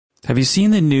Have you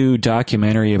seen the new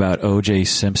documentary about OJ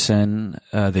Simpson,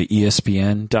 the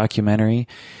ESPN documentary?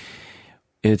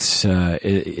 It's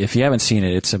if you haven't seen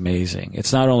it, it's amazing.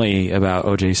 It's not only about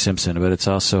OJ Simpson, but it's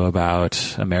also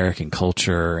about American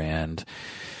culture and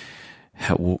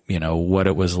how, what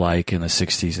it was like in the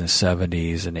 60s and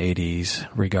 70s and 80s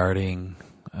regarding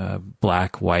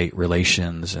black-white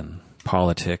relations and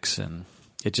politics, and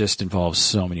it just involves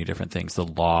so many different things, the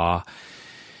law.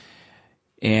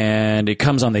 And it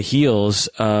comes on the heels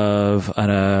of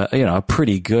a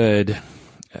pretty good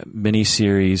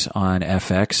miniseries on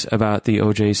FX about the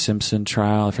O.J. Simpson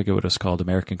trial. I forget what it was called,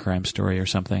 American Crime Story or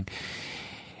something.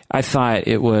 I thought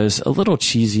it was a little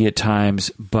cheesy at times,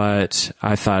 but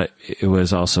I thought it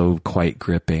was also quite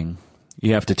gripping.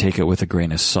 You have to take it with a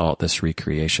grain of salt, this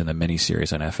recreation, the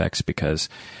miniseries on FX, because,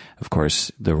 of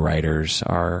course, the writers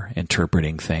are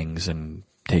interpreting things and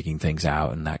taking things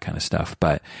out and that kind of stuff.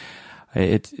 But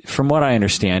from what I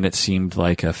understand, it seemed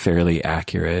like a fairly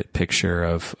accurate picture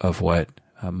of what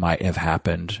might have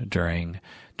happened during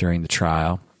the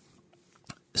trial.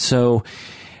 So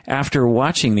after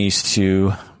watching these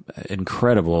two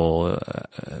incredible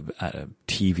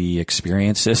TV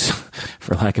experiences,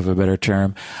 for lack of a better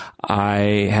term,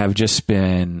 I have just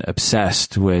been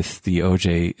obsessed with the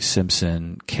O.J.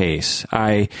 Simpson case.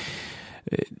 I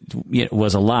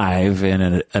was alive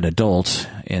and an adult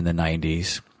in the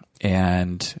 90s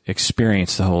and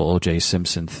experienced the whole O.J.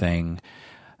 Simpson thing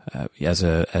as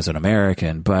an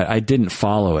American, but I didn't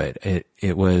follow it.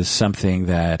 It was something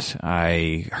that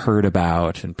I heard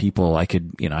about, and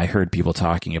I heard people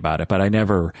talking about it, but I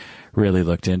never really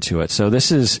looked into it. So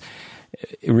this is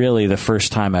really the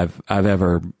first time I've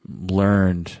ever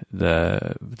learned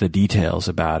the details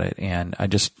about it, and I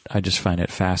just find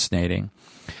it fascinating.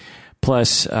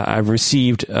 Plus, I've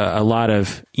received a lot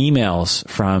of emails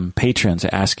from patrons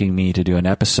asking me to do an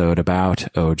episode about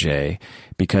OJ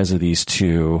because of these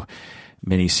two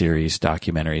miniseries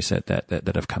documentaries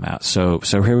that have come out. So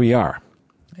here we are.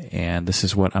 And this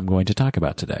is what I'm going to talk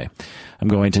about today. I'm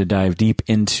going to dive deep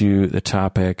into the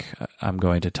topic. I'm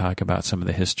going to talk about some of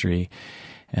the history,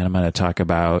 and I'm going to talk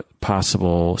about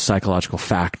possible psychological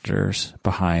factors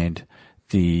behind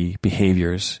the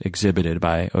behaviors exhibited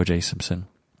by OJ Simpson.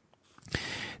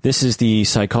 This is the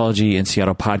Psychology in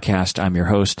Seattle podcast. I'm your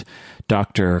host,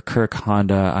 Dr. Kirk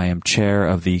Honda. I am chair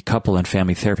of the Couple and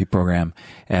Family Therapy Program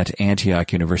at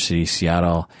Antioch University,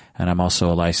 Seattle, and I'm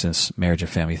also a licensed marriage and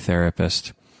family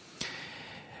therapist.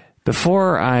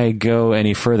 Before I go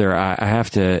any further, I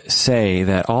have to say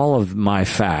that all of my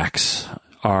facts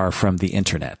are from the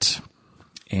internet,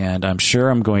 and I'm sure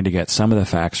I'm going to get some of the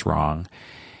facts wrong.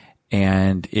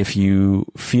 And if you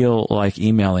feel like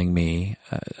emailing me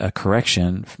a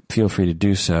correction, feel free to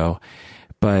do so.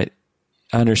 But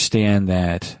understand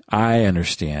that I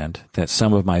understand that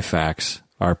some of my facts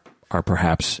are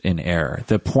perhaps in error.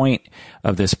 The point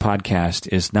of this podcast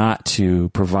is not to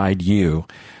provide you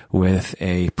with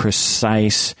a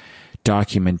precise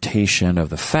documentation of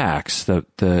the facts.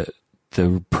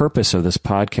 The purpose of this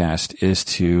podcast is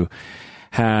to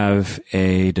have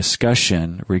a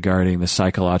discussion regarding the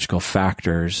psychological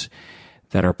factors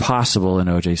that are possible in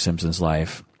O.J. Simpson's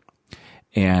life.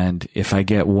 And if I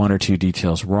get one or two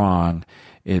details wrong,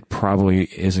 it probably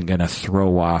isn't going to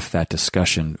throw off that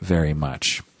discussion very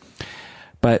much.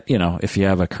 But, if you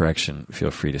have a correction,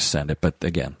 feel free to send it. But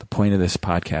again, the point of this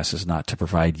podcast is not to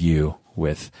provide you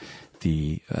with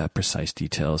the precise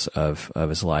details of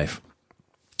his life.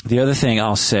 The other thing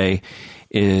I'll say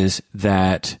is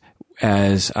that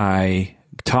as I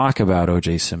talk about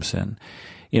O.J. Simpson,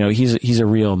 he's a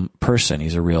real person.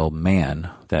 He's a real man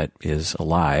that is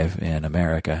alive in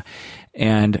America.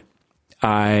 And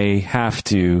I have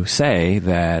to say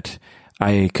that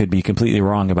I could be completely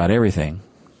wrong about everything.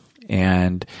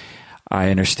 And I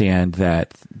understand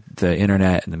that the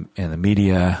internet and the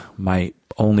media might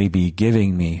only be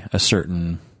giving me a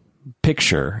certain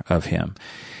picture of him.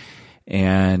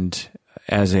 And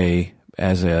as an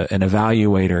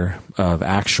evaluator of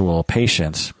actual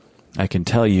patients, I can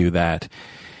tell you that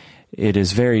it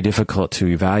is very difficult to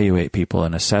evaluate people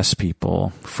and assess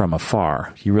people from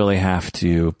afar. You really have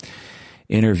to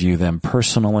interview them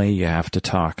personally. You have to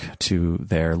talk to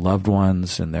their loved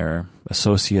ones and their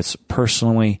associates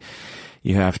personally.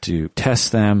 You have to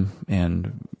test them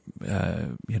and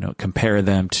compare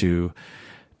them to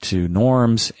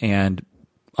norms, and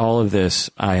all of this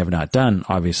I have not done,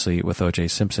 obviously, with O.J.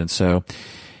 Simpson. So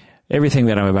everything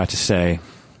that I'm about to say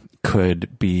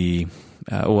could be,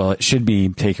 it should be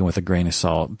taken with a grain of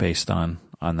salt based on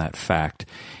on that fact.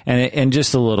 And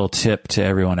just a little tip to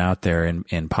everyone out there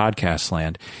in podcast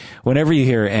land. Whenever you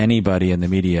hear anybody in the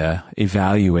media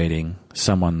evaluating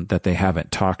someone that they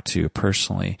haven't talked to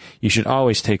personally, you should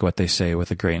always take what they say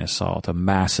with a grain of salt, a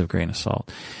massive grain of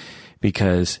salt.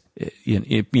 Because,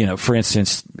 for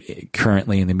instance,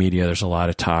 currently in the media, there's a lot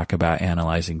of talk about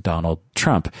analyzing Donald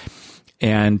Trump.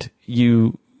 And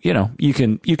you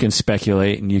can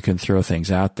speculate and you can throw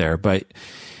things out there, but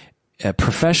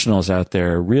professionals out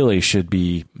there really should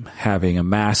be having a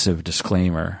massive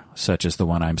disclaimer, such as the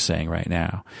one I'm saying right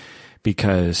now,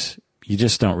 because you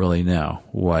just don't really know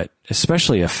what,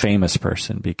 especially a famous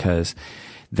person, because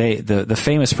the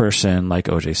famous person like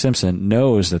OJ Simpson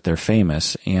knows that they're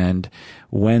famous, and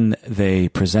when they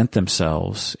present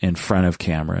themselves in front of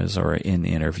cameras or in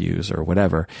interviews or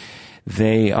whatever,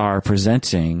 they are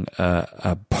presenting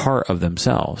a part of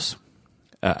themselves.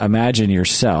 Imagine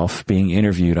yourself being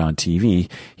interviewed on TV.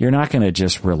 You're not going to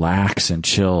just relax and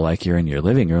chill like you're in your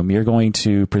living room. You're going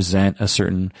to present a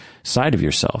certain side of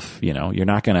yourself. You're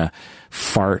not going to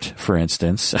fart, for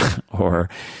instance, or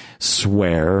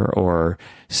swear or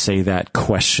say that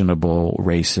questionable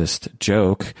racist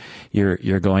joke.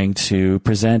 You're going to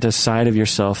present a side of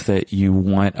yourself that you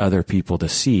want other people to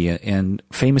see, and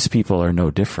famous people are no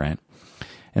different.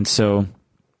 And so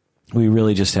we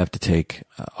really just have to take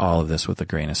all of this with a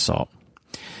grain of salt.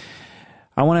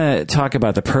 I want to talk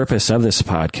about the purpose of this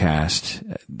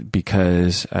podcast,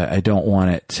 because I don't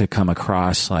want it to come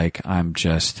across like I'm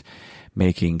just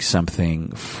making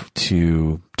something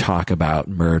to talk about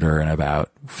murder and about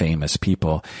famous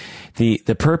people. The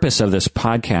purpose of this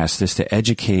podcast is to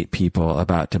educate people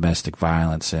about domestic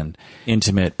violence and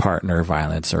intimate partner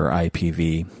violence, or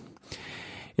IPV.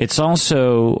 It's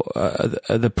also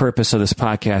the purpose of this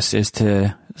podcast is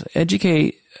to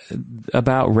educate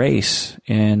about race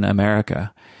in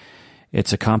America.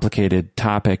 It's a complicated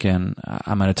topic, and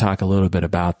I'm going to talk a little bit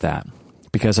about that,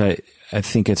 because I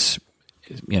think it's,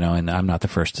 and I'm not the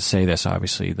first to say this,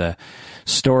 obviously. The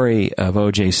story of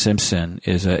OJ Simpson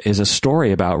is a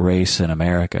story about race in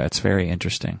America. It's very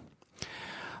interesting.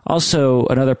 Also,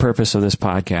 another purpose of this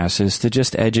podcast is to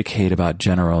just educate about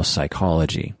general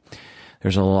psychology.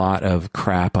 There's a lot of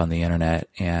crap on the internet,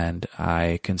 and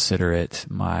I consider it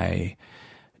my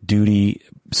duty,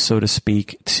 so to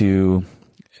speak, to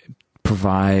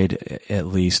provide at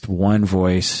least one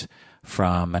voice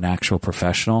from an actual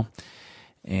professional.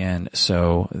 And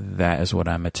so that is what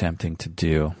I'm attempting to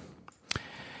do.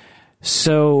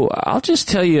 So I'll just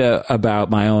tell you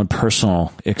about my own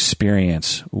personal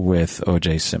experience with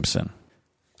OJ Simpson.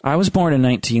 I was born in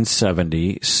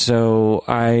 1970, so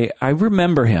I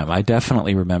remember him. I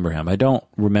definitely remember him. I don't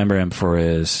remember him for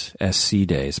his SC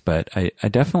days, but I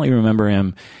definitely remember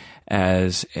him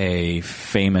as a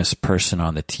famous person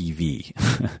on the TV.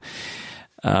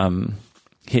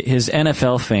 His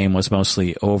NFL fame was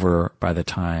mostly over by the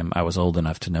time I was old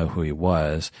enough to know who he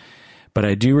was, but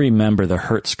I do remember the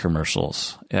Hertz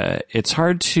commercials. It's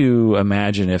hard to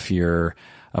imagine if you're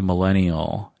a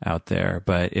millennial out there,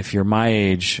 but if you're my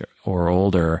age or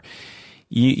older,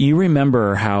 you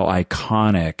remember how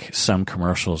iconic some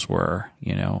commercials were.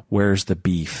 Where's the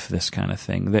beef? This kind of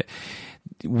thing. That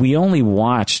we only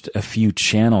watched a few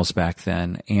channels back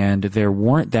then, and there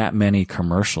weren't that many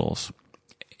commercials.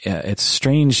 It's a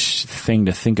strange thing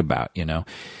to think about,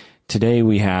 Today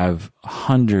we have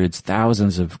hundreds,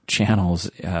 thousands of channels,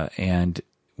 and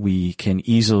we can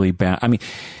easily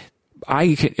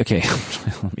okay,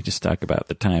 let me just talk about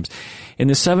the times. In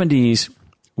the 70s,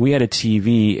 we had a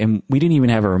TV, and we didn't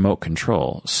even have a remote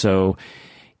control. So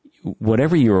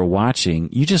whatever you were watching,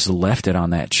 you just left it on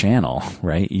that channel,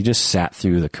 right? You just sat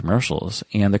through the commercials.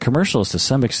 And the commercials, to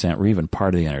some extent, were even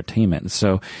part of the entertainment. And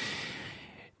so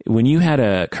when you had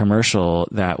a commercial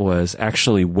that was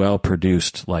actually well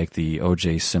produced, like the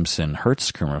OJ Simpson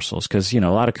Hertz commercials, because, a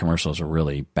lot of commercials are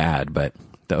really bad, but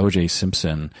the OJ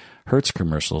Simpson Hertz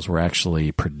commercials were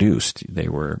actually produced. They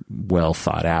were well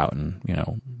thought out, and,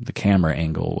 the camera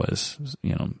angle was,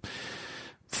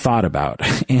 thought about.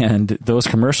 And those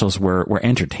commercials were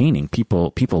entertaining.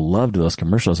 People loved those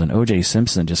commercials, and OJ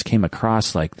Simpson just came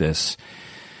across like this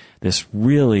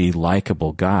really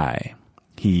likable guy.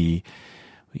 He,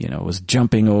 was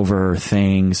jumping over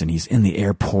things, and he's in the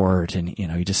airport, and,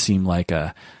 he just seemed like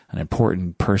an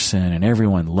important person, and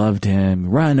everyone loved him.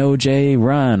 Run, OJ,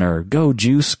 run, or go,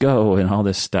 Juice, go, and all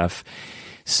this stuff.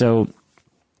 So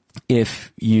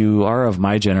if you are of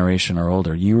my generation or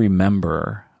older, you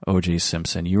remember OJ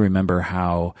Simpson. You remember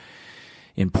how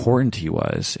important he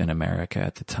was in America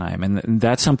at the time. And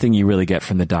that's something you really get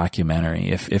from the documentary.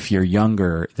 If you're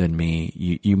younger than me,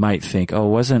 you might think, oh,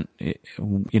 why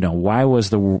was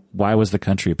the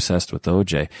country obsessed with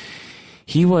OJ?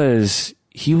 He was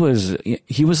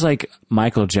like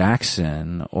Michael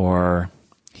Jackson, or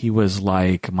he was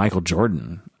like Michael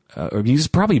Jordan. Or he's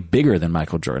probably bigger than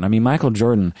Michael Jordan. I mean, Michael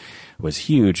Jordan was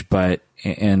huge,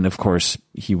 and of course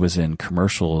he was in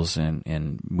commercials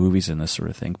and movies and this sort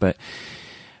of thing. But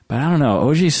I don't know.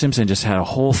 O.J. Simpson just had a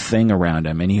whole thing around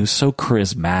him, and he was so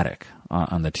charismatic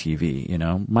on the TV.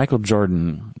 Michael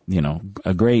Jordan,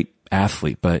 a great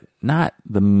athlete, but not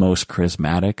the most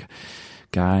charismatic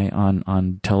guy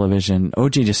on television.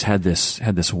 O.J. just had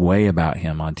this way about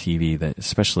him on TV that,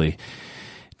 especially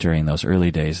during those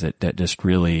early days, that just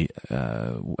really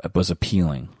was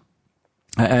appealing.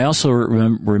 I also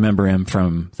remember him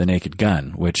from The Naked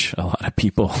Gun, which a lot of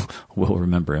people will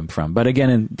remember him from. But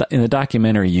again, in the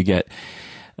documentary, you get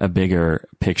a bigger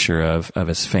picture of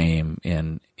his fame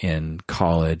in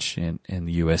college, in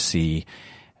the USC,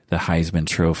 the Heisman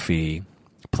Trophy,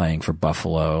 playing for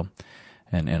Buffalo,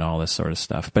 and all this sort of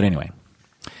stuff. But anyway,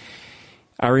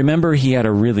 I remember he had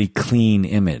a really clean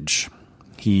image.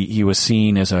 He was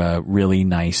seen as a really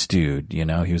nice dude, he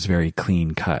was very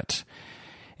clean cut.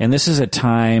 And this is a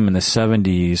time in the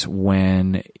 70s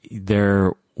when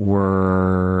there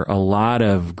were a lot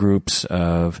of groups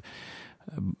of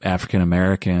African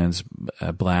Americans,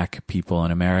 black people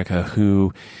in America,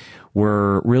 who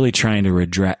were really trying to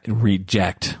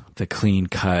reject the clean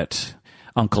cut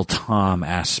Uncle Tom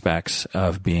aspects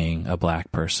of being a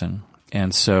black person.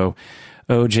 And so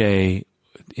OJ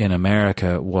in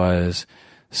America was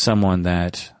someone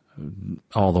that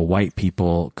all the white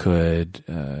people could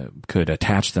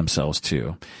attach themselves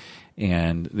to,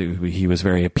 and he was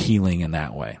very appealing in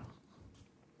that way.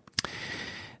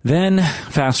 Then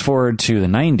fast forward to the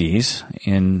 90s,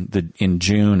 in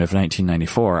June of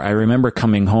 1994, I remember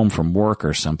coming home from work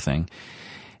or something,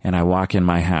 and I walk in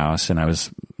my house, and it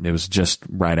was just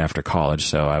right after college,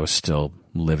 so I was still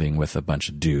living with a bunch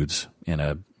of dudes in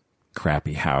a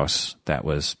crappy house that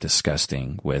was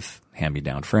disgusting, with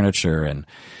hand-me-down furniture, and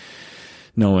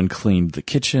no one cleaned the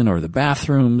kitchen or the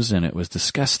bathrooms, and it was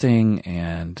disgusting,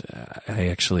 and I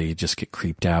actually just get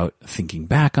creeped out thinking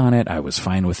back on it. I was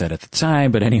fine with it at the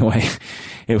time, but anyway,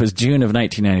 it was June of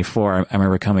 1994. I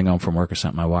remember coming home from work or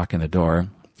something. I walk in the door,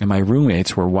 and my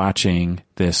roommates were watching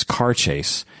this car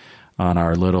chase on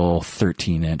our little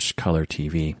 13-inch color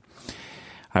TV.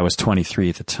 I was 23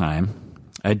 at the time.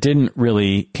 I didn't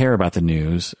really care about the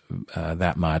news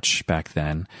that much back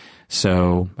then,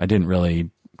 so I didn't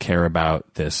really care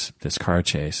about this car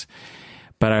chase.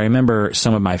 But I remember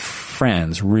some of my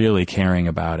friends really caring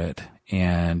about it,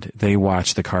 and they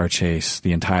watched the car chase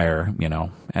the entire,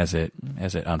 as it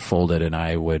unfolded, and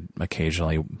I would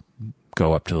occasionally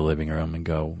go up to the living room and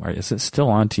go, is it still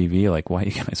on TV? Like, why are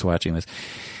you guys watching this?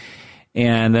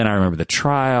 And then I remember the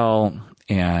trial,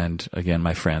 and again,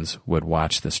 my friends would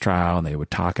watch this trial and they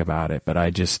would talk about it, but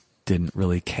I just didn't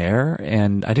really care.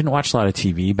 And I didn't watch a lot of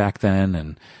TV back then,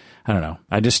 and I don't know.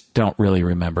 I just don't really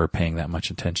remember paying that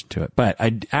much attention to it. But I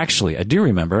do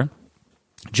remember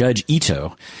Judge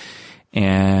Ito,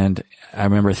 and I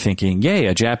remember thinking, yay,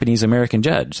 a Japanese American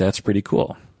judge. That's pretty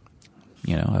cool.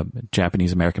 A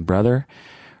Japanese American brother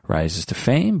rises to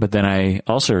fame. But then I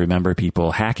also remember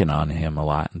people hacking on him a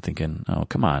lot and thinking, oh,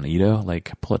 come on, Ito,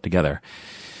 like, pull it together.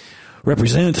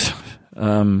 Represent.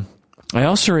 I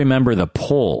also remember the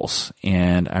polls,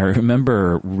 and I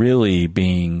remember really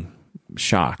being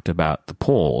shocked about the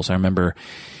polls. I remember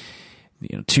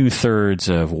 2/3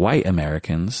 of white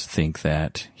Americans think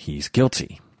that he's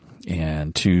guilty,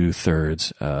 and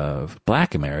 2/3 of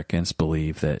black Americans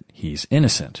believe that he's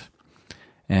innocent.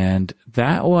 And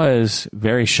that was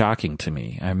very shocking to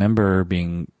me. I remember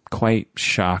being quite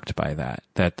shocked by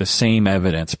that the same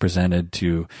evidence presented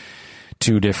to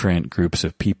two different groups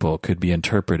of people could be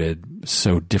interpreted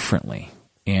so differently.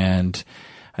 And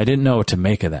I didn't know what to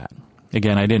make of that.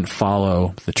 Again, I didn't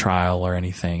follow the trial or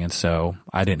anything, and so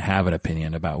I didn't have an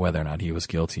opinion about whether or not he was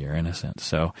guilty or innocent.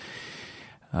 So,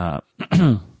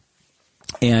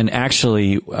 and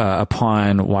actually,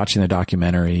 upon watching the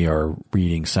documentary or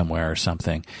reading somewhere or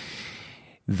something,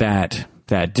 that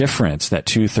difference, that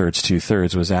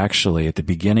 2/3, was actually at the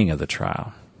beginning of the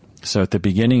trial. So at the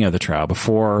beginning of the trial,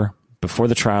 before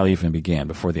the trial even began,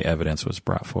 before the evidence was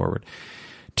brought forward,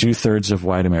 2/3 of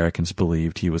white Americans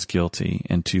believed he was guilty,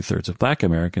 and 2/3 of black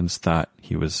Americans thought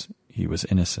he was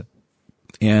innocent.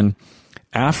 And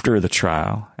after the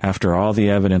trial, after all the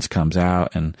evidence comes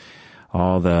out and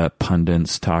all the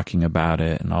pundits talking about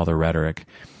it and all the rhetoric,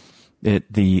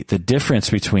 the difference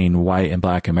between white and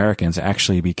black Americans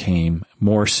actually became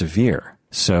more severe.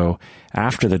 So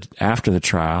after the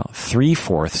trial,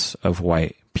 3/4 of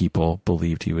white people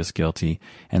believed he was guilty,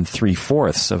 and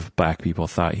 3/4 of black people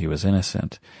thought he was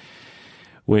innocent,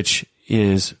 which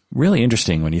is really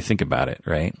interesting when you think about it,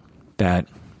 right? That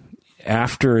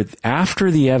after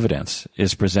the evidence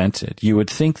is presented, you would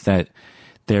think that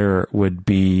there would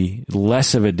be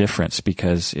less of a difference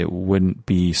because it wouldn't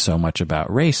be so much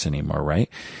about race anymore, right?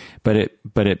 But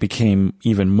it became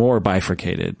even more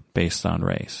bifurcated based on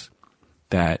race.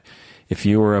 That if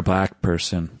you were a black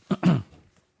person and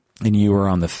you were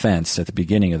on the fence at the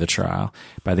beginning of the trial,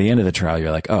 by the end of the trial,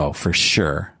 you're like, oh, for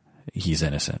sure, he's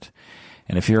innocent.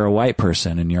 And if you're a white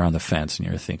person and you're on the fence and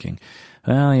you're thinking,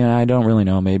 well, yeah, I don't really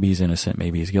know, maybe he's innocent,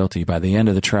 maybe he's guilty, by the end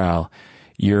of the trial,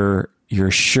 you're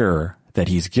sure that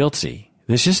he's guilty.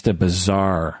 It's just a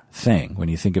bizarre thing when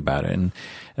you think about it, and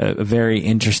a very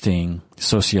interesting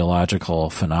sociological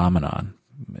phenomenon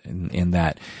in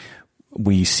that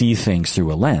we see things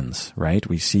through a lens, right?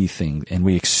 We see things and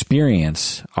we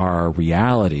experience our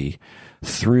reality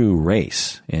through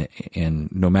race in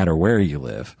no matter where you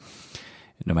live.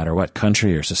 No matter what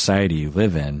country or society you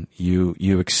live in,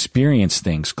 you experience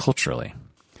things culturally.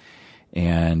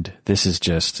 And this is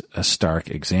just a stark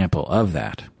example of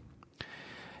that.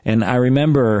 And I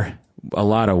remember a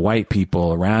lot of white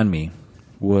people around me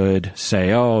would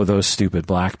say, oh, those stupid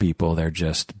black people, they're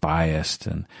just biased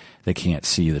and they can't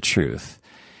see the truth.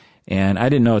 And I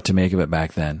didn't know what to make of it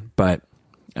back then, but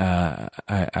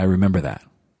I remember that.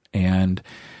 And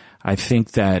I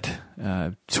think that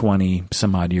 20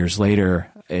 some odd years later,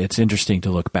 it's interesting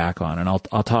to look back on, and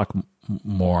I'll talk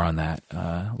more on that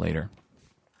later.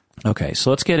 Okay, so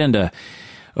let's get into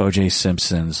OJ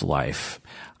Simpson's life.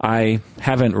 I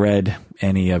haven't read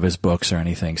any of his books or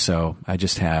anything, so I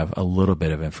just have a little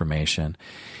bit of information.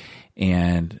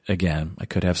 And again, I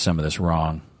could have some of this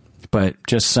wrong, but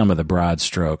just some of the broad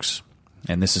strokes.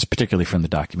 And this is particularly from the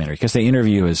documentary, because they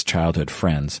interview his childhood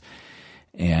friends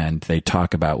and they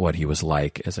talk about what he was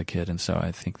like as a kid. And so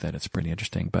I think that it's pretty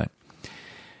interesting. But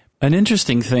an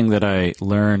interesting thing that I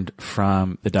learned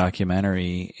from the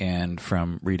documentary and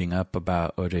from reading up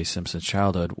about O.J. Simpson's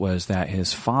childhood was that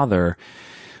his father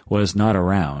was not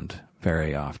around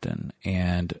very often,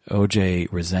 and O.J.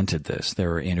 resented this. There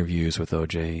were interviews with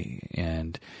O.J.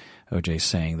 and O.J.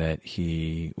 saying that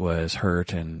he was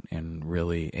hurt and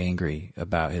really angry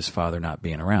about his father not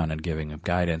being around and giving him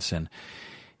guidance. And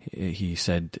he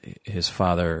said his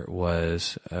father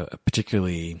was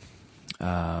particularly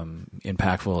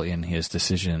impactful in his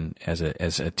decision as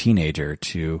a teenager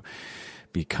to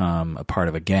become a part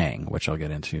of a gang, which I'll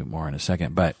get into more in a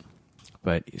second. But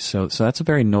so that's a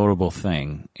very notable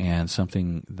thing, and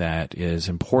something that is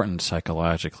important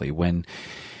psychologically. When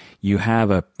you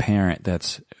have a parent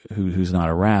who's not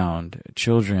around,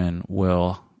 children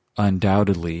will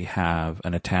undoubtedly have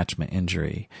an attachment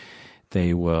injury.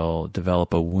 They will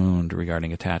develop a wound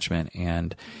regarding attachment,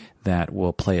 and that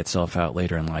will play itself out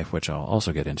later in life, which I'll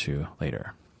also get into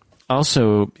later.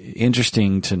 Also,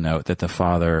 interesting to note that the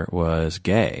father was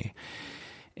gay.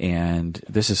 And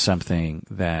this is something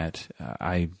that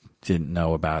I didn't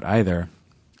know about either.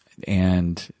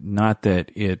 And not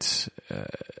that it's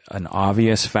an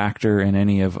obvious factor in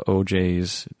any of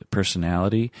OJ's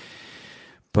personality,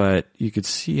 but you could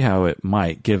see how it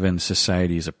might, given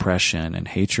society's oppression and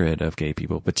hatred of gay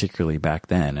people, particularly back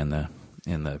then in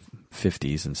the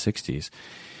 50s and 60s.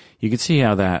 You could see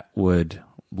how that would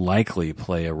likely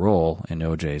play a role in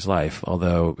OJ's life,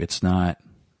 although it's not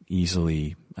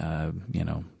easily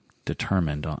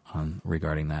determined on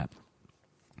regarding that.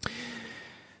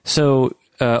 So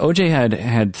OJ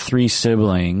had 3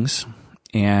 siblings,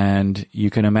 and you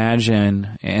can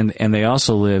imagine, and they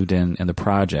also lived in the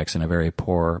projects in a very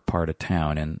poor part of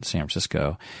town in San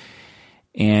Francisco.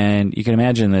 And you can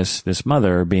imagine this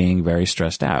mother being very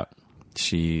stressed out.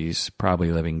 She's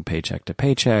probably living paycheck to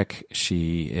paycheck.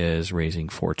 She is raising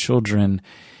 4 children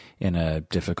in a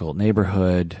difficult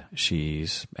neighborhood.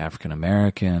 She's African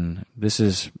American. This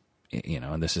is,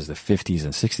 and this is the 50s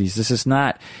and 60s. This is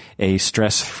not a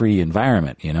stress-free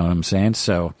environment, you know what I'm saying?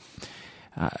 So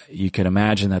you could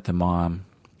imagine that the mom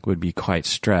would be quite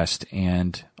stressed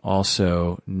and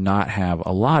also not have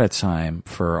a lot of time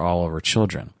for all of her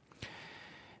children.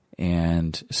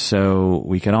 And so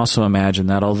we can also imagine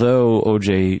that although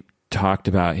OJ talked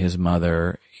about his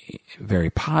mother very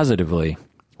positively,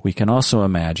 we can also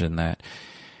imagine that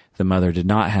the mother did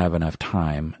not have enough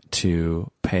time to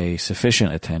pay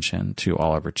sufficient attention to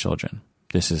all of her children.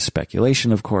 This is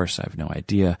speculation, of course. I have no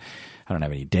idea. I don't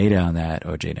have any data on that.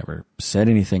 OJ never said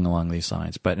anything along these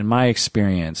lines. But in my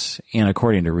experience, and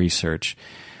according to research,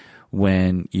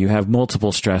 when you have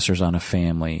multiple stressors on a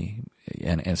family,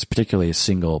 and it's particularly a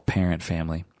single parent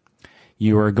family,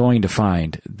 you are going to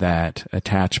find that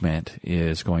attachment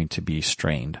is going to be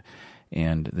strained.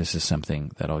 And this is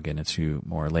something that I'll get into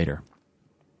more later.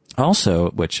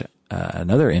 Also, which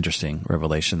another interesting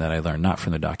revelation that I learned, not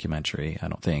from the documentary, I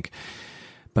don't think,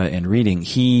 but in reading,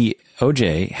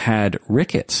 OJ had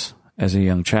rickets as a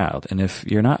young child. And if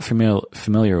you're not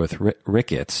familiar with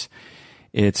rickets,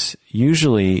 it's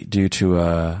usually due to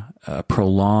a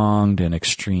prolonged and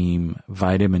extreme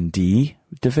vitamin D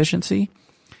deficiency.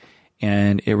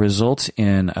 And it results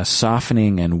in a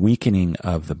softening and weakening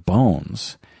of the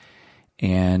bones.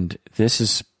 And this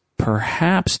is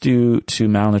perhaps due to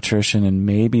malnutrition and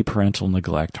maybe parental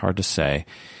neglect, hard to say,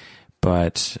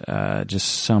 but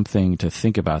just something to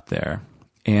think about there.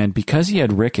 And because he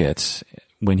had rickets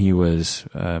when he was,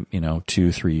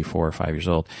 2, 3, 4, 5 years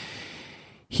old,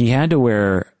 he had to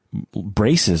wear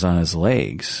braces on his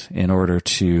legs in order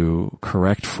to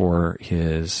correct for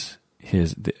his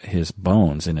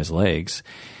bones in his legs.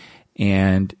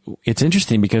 And it's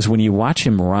interesting because when you watch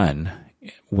him run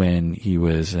when he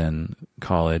was in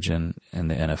college and in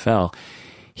the NFL,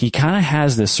 he kind of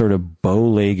has this sort of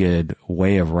bow-legged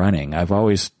way of running. I've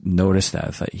always noticed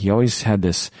that. He always had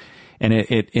this, and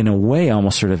it in a way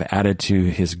almost sort of added to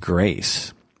his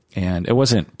grace. And it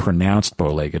wasn't pronounced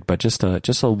bow-legged, but just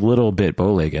a little bit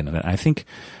bow-legged. And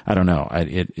I don't know,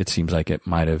 it seems like it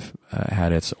might have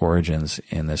had its origins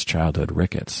in this childhood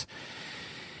rickets.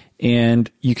 And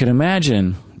you can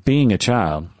imagine being a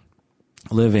child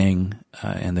living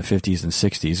in the 50s and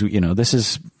 60s. This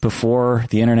is before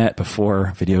the internet,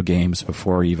 before video games,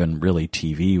 before even really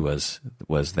TV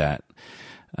was that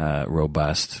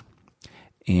robust.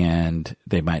 And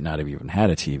they might not have even had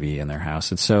a TV in their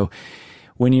house. And so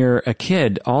when you're a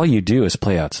kid, all you do is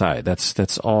play outside.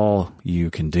 That's all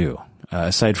you can do,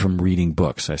 aside from reading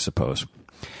books, I suppose.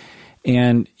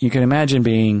 And you can imagine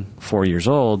being 4 years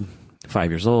old, 5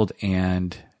 years old,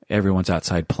 and everyone's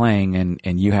outside playing,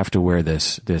 and you have to wear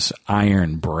this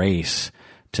iron brace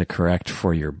to correct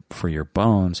for your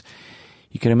bones.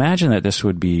 You can imagine that this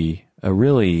would be a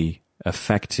really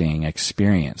affecting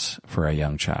experience for a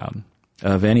young child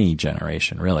of any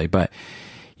generation, really. But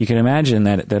you can imagine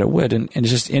that it would. And it's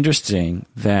just interesting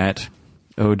that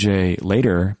OJ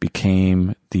later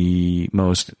became the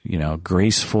most,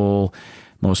 graceful,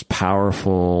 most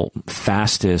powerful,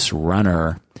 fastest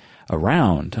runner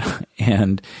around.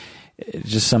 And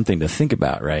just something to think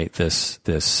about, right? This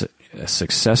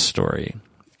success story,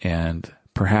 and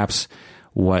perhaps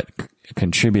what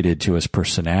contributed to his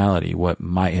personality, what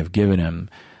might have given him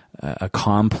a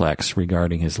complex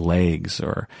regarding his legs,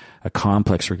 or a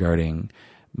complex regarding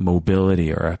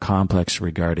mobility, or a complex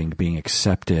regarding being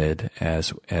accepted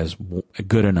as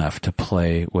good enough to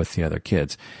play with the other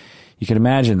kids. You can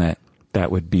imagine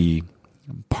that would be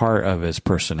part of his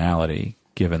personality,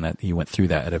 given that he went through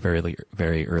that at a very,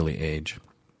 very early age.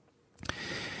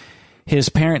 His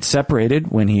parents separated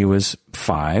when he was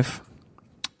 5.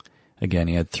 Again,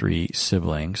 he had 3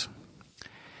 siblings.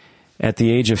 At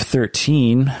the age of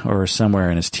 13, or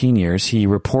somewhere in his teen years, he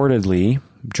reportedly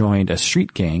joined a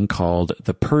street gang called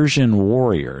the Persian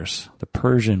Warriors. The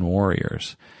Persian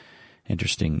Warriors.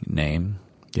 Interesting name,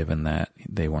 given that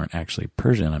they weren't actually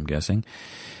Persian, I'm guessing.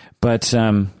 But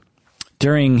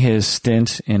during his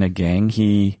stint in a gang,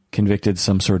 he convicted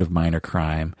some sort of minor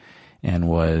crime and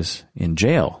was in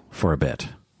jail for a bit.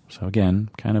 So again,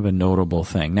 kind of a notable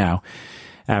thing. Now,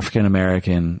 African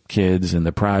American kids in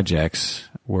the projects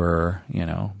were,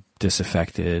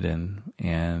 disaffected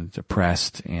and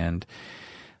depressed, and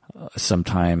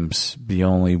sometimes the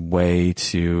only way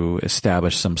to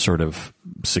establish some sort of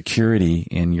security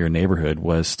in your neighborhood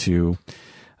was to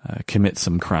commit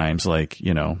some crimes, like,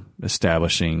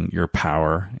 establishing your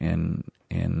power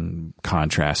in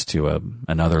contrast to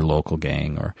another local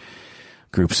gang, or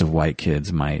groups of white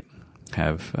kids might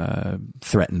have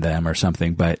threatened them or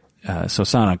something. But so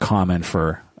it's not uncommon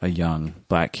for a young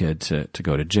black kid to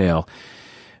go to jail.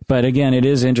 But again, it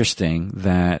is interesting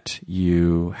that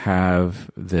you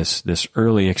have this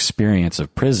early experience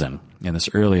of prison and this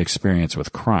early experience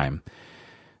with crime.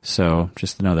 So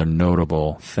just another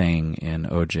notable thing in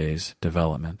OJ's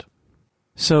development.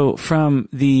 So from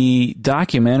the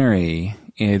documentary,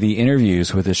 the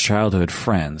interviews with his childhood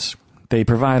friends, they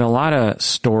provide a lot of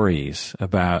stories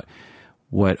about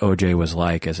what OJ was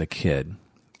like as a kid.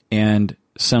 And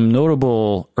some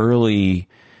notable early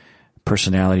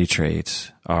personality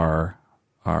traits are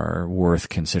worth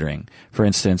considering. For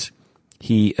instance,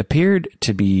 He appeared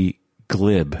to be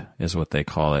glib, is what they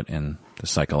call it in the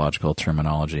psychological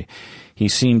terminology. He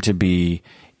seemed to be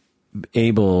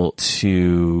able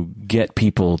to get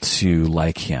people to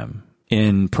like him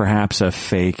in perhaps a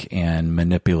fake and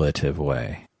manipulative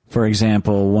way. For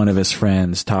example, one of his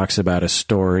friends talks about a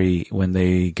story when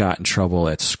they got in trouble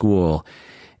at school,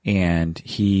 and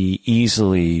he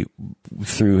easily,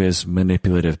 through his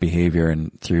manipulative behavior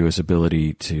and through his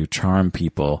ability to charm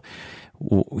people,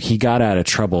 he got out of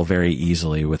trouble very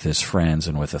easily with his friends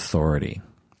and with authority.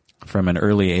 From an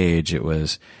early age, it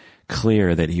was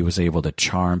clear that he was able to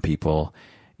charm people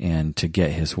and to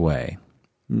get his way.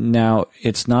 Now,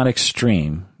 it's not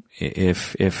extreme.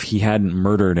 If he hadn't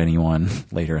murdered anyone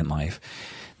later in life,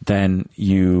 then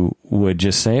you would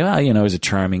just say, well, he's a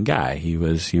charming guy. He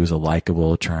was a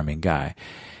likable, charming guy.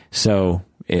 So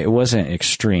it wasn't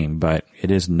extreme, but it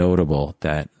is notable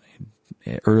that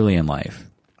early in life,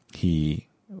 he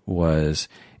was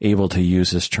able to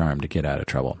use his charm to get out of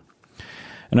trouble.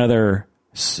 Another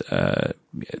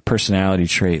personality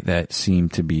trait that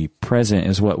seemed to be present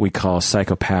is what we call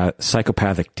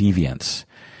psychopathic deviance.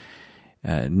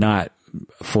 Not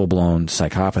full-blown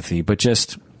psychopathy, but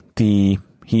just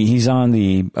he's on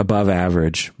the above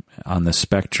average on the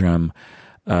spectrum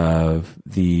of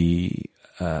the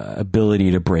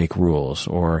ability to break rules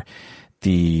or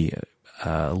the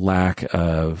lack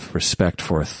of respect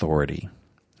for authority.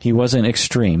 He wasn't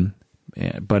extreme,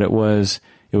 but it was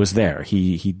there.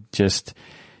 He just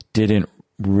didn't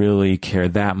really care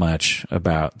that much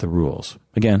about the rules.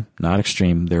 Again, not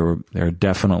extreme. There are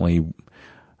definitely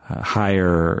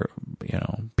higher,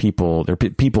 people. There are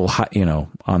people,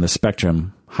 on the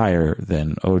spectrum higher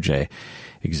than OJ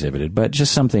exhibited, but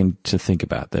just something to think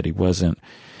about, that he wasn't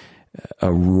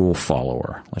a rule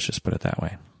follower. Let's just put it that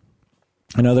way.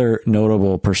 Another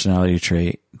notable personality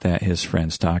trait that his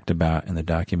friends talked about in the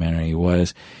documentary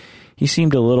was he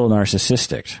seemed a little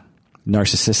narcissistic.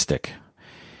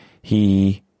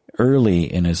 He,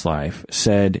 early in his life,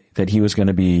 said that he was going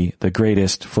to be the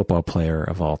greatest football player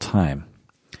of all time.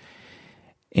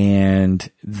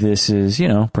 And this is,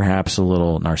 perhaps a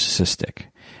little narcissistic.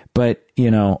 But,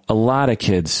 a lot of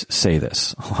kids say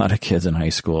this. A lot of kids in high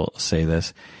school say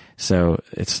this. So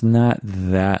it's not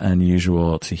that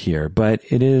unusual to hear, but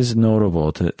it is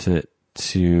notable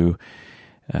to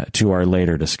our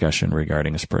later discussion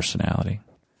regarding his personality.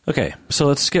 Okay, so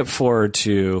let's skip forward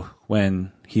to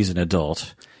when he's an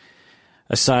adult.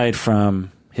 Aside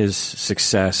from his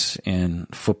success in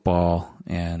football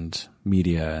and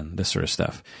media and this sort of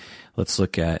stuff, let's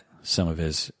look at some of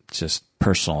his just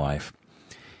personal life.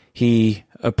 He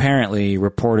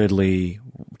reportedly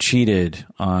cheated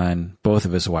on both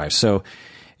of his wives. So,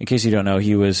 in case you don't know,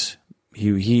 he was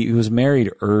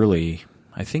married early,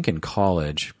 I think in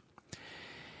college,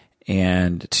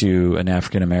 and to an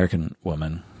African American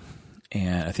woman,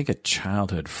 and I think a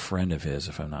childhood friend of his,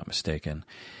 if I'm not mistaken.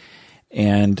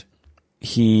 And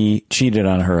he cheated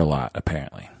on her a lot,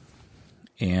 apparently.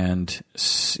 And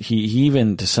he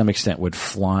even, to some extent, would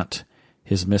flaunt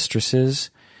his mistresses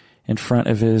in front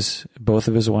of both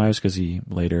of his wives, because he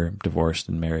later divorced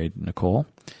and married Nicole.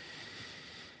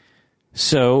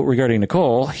 So, regarding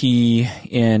Nicole,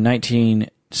 in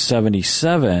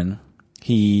 1977,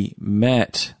 he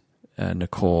met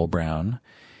Nicole Brown,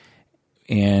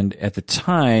 and at the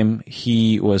time,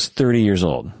 he was 30 years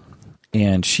old,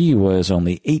 and she was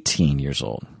only 18 years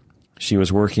old. She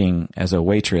was working as a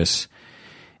waitress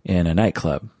in a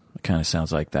nightclub. It kind of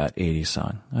sounds like that 80s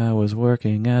song. I was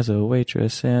working as a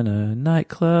waitress in a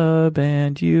nightclub,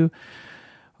 and you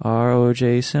are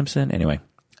OJ Simpson. Anyway,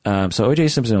 so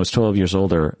OJ Simpson was 12 years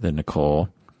older than Nicole.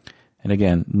 And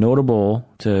again, notable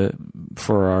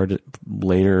for our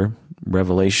later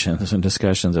revelations and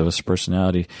discussions of his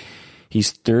personality.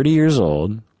 He's 30 years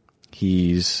old.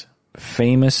 He's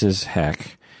famous as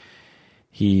heck.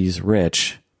 He's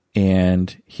rich.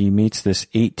 And he meets this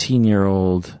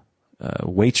 18-year-old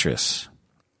waitress.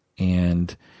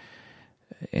 And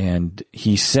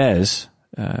he says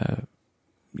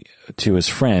to his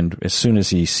friend, as soon as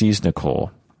he sees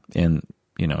Nicole, and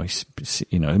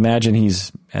imagine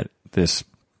he's at this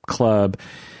club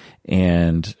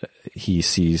and he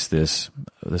sees this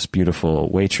beautiful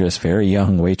waitress, very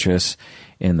young waitress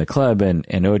in the club, and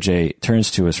OJ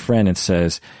turns to his friend and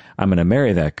says, I'm going to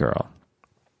marry that girl.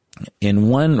 In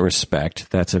one respect,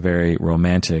 that's a very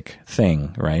romantic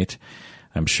thing, right?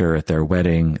 I'm sure at their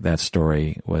wedding, that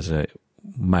story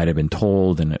might have been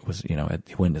told, and it was,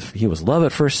 he was love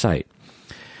at first sight.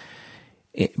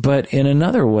 But in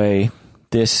another way,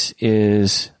 this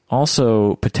is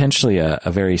also potentially a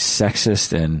very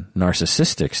sexist and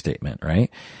narcissistic statement, right?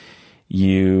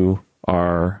 You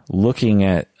are looking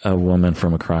at a woman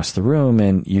from across the room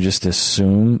and you just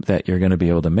assume that you're going to be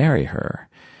able to marry her.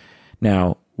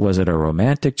 Now, was it a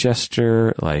romantic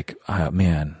gesture? Like, oh,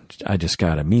 man, I just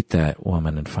got to meet that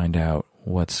woman and find out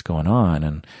what's going on.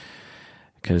 And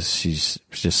because she's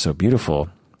just so beautiful.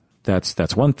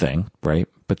 That's one thing, right?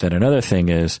 But then another thing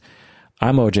is,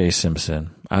 I'm OJ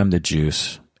Simpson. I'm the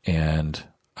juice, and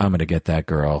I'm going to get that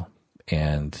girl.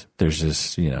 And there's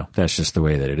just, that's just the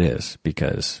way that it is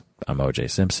because I'm OJ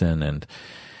Simpson,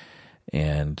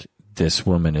 and this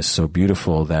woman is so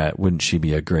beautiful that wouldn't she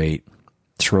be a great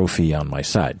trophy on my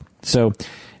side? So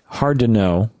hard to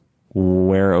know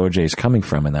where OJ's coming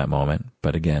from in that moment.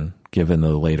 But again, given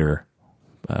the later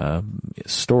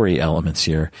story elements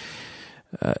here,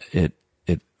 it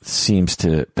seems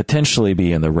to potentially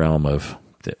be in the realm of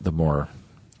the more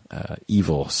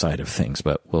evil side of things,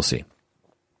 but we'll see.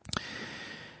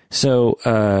 So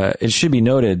it should be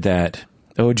noted that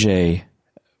OJ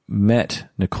met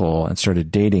Nicole and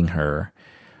started dating her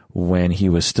when he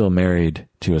was still married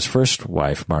to his first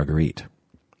wife, Marguerite.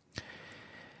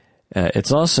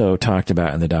 It's also talked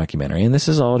about in the documentary, and this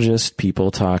is all just people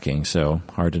talking, so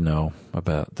hard to know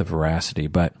about the veracity,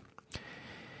 but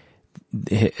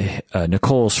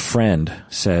Nicole's friend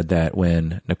said that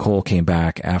when Nicole came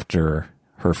back after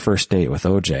her first date with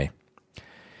OJ,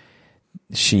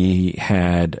 she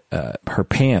had her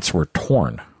pants were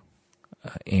torn,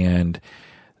 and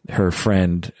her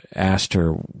friend asked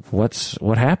her,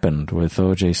 "What happened with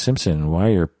OJ Simpson? Why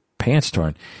are your pants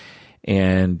torn?"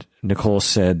 And Nicole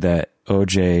said that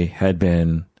OJ had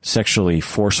been sexually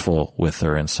forceful with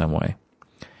her in some way,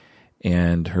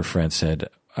 and her friend said,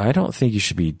 "I don't think you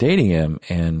should be dating him."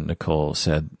 And Nicole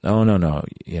said, "Oh, no,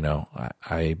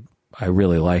 I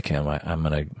really like him. I'm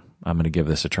gonna give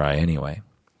this a try anyway."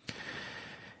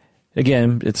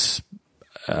 Again, it's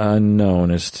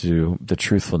unknown as to the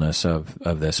truthfulness of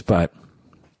this, but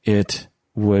it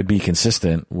would be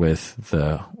consistent with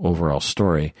the overall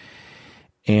story,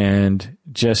 and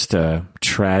just a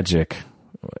tragic,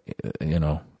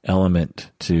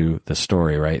 element to the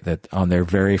story, right? That on their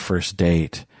very first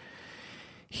date,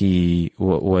 he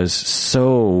was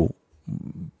so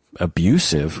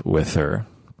abusive with her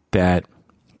that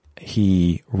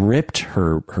he ripped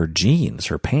her jeans,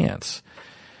 her pants.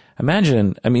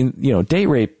 Imagine, date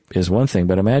rape is one thing,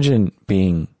 but imagine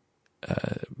being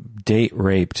date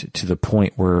raped to the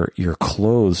point where your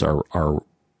clothes are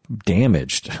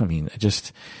damaged. I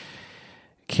just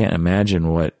can't imagine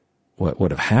what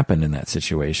would have happened in that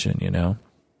situation,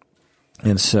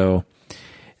 And so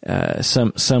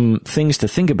some things to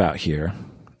think about here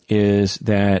is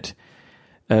that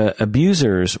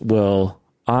abusers will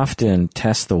often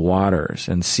test the waters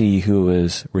and see who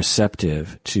is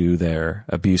receptive to their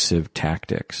abusive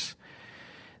tactics.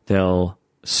 They'll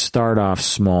start off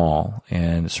small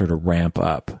and sort of ramp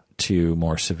up to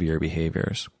more severe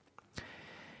behaviors.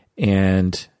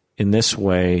 And in this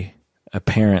way,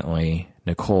 apparently,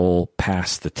 Nicole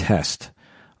passed the test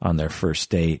on their first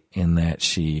date in that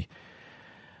she,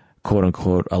 quote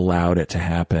unquote, allowed it to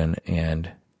happen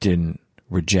and didn't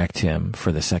reject him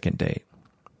for the second date.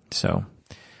 So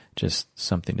just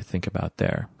something to think about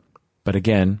there. But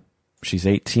again, she's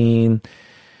 18.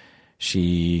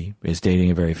 She is dating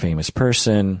a very famous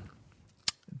person.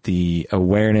 The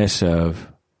awareness of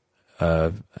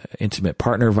intimate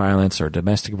partner violence or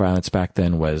domestic violence back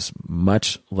then was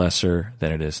much lesser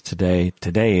than it is today.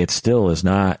 Today, it still is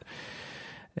not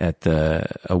at the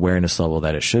awareness level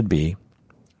that it should be,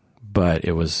 but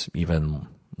it was even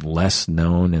less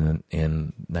known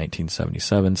in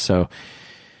 1977. So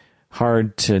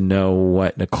hard to know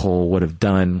what Nicole would have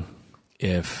done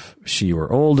if she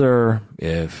were older,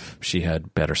 if she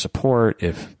had better support,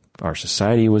 if our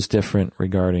society was different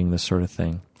regarding this sort of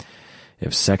thing,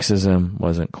 if sexism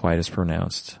wasn't quite as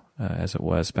pronounced as it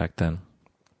was back then.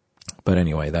 But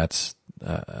anyway, that's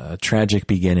a tragic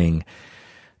beginning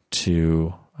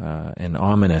to an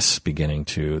ominous beginning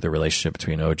to the relationship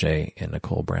between OJ and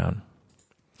Nicole Brown.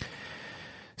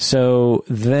 So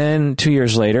then 2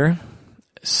 years later,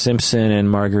 Simpson and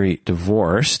Marguerite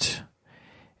divorced.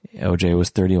 OJ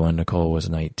was 31, Nicole was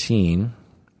 19,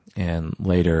 and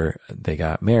later they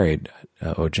got married,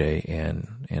 OJ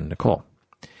and Nicole.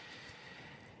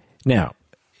 Now,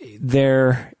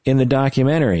 there in the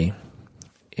documentary,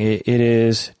 it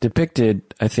is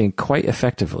depicted, I think, quite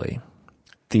effectively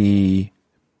the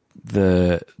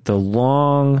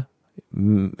long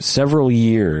several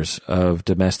years of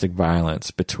domestic violence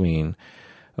between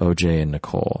OJ and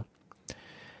Nicole.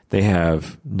 They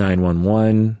have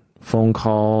 911 phone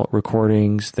call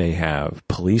recordings. They have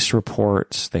police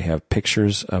reports. They have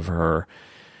pictures of her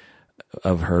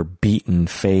of her beaten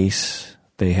face.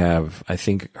 They have, I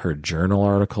think, her journal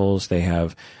articles. They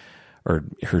have, or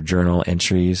her journal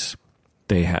entries.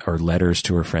 They have, or letters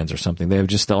to her friends or something. They have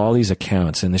just all these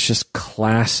accounts, and it's just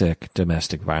classic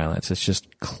domestic violence. It's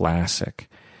just classic,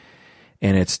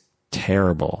 and it's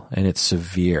terrible, and it's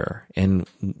severe. And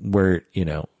where,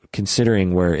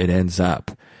 considering where it ends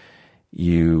up,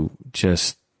 you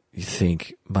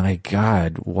think, my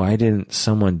God, why didn't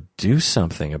someone do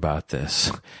something about this?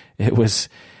 It was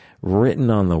written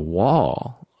on the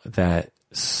wall that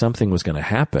something was going to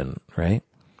happen, right?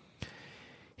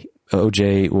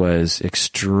 OJ was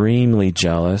extremely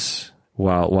jealous.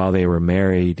 While they were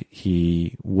married,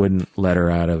 he wouldn't let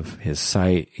her out of his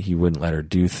sight. He wouldn't let her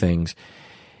do things.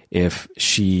 If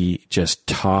she just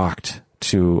talked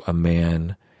to a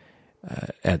man,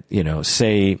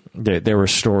 say there were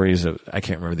stories of, I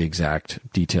can't remember the exact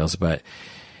details, but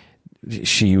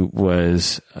she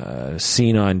was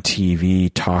seen on TV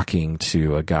talking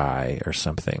to a guy or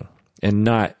something, and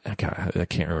not, God, I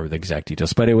can't remember the exact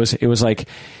details, but it was like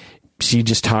she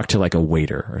just talked to like a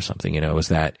waiter or something. It was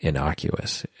that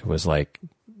innocuous. It was like,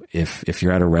 if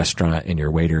you're at a restaurant and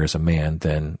your waiter is a man,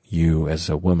 then you as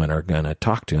a woman are going to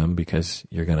talk to him because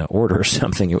you're going to order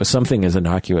something. It was something as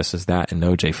innocuous as that, and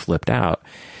OJ flipped out.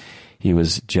 He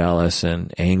was jealous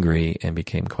and angry and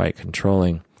became quite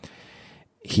controlling.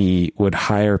 He would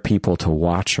hire people to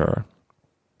watch her.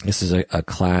 This is a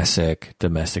classic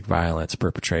domestic violence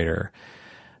perpetrator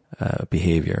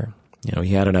behavior.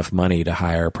 He had enough money to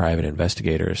hire private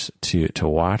investigators to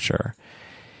watch her.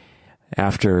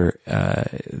 After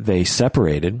they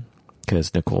separated,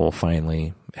 because Nicole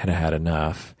finally had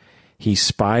enough, he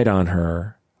spied on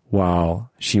her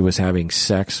while she was having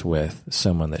sex with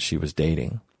someone that she was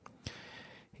dating.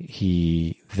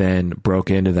 He then broke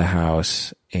into her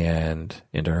house and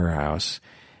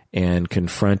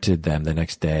confronted them the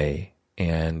next day,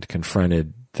 and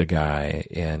confronted the guy.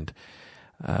 And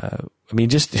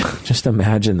just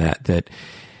imagine that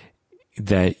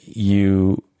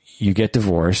you get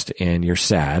divorced and you're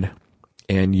sad,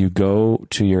 and you go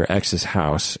to your ex's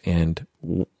house and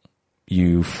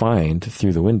you find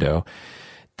through the window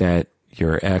that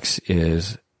your ex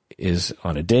is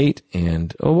on a date,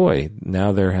 and oh boy,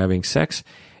 now they're having sex,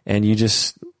 and you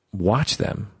just watch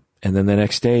them. And then the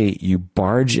next day you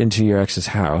barge into your ex's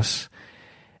house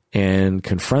and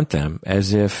confront them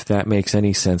as if that makes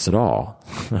any sense at all.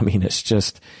 It's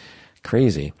just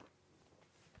crazy.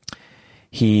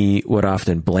 He would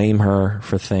often blame her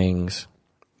for things,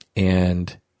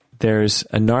 and there's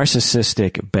a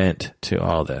narcissistic bent to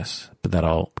all this, but that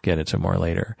I'll get into more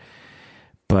later.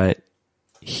 But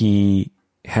he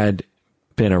had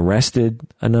been arrested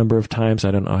a number of times.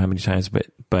 I don't know how many times,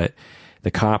 but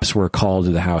the cops were called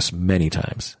to the house many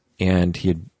times, and he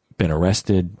had been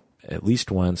arrested at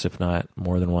least once, if not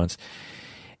more than once.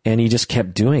 And he just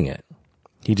kept doing it.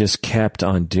 He just kept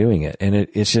on doing it. And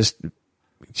it's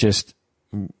just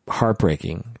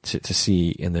heartbreaking to see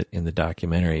in the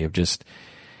documentary of just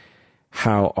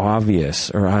how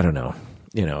obvious, or I don't know,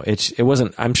 it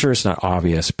wasn't, I'm sure it's not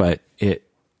obvious, but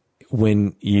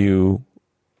when you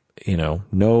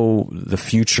know the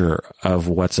future of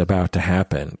what's about to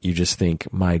happen, you just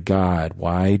think, my God,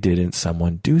 why didn't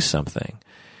someone do something?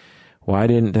 Why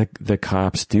didn't the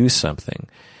cops do something?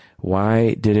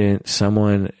 Why didn't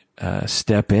someone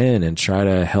step in and try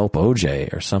to help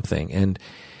OJ or something? And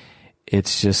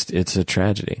it's a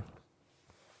tragedy.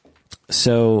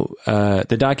 So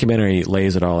the documentary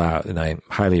lays it all out, and I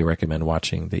highly recommend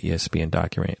watching the ESPN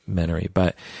documentary.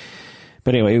 But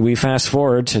anyway, we fast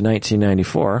forward to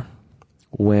 1994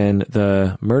 when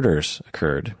the murders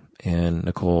occurred, and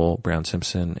Nicole Brown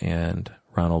Simpson and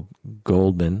Ronald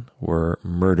Goldman were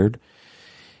murdered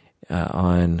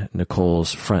on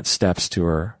Nicole's front steps to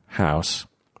her house,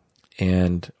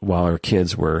 and while her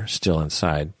kids were still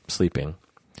inside sleeping.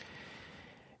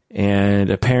 And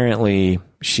apparently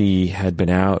she had been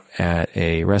out at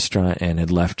a restaurant and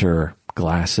had left her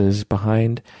glasses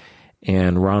behind,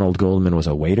 and Ronald Goldman was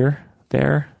a waiter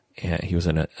there. And he was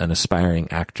an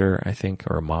aspiring actor, I think,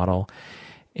 or a model.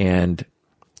 And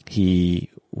he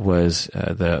was,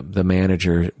 the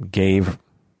manager gave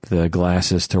the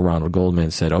glasses to Ronald Goldman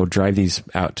and said, "Oh, drive these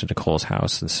out to Nicole's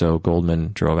house." And so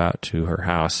Goldman drove out to her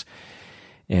house.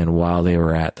 And while they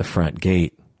were at the front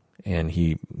gate,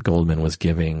 and Goldman was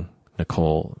giving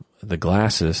Nicole the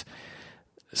glasses,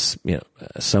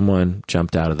 someone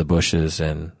jumped out of the bushes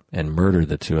and murdered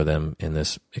the two of them in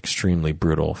this extremely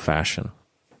brutal fashion.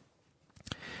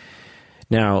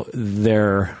 Now,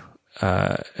 there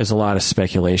there's a lot of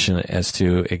speculation as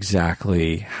to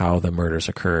exactly how the murders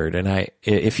occurred. And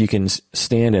if you can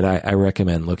stand it, I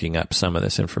recommend looking up some of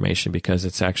this information, because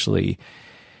it's actually,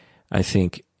 I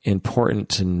think, important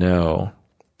to know,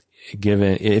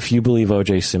 given if you believe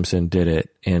OJ Simpson did it,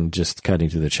 and just cutting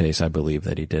to the chase, I believe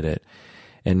that he did it.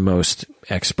 And most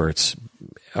experts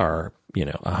are,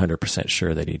 100%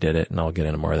 sure that he did it. And I'll get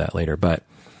into more of that later. But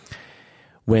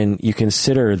when you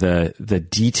consider the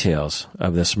details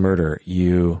of this murder,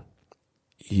 you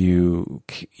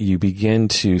begin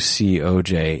to see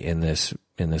OJ in this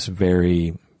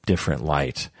very different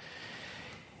light.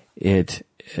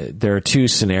 There are two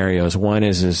scenarios. One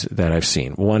is that I've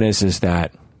seen. One is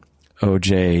that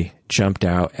OJ jumped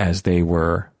out as they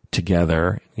were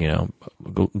together.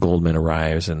 Goldman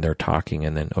arrives and they're talking,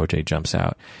 and then OJ jumps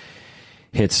out,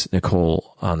 hits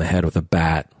Nicole on the head with a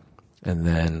bat, and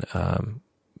then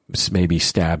maybe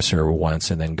stabs her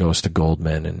once, and then goes to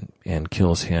Goldman and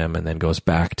kills him, and then goes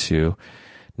back to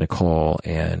Nicole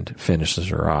and finishes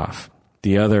her off.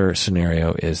 The other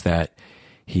scenario is that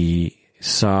he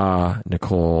saw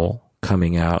Nicole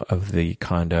coming out of the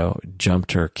condo,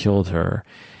 jumped her, killed her,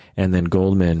 and then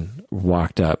Goldman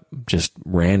walked up just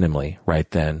randomly right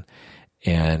then,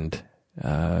 and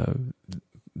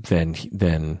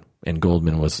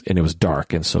Goldman and it was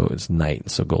dark, and so it was night,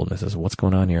 and so Goldman says, "What's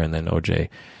going on here?" And then OJ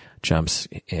jumps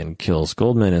and kills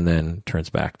Goldman, and then turns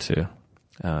back to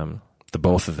the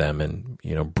both of them, and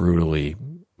brutally,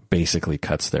 basically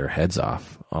cuts their heads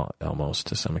off, almost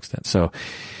to some extent. So,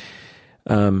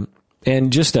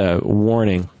 and just a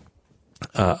warning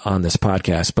on this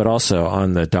podcast, but also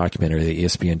on the documentary, the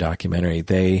ESPN documentary,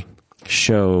 they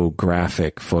show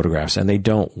graphic photographs, and they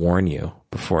don't warn you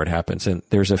before it happens. And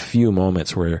there's a few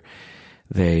moments where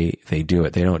they do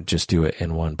it. They don't just do it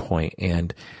in one point.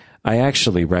 And I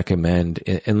actually recommend,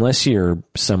 unless you're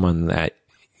someone that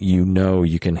you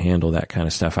can handle that kind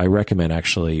of stuff, I recommend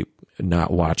actually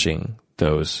not watching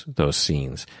those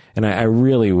scenes. And I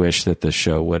really wish that the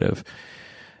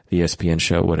ESPN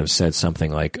show would have said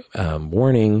something like,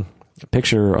 warning,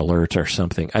 picture alert, or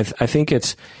something. I think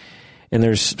and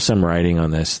there's some writing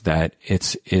on this, that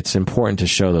it's important to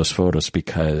show those photos,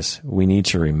 because we need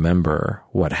to remember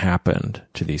what happened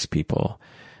to these people,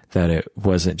 that it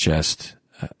wasn't just,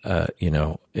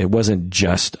 it wasn't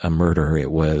just a murder.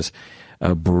 It was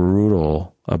a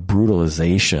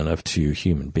brutalization of two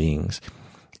human beings.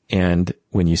 And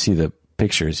when you see the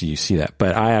pictures, you see that.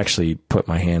 But I actually put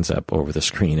my hands up over the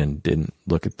screen and didn't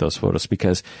look at those photos,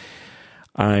 because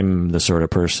I'm the sort of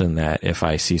person that if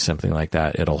I see something like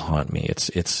that, it'll haunt me.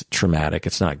 It's traumatic.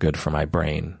 It's not good for my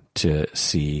brain to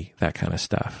see that kind of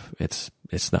stuff. It's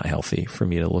not healthy for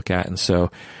me to look at. And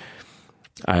so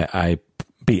I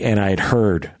had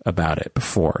heard about it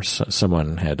before. So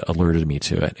someone had alerted me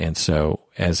to it. And so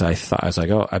as I thought, I was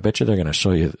like, oh, I bet you they're going to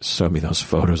show me those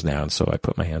photos now. And so I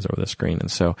put my hands over the screen. And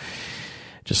so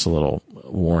just a little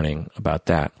warning about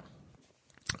that.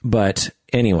 But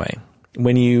anyway,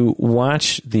 when you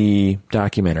watch the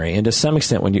documentary, and to some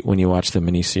extent when you watch the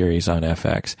miniseries on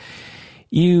FX,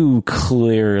 you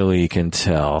clearly can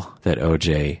tell that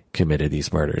OJ committed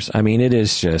these murders. I mean, it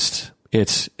is just,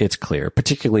 it's clear,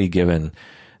 particularly given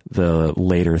the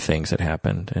later things that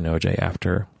happened in OJ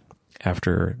after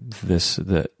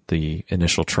the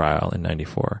initial trial in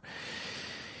 94.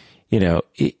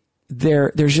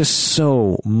 There's just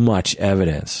so much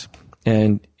evidence.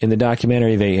 And in the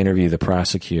documentary, they interview the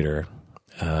prosecutor.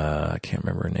 I can't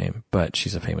remember her name, but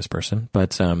she's a famous person.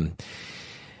 But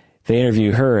they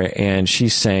interview her, and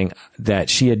she's saying that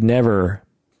she had never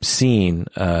seen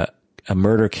a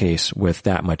murder case with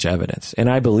that much evidence. And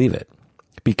I believe it,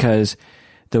 because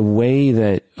the way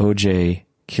that OJ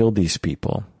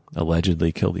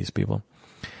allegedly killed these people,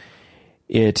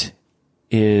 it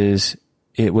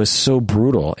was so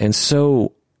brutal and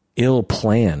so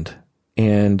ill-planned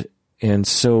and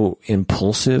so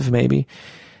impulsive, maybe,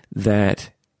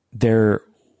 that there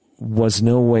was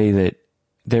no way that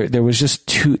there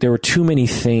were too many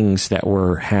things that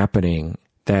were happening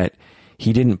that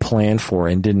he didn't plan for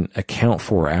and didn't account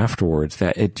for afterwards,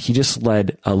 that he just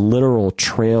led a literal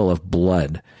trail of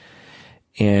blood.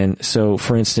 And so,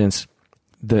 for instance,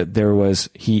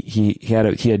 he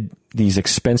had these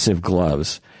expensive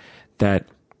gloves that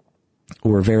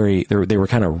were they were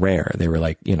kind of rare. They were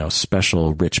like,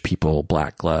 special rich people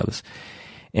black gloves.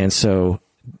 And so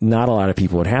not a lot of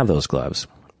people would have those gloves.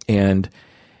 And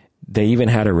they even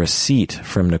had a receipt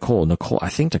from Nicole. I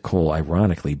think Nicole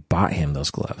ironically bought him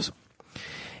those gloves.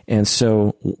 And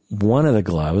so one of the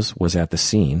gloves was at the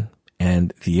scene,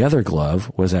 and the other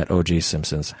glove was at OJ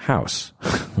Simpson's house.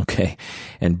 Okay.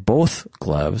 And both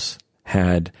gloves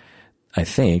had I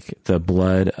think, the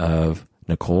blood of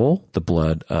Nicole, the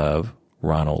blood of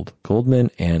Ronald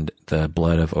Goldman, and the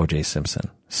blood of OJ Simpson.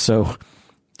 So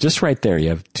just right there, you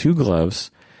have 2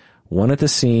 gloves, one at the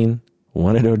scene,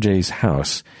 one at OJ's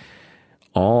house,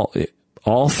 all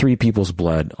 3 people's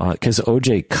blood, because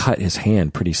OJ cut his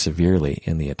hand pretty severely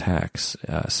in the attacks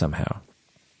somehow.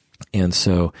 And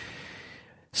so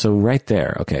right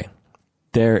there, okay,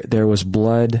 there was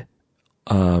blood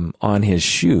on his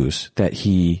shoes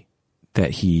there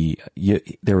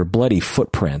were bloody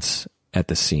footprints at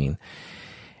the scene.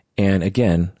 And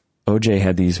again, OJ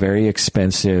had these very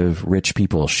expensive rich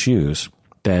people's shoes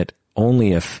that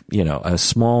only a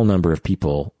small number of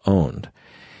people owned.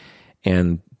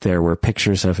 And there were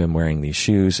pictures of him wearing these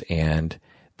shoes, and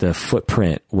the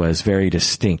footprint was very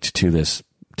distinct to this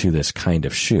kind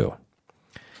of shoe.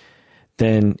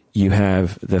 Then you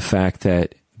have the fact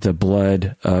that the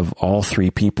blood of all 3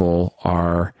 people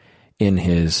are in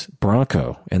his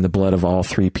Bronco, and the blood of all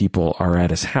 3 people are at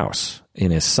his house,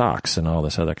 in his socks, and all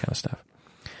this other kind of stuff.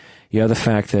 You have the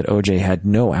fact that OJ had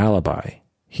no alibi.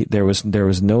 There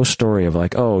was no story of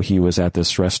like, oh, he was at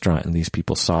this restaurant and these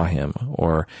people saw him,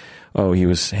 or, oh, he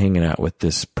was hanging out with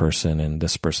this person and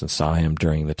this person saw him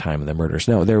during the time of the murders.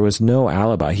 No, there was no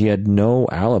alibi. He had no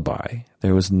alibi.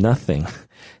 There was nothing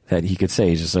that he could say.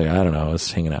 He's just like, I don't know, I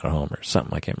was hanging out at home or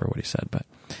something. I can't remember what he said, but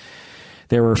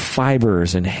there were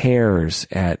fibers and hairs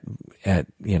at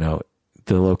the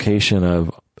location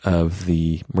of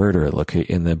the murder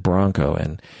in the Bronco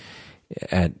and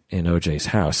in OJ's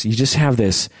house. You just have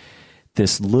this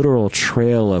literal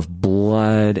trail of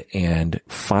blood and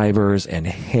fibers and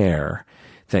hair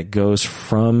that goes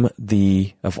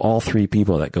of all 3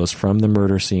 people, that goes from the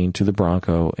murder scene to the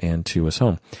Bronco and to his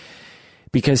home.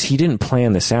 Because he didn't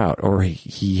plan this out, or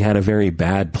he had a very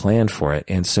bad plan for it.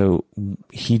 And so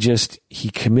he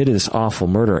committed this awful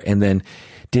murder and then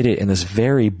did it in this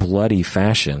very bloody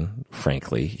fashion,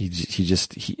 frankly.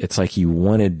 It's like he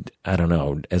wanted, I don't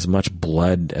know, as much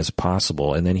blood as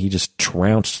possible. And then he just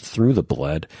trounced through the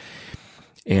blood.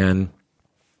 And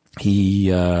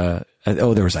there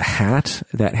was a hat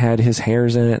that had his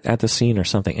hairs in it at the scene or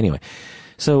something. Anyway,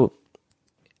 so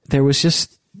there was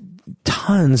just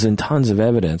tons and tons of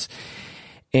evidence.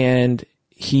 And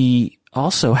he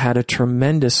also had a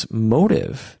tremendous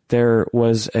motive. There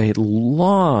was a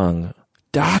long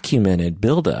documented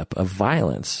buildup of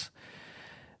violence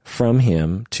from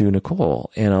him to Nicole,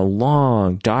 and a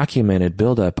long documented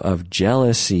buildup of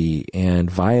jealousy and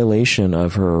violation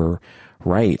of her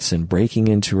rights and breaking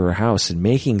into her house and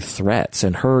making threats,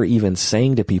 and her even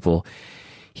saying to people,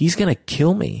 he's going to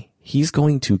kill me. He's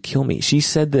going to kill me. She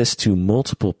said this to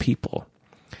multiple people.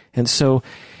 And so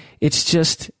it's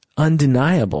just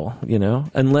undeniable,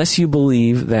 unless you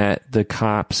believe that the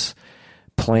cops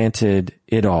planted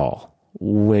it all,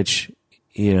 which,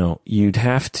 you'd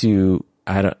have to,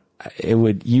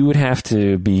 you would have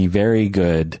to be very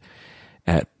good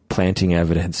at planting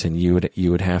evidence, and you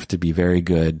would have to be very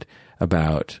good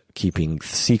about keeping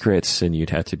secrets, and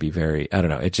you'd have to be very,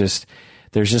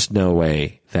 there's just no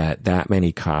way that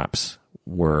many cops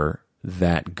were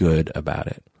that good about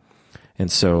it.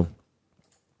 And so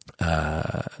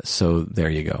there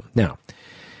you go. Now,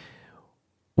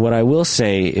 what I will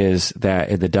say is that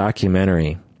in the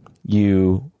documentary,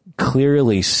 you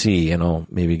clearly see, and I'll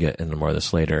maybe get into more of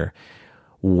this later,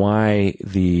 why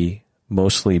the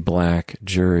mostly black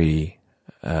jury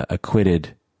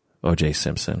acquitted OJ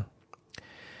Simpson.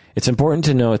 It's important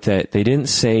to note that they didn't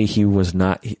say he was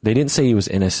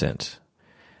innocent.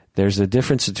 There's a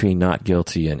difference between not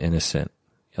guilty and innocent.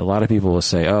 A lot of people will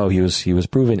say, oh, he was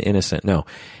proven innocent. No.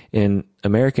 In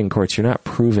American courts, you're not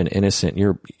proven innocent.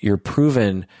 You're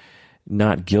proven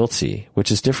not guilty,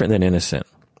 which is different than innocent.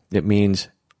 It means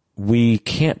we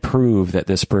can't prove that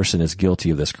this person is guilty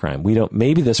of this crime.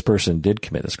 Maybe this person did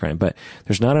commit this crime, but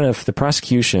there's not enough, the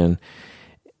prosecution,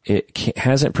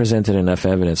 hasn't presented enough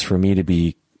evidence for me to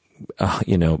be,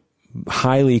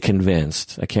 highly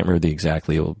convinced. I can't remember the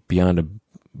exactly, beyond a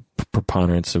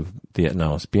preponderance of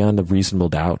it's beyond a reasonable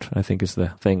doubt, I think is the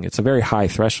thing. It's a very high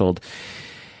threshold.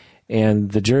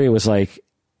 And the jury was like,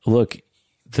 look,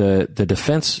 the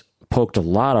defense poked a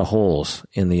lot of holes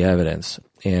in the evidence,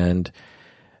 and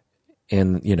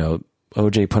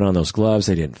OJ put on those gloves,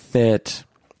 they didn't fit.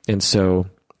 And so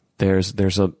anyway,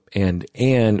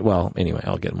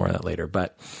 I'll get more of that later.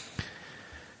 But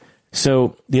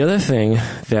so the other thing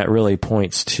that really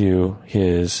points to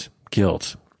his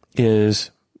guilt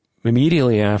is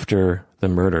immediately after the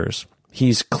murders,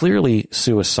 he's clearly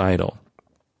suicidal.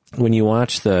 When you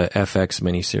watch the FX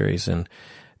miniseries, and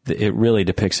it really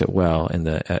depicts it well. And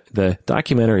the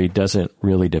documentary doesn't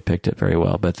really depict it very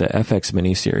well, but the FX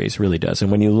miniseries really does.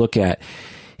 And when you look at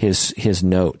his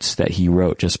notes that he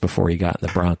wrote just before he got in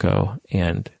the Bronco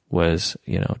and was,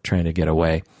 trying to get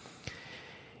away,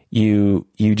 you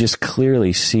just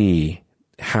clearly see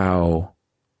how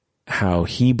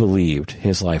he believed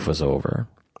his life was over.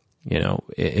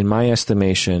 In my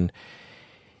estimation,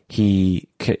 he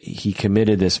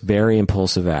committed this very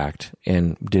impulsive act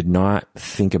and did not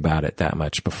think about it that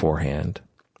much beforehand,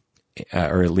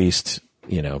 or at least,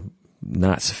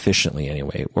 not sufficiently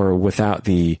anyway, or without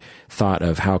the thought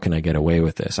of how can I get away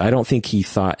with this? I don't think he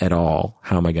thought at all,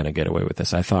 how am I going to get away with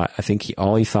this? I think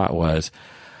all he thought was,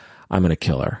 I'm going to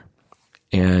kill her.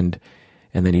 And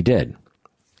then he did.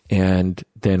 And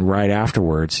then right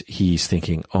afterwards, he's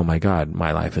thinking, oh my God,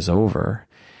 my life is over.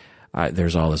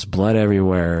 There's all this blood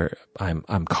everywhere.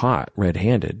 I'm caught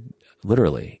red-handed,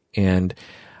 literally, and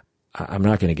I'm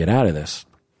not going to get out of this.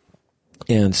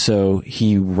 And so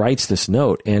he writes this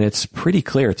note, and it's pretty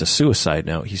clear it's a suicide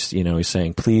note. He's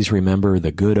saying, please remember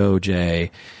the good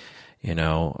OJ.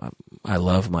 I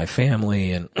love my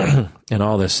family and and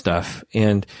all this stuff.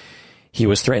 And he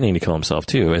was threatening to kill himself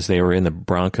too, as they were in the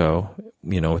Bronco,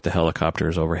 with the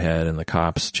helicopters overhead and the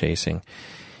cops chasing.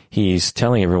 He's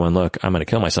telling everyone, look, I'm going to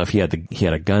kill myself. He had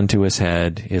a gun to his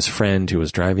head. His friend who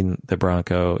was driving the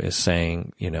Bronco is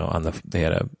saying, they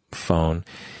had a phone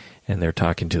and they're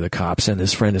talking to the cops, and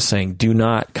his friend is saying, do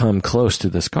not come close to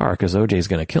this car because OJ is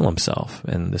going to kill himself.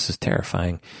 And this is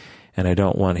terrifying. And I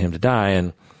don't want him to die.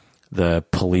 And the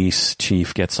police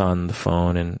chief gets on the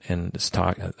phone and is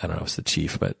talking. I don't know if it's the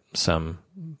chief, but some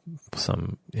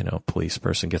police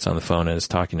person gets on the phone and is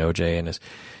talking to OJ and is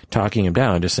talking him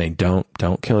down, just saying, don't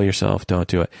kill yourself. Don't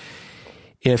do it.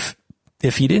 If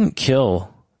he didn't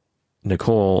kill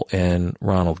Nicole and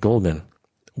Ronald Goldman,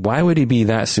 why would he be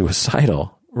that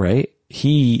suicidal? Right?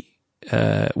 He,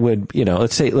 would,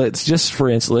 let's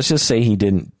just say he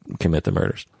didn't commit the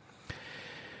murders.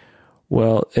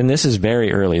 Well, and this is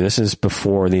very early. This is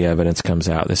before the evidence comes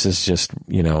out. This is just,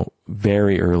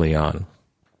 very early on.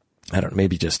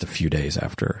 Maybe just a few days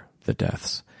after the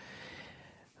deaths.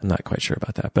 I'm not quite sure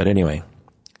about that. But anyway,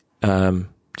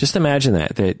 just imagine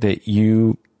that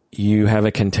you have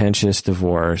a contentious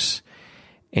divorce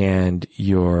and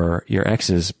your ex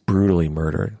is brutally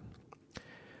murdered.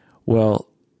 Well,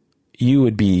 you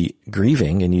would be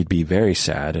grieving and you'd be very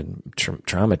sad and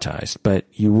traumatized, but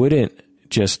you wouldn't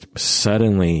just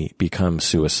suddenly become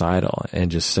suicidal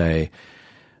and just say,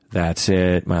 that's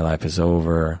it, my life is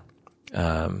over.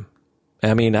 I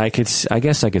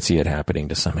guess I could see it happening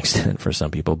to some extent for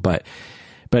some people, but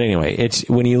anyway, it's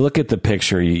when you look at the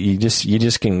picture, you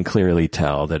just can clearly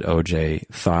tell that OJ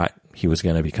thought he was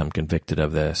going to become convicted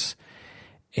of this,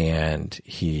 and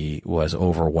he was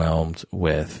overwhelmed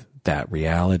with that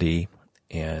reality,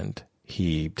 and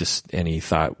he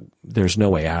thought there's no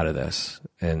way out of this,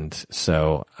 and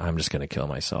so I'm just going to kill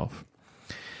myself.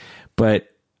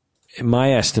 But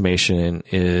my estimation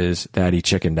is that he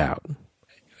chickened out,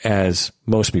 as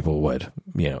most people would.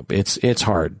 It's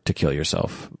hard to kill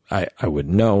yourself. I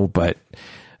wouldn't know, but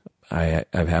I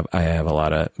have a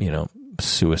lot of,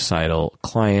 suicidal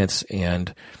clients,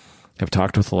 and I've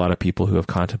talked with a lot of people who have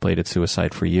contemplated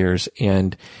suicide for years,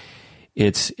 and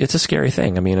it's a scary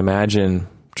thing. I mean, imagine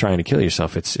trying to kill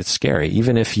yourself. It's scary.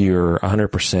 Even if you're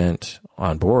 100%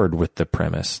 on board with the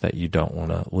premise that you don't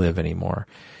want to live anymore,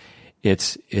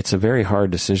 it's a very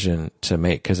hard decision to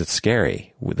make because it's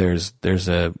scary.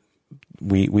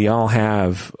 We all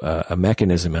have a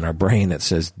mechanism in our brain that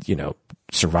says,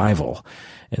 survival.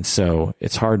 And so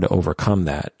it's hard to overcome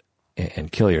that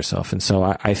and kill yourself. And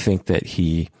so I think that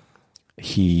he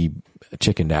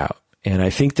chickened out. And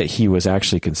I think that he was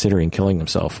actually considering killing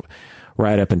himself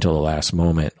right up until the last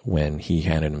moment when he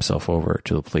handed himself over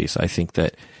to the police. I think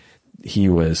that he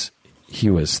was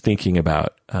thinking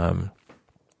about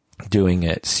doing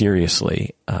it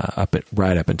seriously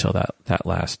right up until that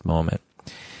last moment.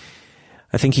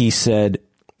 I think he said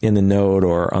in the note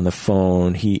or on the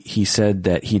phone, he said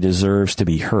that he deserves to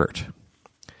be hurt.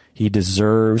 He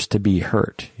deserves to be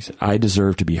hurt. He said, I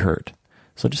deserve to be hurt.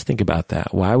 So just think about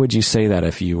that. Why would you say that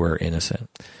if you were innocent?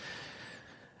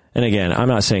 And again, I'm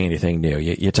not saying anything new.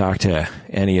 You talk to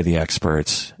any of the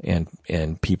experts and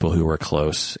people who were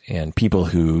close and people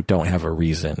who don't have a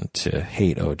reason to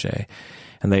hate OJ.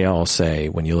 And they all say,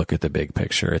 when you look at the big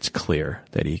picture, it's clear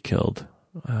that he killed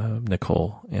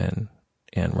Nicole and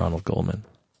Ronald Goldman.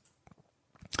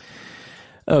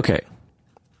 Okay.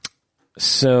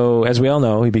 So as we all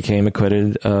know, he became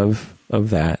acquitted of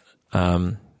that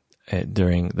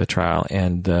during the trial.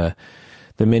 And the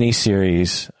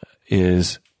miniseries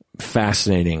is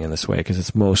fascinating in this way because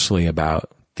it's mostly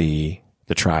about the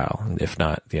trial, if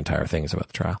not the entire thing is about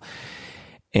the trial.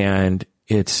 And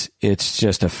it's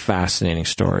just a fascinating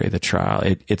story, the trial.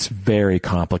 It's very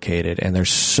complicated, and there's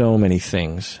so many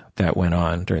things that went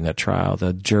on during that trial.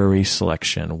 The jury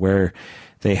selection, where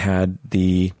they had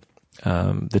the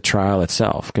trial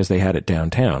itself, because they had it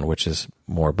downtown, which is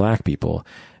more black people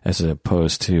as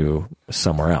opposed to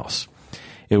somewhere else.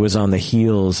 It was on the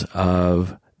heels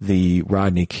of the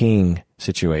Rodney King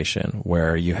situation,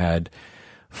 where you had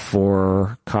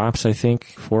 4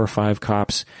 or 5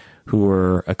 cops who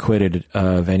were acquitted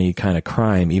of any kind of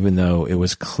crime, even though it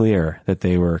was clear that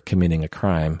they were committing a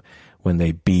crime when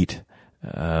they beat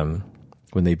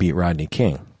Rodney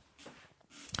King.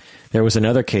 There was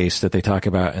another case that they talk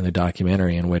about in the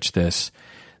documentary in which this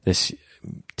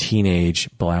teenage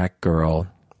black girl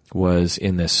was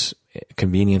in this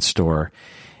convenience store,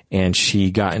 and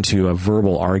she got into a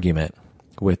verbal argument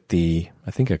with a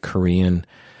Korean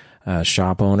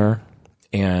shop owner,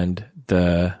 and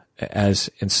they're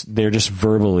just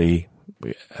verbally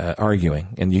arguing,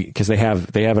 and because they have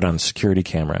it on security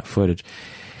camera footage,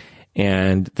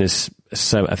 and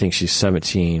I think she's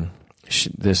 17.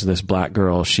 This black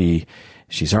girl, she's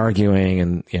arguing,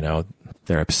 and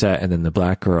they're upset, and then the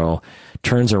black girl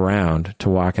turns around to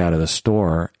walk out of the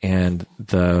store, and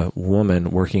the woman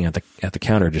working at the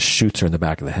counter just shoots her in the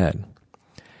back of the head,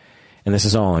 and this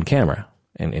is all on camera,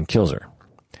 and kills her.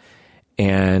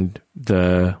 And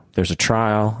there's a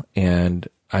trial, and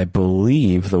I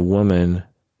believe the woman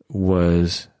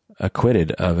was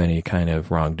acquitted of any kind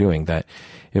of wrongdoing. That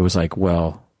it was like,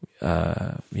 well,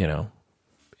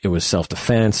 it was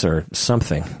self-defense or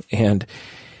something. And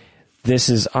this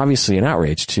is obviously an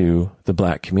outrage to the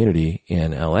black community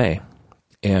in LA.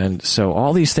 And so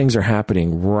all these things are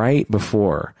happening right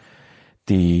before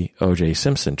the OJ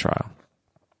Simpson trial.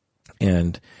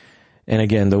 And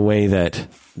again, the way that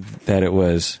it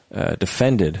was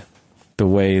defended, the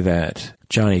way that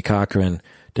Johnny Cochran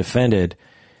defended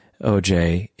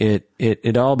OJ,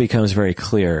 it all becomes very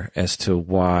clear as to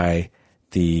why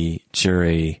the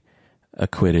jury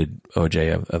acquitted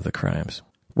OJ of the crimes.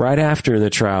 Right after the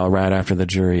trial, right after the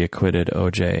jury acquitted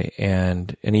OJ,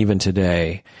 and even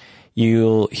today,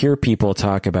 you'll hear people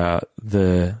talk about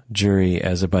the jury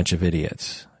as a bunch of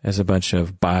idiots, as a bunch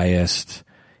of biased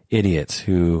idiots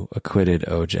who acquitted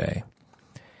OJ.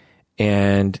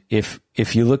 And if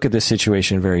you look at the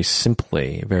situation very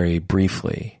simply, very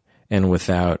briefly, and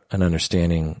without an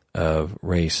understanding of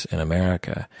race in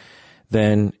America,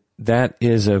 then that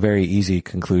is a very easy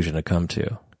conclusion to come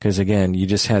to. Because again, you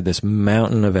just had this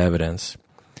mountain of evidence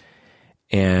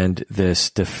and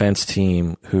this defense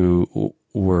team who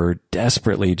were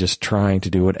desperately just trying to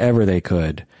do whatever they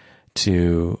could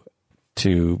to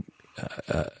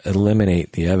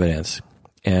eliminate the evidence,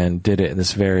 and did it in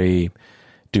this very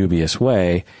dubious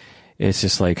way. It's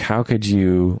just like, how could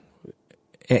you?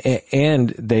 And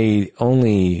they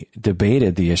only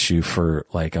debated the issue for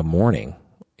like a morning.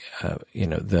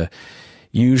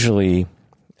 Usually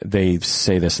they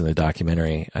say this in the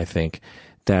documentary, I think,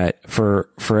 that for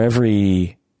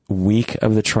every week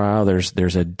of the trial,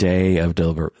 there's a day of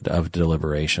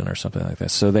deliberation or something like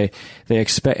that. So they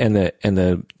expect, and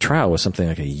the trial was something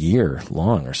like a year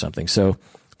long or something. So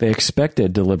they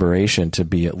expected deliberation to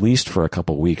be at least for a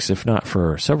couple weeks, if not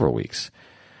for several weeks,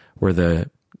 where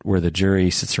the jury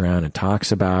sits around and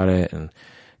talks about it and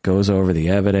goes over the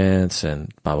evidence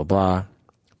and blah blah blah.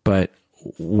 But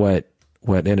what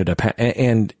ended up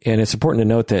and it's important to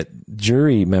note that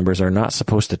jury members are not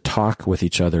supposed to talk with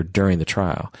each other during the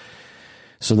trial.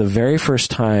 So the very first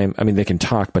time, I mean, they can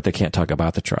talk, but they can't talk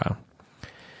about the trial.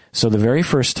 So the very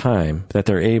first time that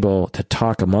they're able to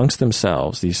talk amongst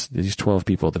themselves, these 12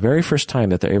 people, the very first time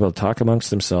that they're able to talk amongst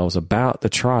themselves about the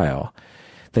trial,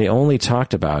 they only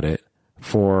talked about it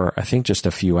for, I think, just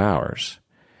a few hours.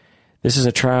 This is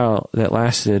a trial that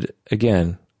lasted,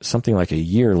 again, something like a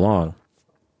year long.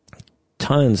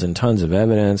 Tons and tons of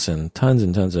evidence and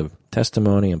tons of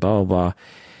testimony and blah, blah, blah.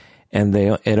 And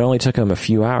it only took them a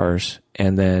few hours,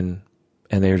 and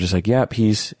they were just like, yep,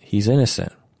 he's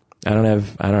innocent. I don't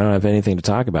have anything to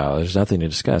talk about. There's nothing to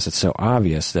discuss. It's so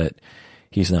obvious that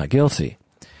he's not guilty.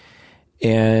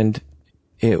 And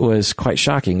it was quite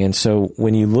shocking. And so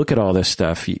when you look at all this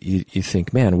stuff, you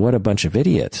think, man, what a bunch of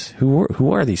idiots.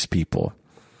 Who are these people?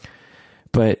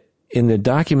 But in the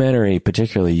documentary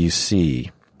particularly, you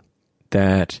see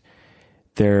that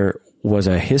there was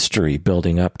a history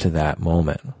building up to that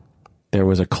moment. There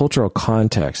was a cultural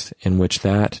context in which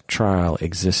that trial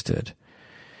existed.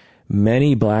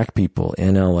 Many black people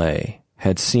in LA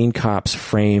had seen cops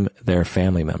frame their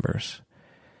family members.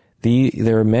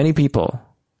 There were many people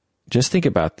Just think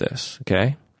about this,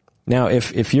 okay? Now,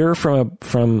 if you're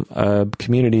from a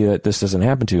community that this doesn't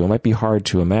happen to, it might be hard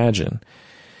to imagine.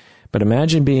 But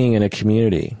imagine being in a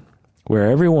community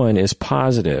where everyone is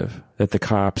positive that the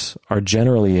cops are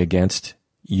generally against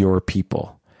your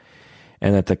people,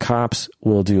 and that the cops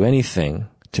will do anything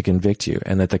to convict you,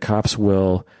 and that the cops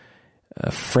will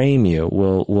frame you,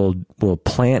 will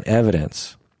plant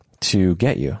evidence to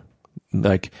get you.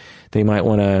 Like, they might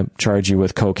want to charge you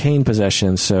with cocaine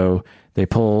possession, so they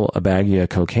pull a baggie of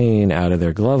cocaine out of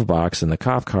their glove box in the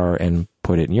cop car and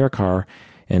put it in your car,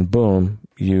 and boom,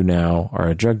 you now are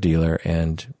a drug dealer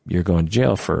and you're going to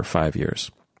jail for 5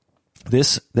 years.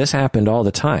 This happened all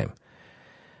the time.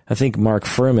 I think Mark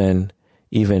Fuhrman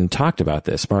even talked about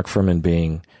this. Mark Fuhrman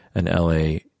being an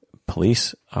LA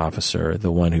police officer,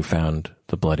 the one who found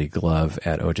the bloody glove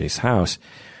at OJ's house.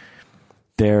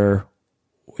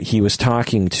 He was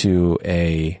talking to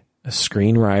a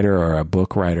screenwriter or a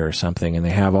book writer or something, and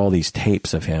they have all these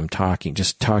tapes of him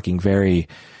talking very,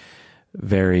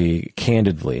 very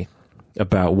candidly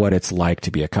about what it's like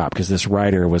to be a cop, because this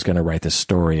writer was going to write this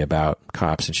story about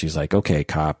cops, and she's like, okay,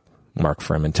 cop Mark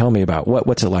Fuhrman, tell me about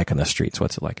what's it like on the streets?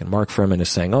 What's it like? And Mark Fuhrman is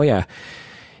saying, oh yeah,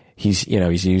 he's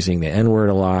using the N-word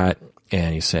a lot,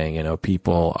 and he's saying,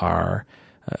 people are,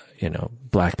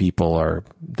 black people are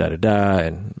da-da-da,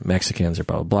 and Mexicans are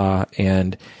blah, blah, blah.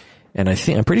 And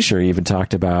I'm pretty sure he even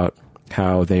talked about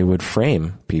how they would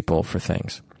frame people for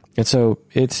things. And so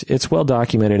it's well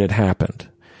documented it happened.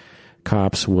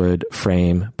 Cops would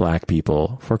frame black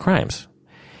people for crimes.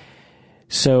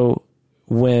 So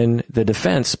when the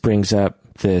defense brings up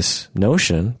this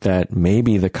notion that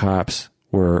maybe the cops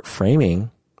were framing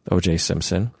OJ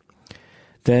Simpson,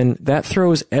 then that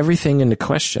throws everything into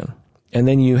question. And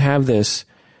then you have this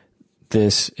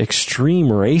extreme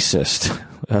racist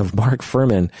of Mark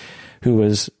Fuhrman, who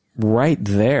was right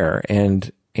there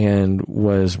and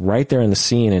was right there in the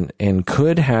scene and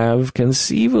could have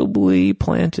conceivably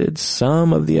planted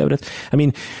some of the evidence. I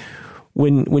mean,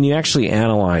 when you actually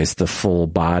analyze the full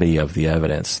body of the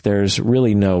evidence, there's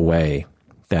really no way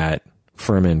that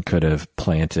Fuhrman could have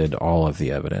planted all of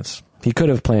the evidence. He could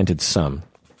have planted some,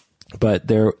 but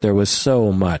there was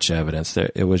so much evidence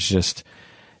that it's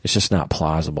just not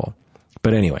plausible.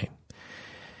 But anyway,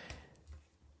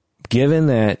 given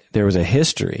that there was a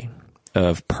history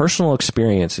of personal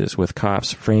experiences with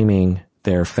cops framing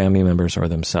their family members or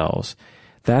themselves,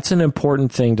 that's an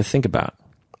important thing to think about,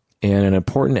 and an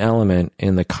important element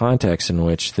in the context in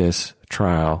which this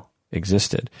trial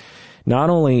existed. Not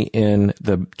only in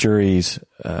the jury's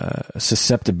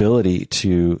susceptibility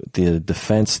to the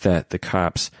defense that the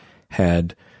cops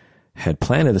had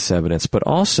planted this evidence, but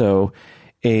also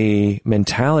a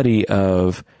mentality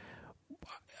of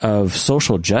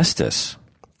social justice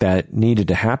that needed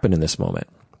to happen in this moment.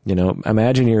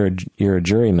 Imagine you're a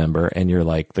jury member and you're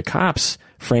like, the cops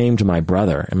framed my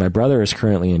brother, and my brother is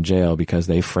currently in jail because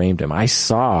they framed him. I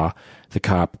saw the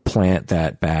cop plant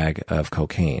that bag of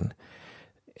cocaine,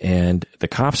 and the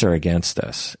cops are against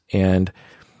us. And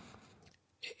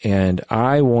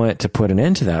I want to put an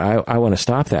end to that. I want to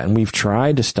stop that. And we've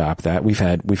tried to stop that. We've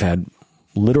had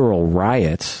literal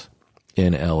riots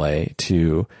in LA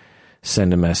to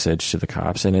send a message to the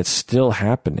cops, and it's still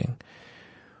happening.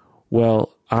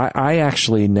 Well, I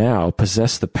actually now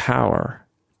possess the power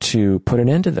to put an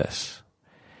end to this.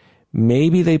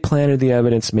 Maybe they planted the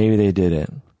evidence, maybe they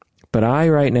didn't. But I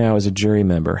right now, as a jury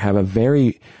member, have a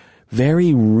very,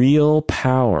 very real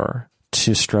power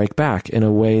to strike back in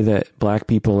a way that black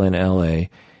people in LA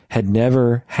had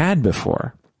never had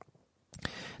before.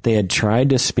 They had tried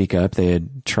to speak up. They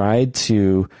had tried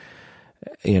to,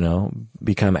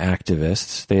 become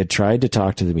activists. They had tried to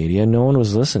talk to the media. No one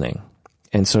was listening.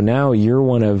 And so now you're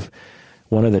one of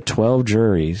the 12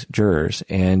 jurors,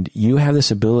 and you have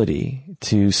this ability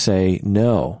to say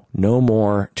no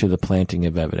more to the planting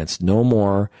of evidence, no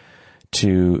more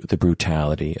to the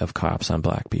brutality of cops on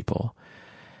black people.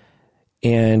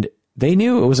 And they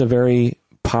knew it was a very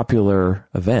popular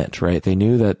event, right? They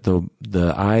knew that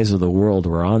the eyes of the world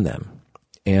were on them.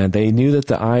 And they knew that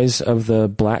the eyes of the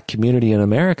black community in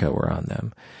America were on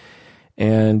them.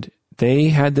 And they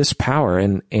had this power,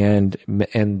 and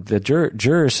the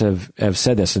jurors have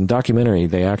said this in documentary.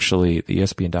 The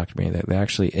ESPN documentary, they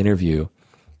actually interview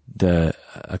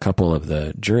a couple of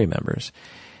the jury members,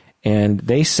 and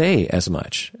they say as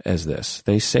much as this.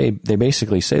 They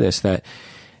basically say this, that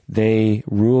they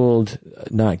ruled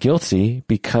not guilty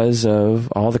because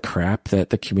of all the crap that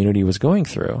the community was going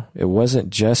through. It wasn't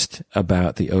just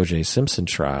about the OJ Simpson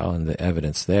trial and the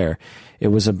evidence there. It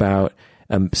was about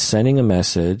sending a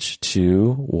message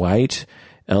to white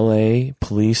LA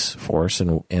police force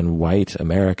and white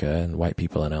America and white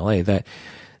people in LA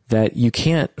that you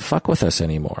can't fuck with us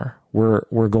anymore.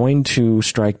 We're going to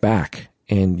strike back,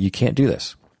 and you can't do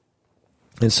this.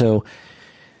 And so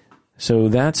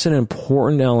that's an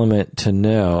important element to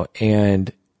know.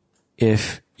 And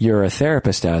if you're a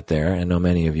therapist out there, and I know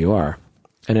many of you are,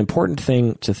 an important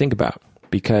thing to think about,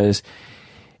 because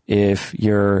if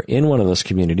you're in one of those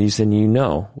communities, then you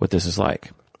know what this is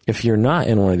like. If you're not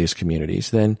in one of these communities,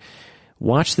 then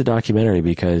watch the documentary,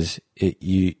 because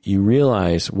you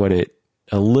realize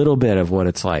a little bit of what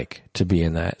it's like to be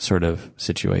in that sort of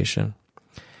situation.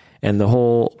 And the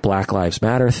whole Black Lives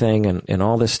Matter thing and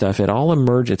all this stuff, it all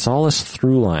emerged. It's all this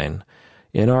through line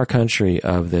in our country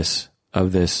of this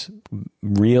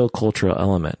real cultural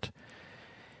element.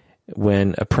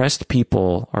 When oppressed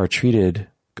people are treated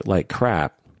like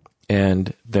crap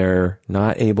and they're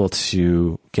not able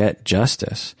to get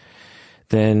justice,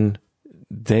 then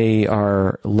they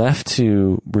are left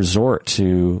to resort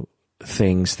to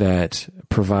things that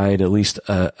provide at least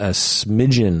a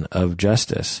smidgen of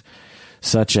justice,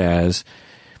 such as,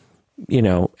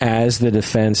 as the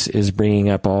defense is bringing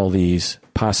up all these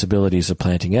possibilities of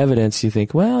planting evidence, you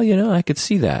think, well, I could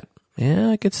see that. Yeah,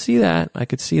 I could see that. I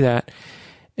could see that.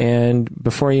 And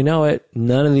before you know it,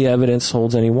 none of the evidence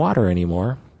holds any water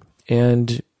anymore.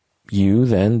 And you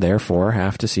then, therefore,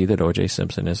 have to see that OJ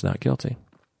Simpson is not guilty.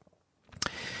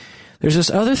 There's this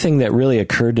other thing that really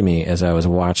occurred to me as I was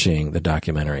watching the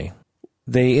documentary.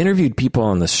 They interviewed people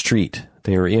on the street.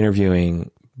 They were interviewing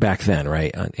back then,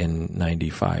 right, in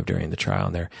 95 during the trial.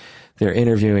 And they're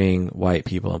interviewing white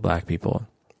people and black people.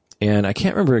 And I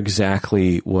can't remember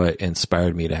exactly what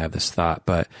inspired me to have this thought,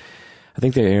 but I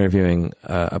think they're interviewing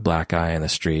a black guy on the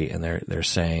street, and they're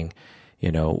saying,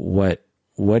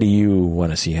 what do you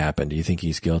want to see happen? Do you think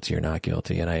he's guilty or not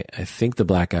guilty? And I think the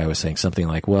black guy was saying something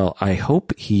like, well, I hope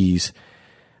that he's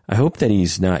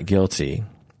not guilty,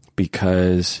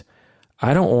 because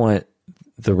I don't want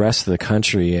the rest of the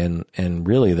country and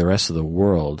really the rest of the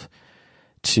world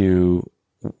to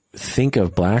think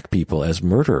of black people as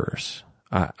murderers.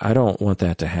 I don't want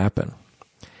that to happen.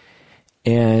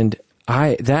 And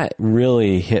that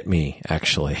really hit me,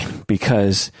 actually,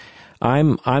 because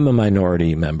I'm a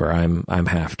minority member. I'm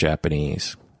half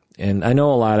Japanese. And I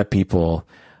know a lot of people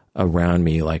around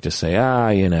me like to say,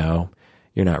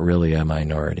 you're not really a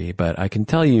minority. But I can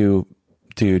tell you,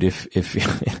 dude, if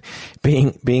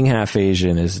being half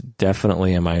Asian is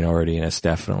definitely a minority, and it's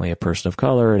definitely a person of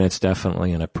color, and it's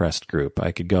definitely an oppressed group.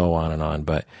 I could go on and on,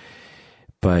 but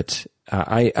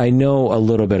I know a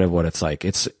little bit of what it's like.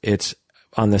 It's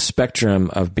on the spectrum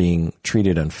of being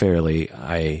treated unfairly.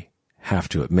 I have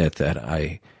to admit that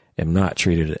I am not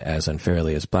treated as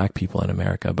unfairly as black people in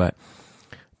America, but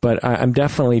I'm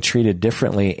definitely treated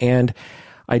differently, and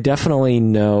I definitely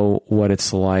know what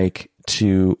it's like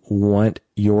to want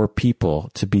your people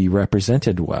to be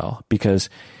represented well, because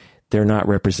they're not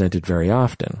represented very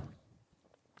often.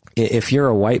 If you're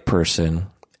a white person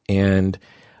and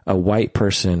a white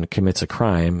person commits a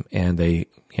crime and they,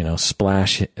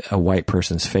 splash a white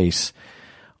person's face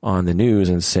on the news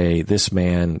and say, this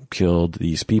man killed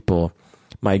these people,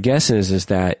 my guess is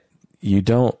that you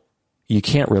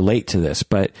can't relate to this.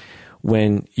 But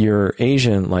when you're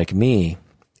Asian like me,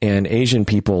 and Asian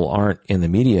people aren't in the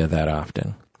media that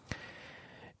often,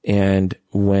 and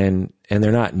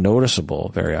they're not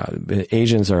noticeable very often.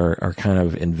 Asians are kind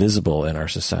of invisible in our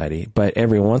society, but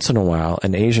every once in a while,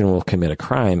 an Asian will commit a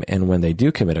crime, and when they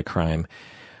do commit a crime,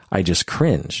 I just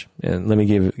cringe. And let me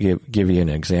give you an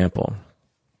example.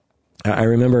 I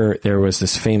remember there was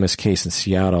this famous case in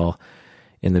Seattle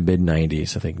in the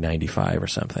mid-90s, I think 95 or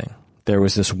something. There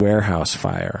was this warehouse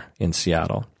fire in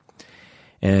Seattle,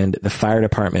 and the fire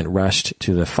department rushed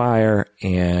to the fire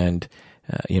and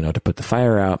to put the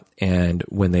fire out. And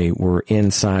when they were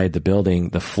inside the building,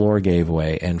 the floor gave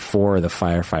way and 4 of the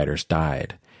firefighters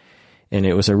died. And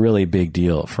it was a really big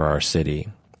deal for our city.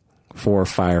 4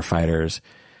 firefighters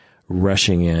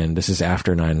rushing in. This is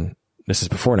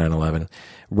before 9/11,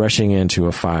 rushing into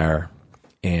a fire,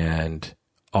 and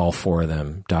all 4 of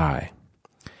them die.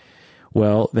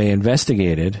 Well, they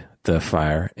investigated the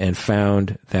fire and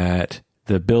found that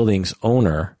the building's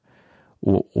owner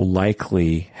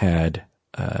likely had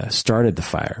started the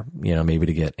fire, maybe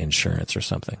to get insurance or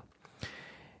something.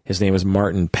 His name was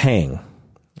Martin Pang.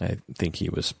 I think he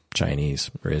was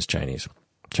Chinese, or is Chinese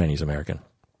American.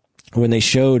 When they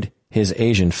showed his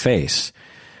Asian face,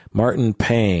 Martin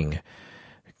Pang,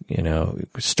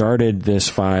 started this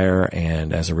fire,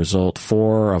 and as a result,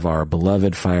 4 of our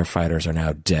beloved firefighters are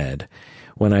now dead.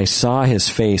 When I saw his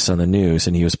face on the news,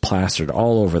 and he was plastered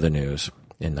all over the news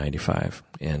in 95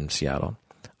 in Seattle,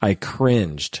 I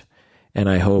cringed, and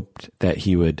I hoped that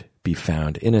he would be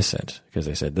found innocent, because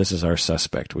they said, this is our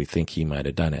suspect. We think he might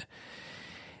have done it.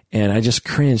 And I just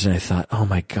cringed, and I thought, oh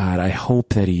my God, I hope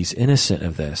that he's innocent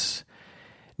of this.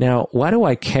 Now, why do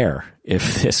I care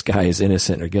if this guy is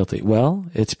innocent or guilty? Well,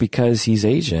 it's because he's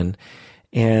Asian,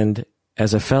 and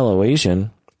as a fellow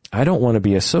Asian, I don't want to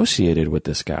be associated with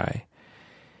this guy.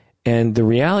 And the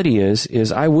reality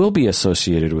is I will be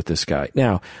associated with this guy.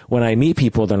 Now, when I meet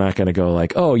people, they're not going to go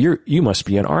like, oh, you must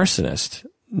be an arsonist.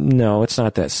 No, it's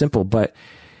not that simple. But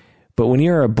when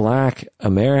you're a black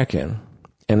American,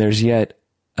 and there's yet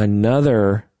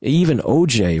another, even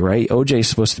OJ, right? OJ is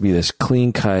supposed to be this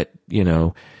clean cut,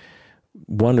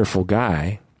 wonderful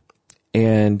guy.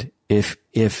 And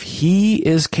if he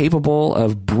is capable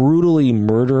of brutally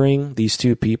murdering these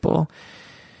two people,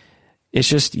 it's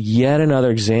just yet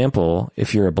another example,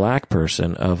 if you're a black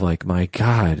person, of like, my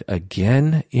God,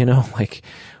 again, like,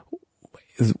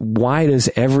 why does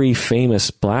every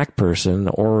famous black person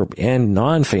and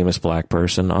non-famous black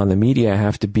person on the media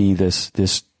have to be this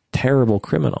terrible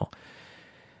criminal?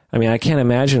 I mean, I can't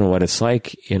imagine what it's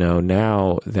like,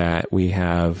 now that we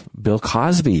have Bill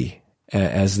Cosby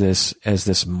as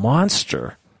this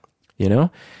monster,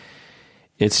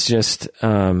 It's just,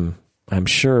 I'm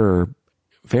sure,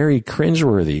 very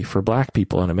cringeworthy for black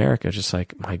people in America. Just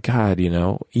like, my God,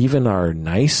 even our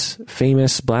nice,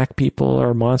 famous black people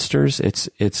are monsters.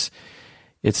 It's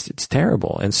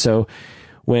terrible. And so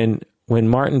when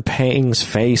Martin Pang's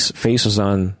face was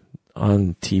on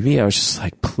TV, I was just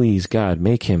like, please God,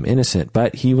 make him innocent.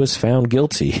 But he was found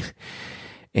guilty.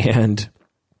 And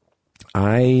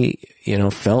I,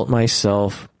 felt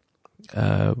myself,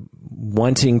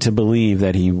 wanting to believe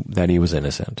that he was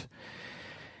innocent.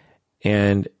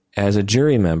 And as a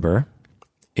jury member,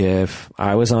 if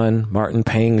I was on Martin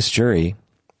Pang's jury,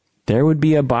 there would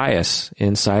be a bias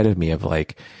inside of me of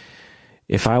like,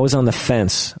 if I was on the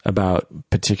fence about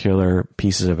particular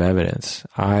pieces of evidence,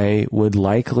 I would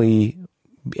likely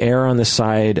err on the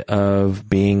side of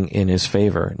being in his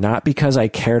favor, not because I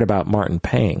cared about Martin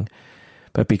Pang,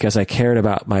 but because I cared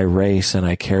about my race, and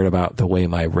I cared about the way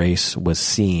my race was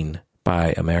seen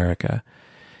by America.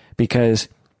 Because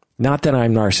not that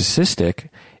I'm narcissistic,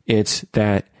 it's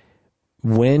that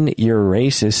when your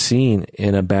race is seen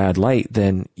in a bad light,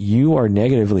 then you are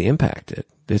negatively impacted.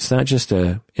 It's not just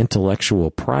a intellectual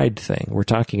pride thing. We're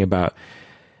talking about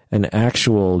an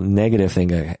actual negative thing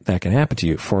that can happen to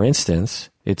you. For instance,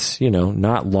 it's,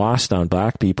 not lost on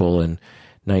black people in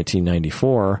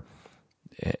 1994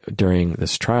 during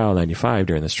this trial, 95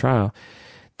 during this trial,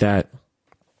 that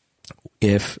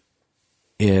if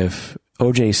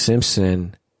OJ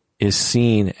Simpson is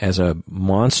seen as a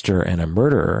monster and a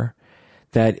murderer,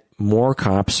 that more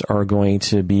cops are going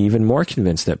to be even more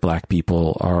convinced that black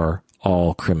people are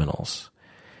all criminals,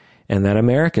 and that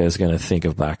America is going to think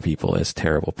of black people as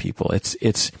terrible people. It's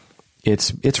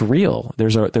real.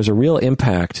 There's a real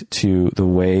impact to the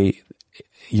way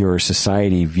your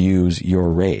society views your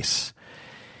race.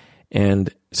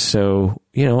 And so,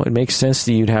 it makes sense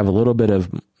that you'd have a little bit of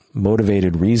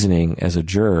motivated reasoning as a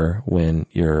juror when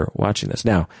you're watching this.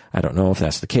 Now, I don't know if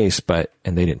that's the case,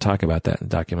 and they didn't talk about that in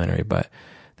the documentary, but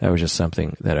that was just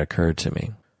something that occurred to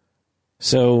me.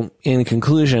 So in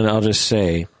conclusion, I'll just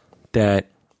say that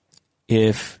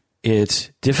if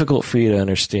it's difficult for you to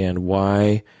understand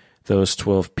why those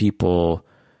 12 people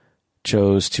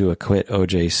chose to acquit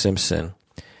OJ Simpson,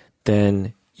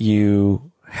 then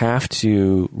you have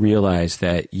to realize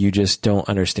that you just don't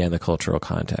understand the cultural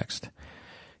context.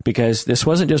 Because this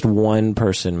wasn't just one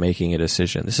person making a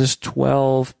decision. This is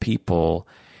 12 people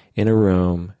in a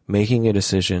room making a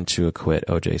decision to acquit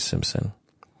OJ Simpson.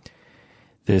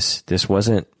 This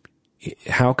wasn't,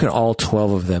 how could all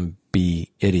 12 of them be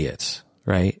idiots,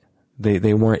 right?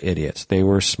 They weren't idiots. They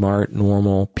were smart,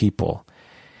 normal people.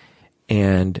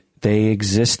 And they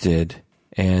existed,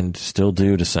 and still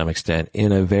do to some extent,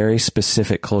 in a very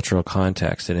specific cultural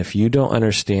context. And if you don't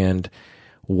understand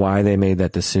why they made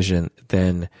that decision,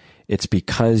 then it's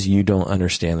because you don't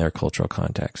understand their cultural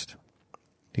context.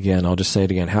 Again, I'll just say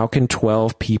it again. How can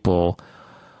 12 people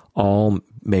all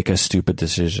make a stupid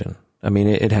decision? I mean,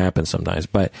 it happens sometimes,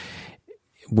 but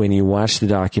when you watch the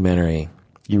documentary,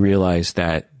 you realize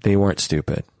that they weren't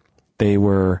stupid. They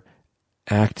were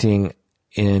acting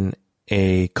in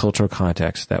a cultural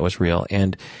context that was real,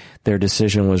 and their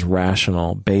decision was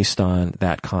rational based on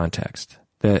that context.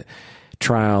 The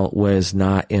trial was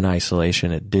not in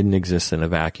isolation. It didn't exist in a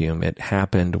vacuum. It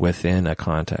happened within a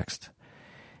context.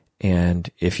 And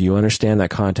if you understand that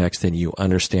context, then you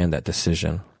understand that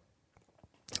decision.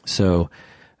 So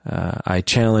I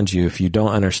challenge you, if you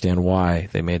don't understand why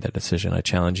they made that decision, I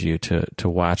challenge you to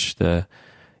watch the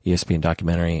ESPN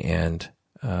documentary and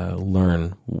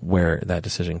learn where that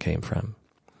decision came from.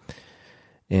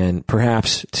 And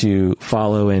perhaps to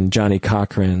follow in Johnny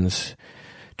Cochran's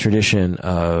tradition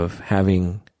of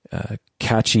having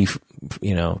catchy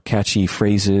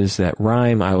phrases that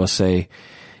rhyme, I will say,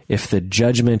 if the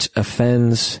judgment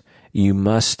offends, you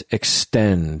must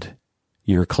extend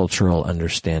your cultural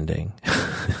understanding.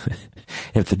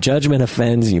 If the judgment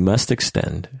offends, you must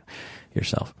extend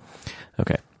yourself.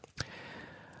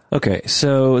 Okay,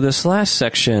 so this last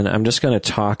section, I'm just going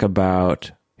to talk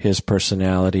about his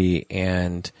personality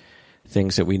and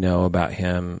things that we know about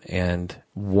him and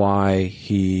why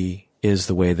he is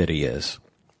the way that he is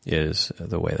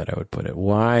the way that I would put it.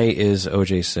 Why is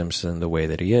O.J. Simpson the way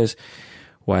that he is?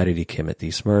 Why did he commit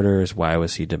these murders? Why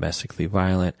was he domestically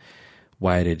violent?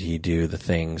 Why did he do the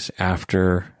things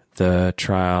after the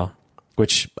trial?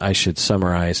 Which I should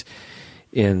summarize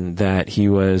in that he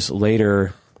was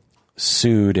later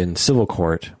sued in civil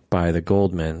court by the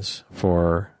Goldmans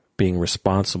for being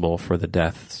responsible for the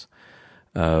deaths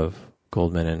of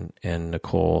Goldman and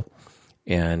Nicole,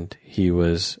 and he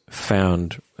was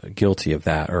found guilty of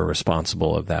that or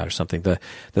responsible of that or something. The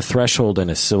threshold in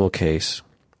a civil case,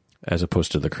 as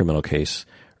opposed to the criminal case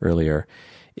earlier,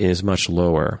 is much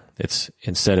lower. It's,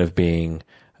 instead of being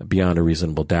beyond a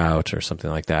reasonable doubt or something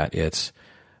like that, it's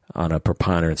on a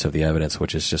preponderance of the evidence,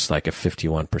 which is just like a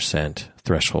 51%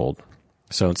 threshold.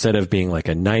 So instead of being like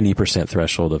a 90%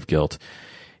 threshold of guilt,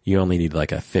 you only need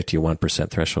like a 51%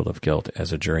 threshold of guilt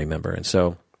as a jury member. And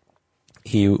so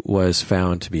he was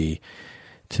found to be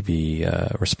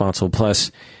responsible.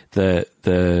 Plus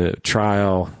the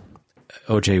trial,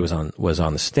 OJ was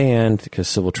on the stand, because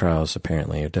civil trials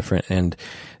apparently are different, and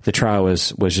the trial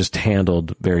was just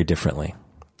handled very differently.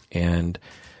 And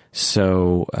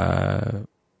so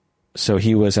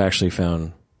he was actually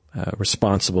found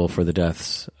responsible for the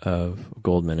deaths of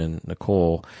Goldman and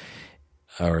Nicole,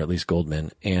 or at least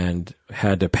Goldman, and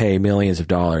had to pay millions of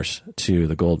dollars to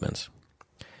the Goldmans.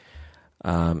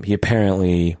 He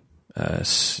apparently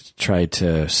tried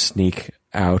to sneak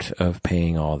out of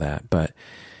paying all that, but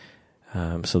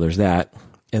so there's that.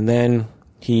 And then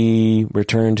he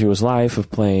returned to his life of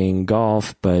playing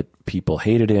golf, but people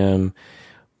hated him,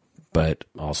 but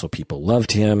also people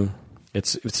loved him.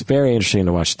 It's very interesting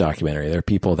to watch the documentary. There are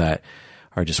people that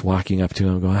are just walking up to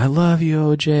him going, "I love you,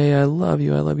 OJ. I love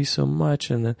you so much.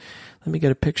 And then let me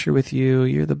get a picture with you.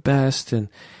 You're the best." And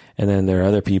then there are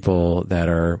other people that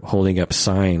are holding up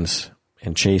signs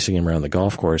and chasing him around the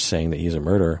golf course saying that he's a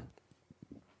murderer.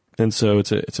 And so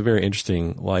it's a very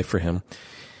interesting life for him.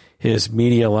 His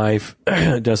media life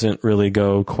doesn't really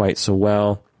go quite so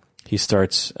well. He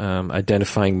starts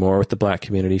identifying more with the black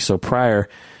community. So prior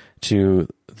to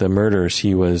the murders,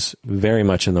 he was very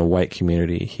much in the white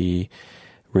community. He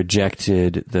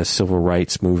rejected the civil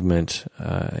rights movement.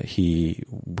 He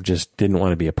just didn't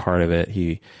want to be a part of it.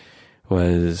 He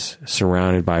was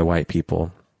surrounded by white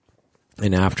people.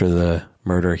 And after the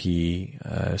murder, he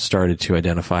started to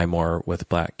identify more with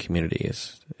black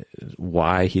communities.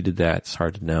 Why he did that, it's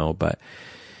hard to know, but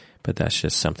that's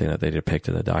just something that they depict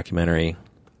in the documentary.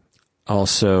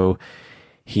 Also,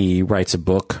 he writes a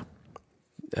book.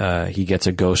 He gets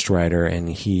a ghostwriter, and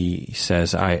he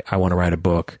says, I want to write a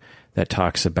book that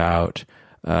talks about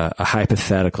a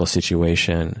hypothetical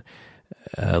situation.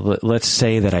 Let's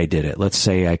say that I did it. Let's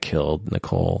say I killed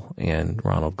Nicole and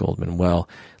Ronald Goldman. Well,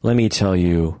 let me tell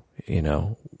you,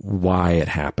 why it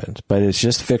happened. But it's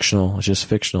just fictional. It's just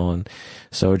fictional. And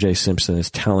so O.J. Simpson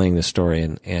is telling the story,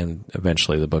 and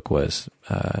eventually the book was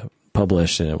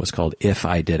published, and it was called If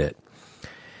I Did It.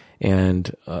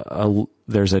 And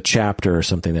there's a chapter or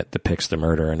something that depicts the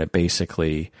murder, and it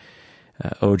basically,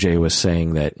 O.J. was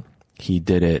saying that he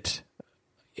did it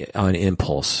on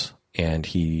impulse, and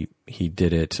he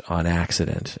did it on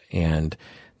accident, and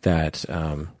that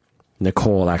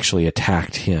Nicole actually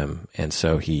attacked him, and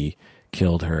so he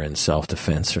killed her in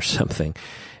self-defense or something.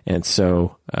 And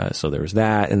so there was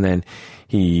that, and then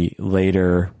he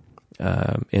later,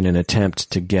 in an attempt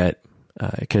to get,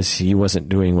 because he wasn't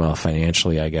doing well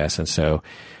financially, I guess, and so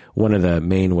one of the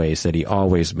main ways that he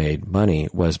always made money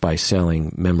was by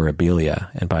selling memorabilia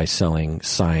and by selling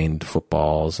signed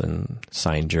footballs and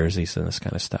signed jerseys and this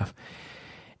kind of stuff.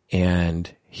 And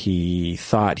he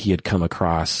thought he had come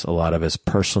across a lot of his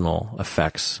personal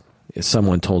effects.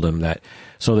 Someone told him that,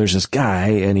 so there's this guy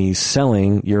and he's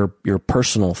selling your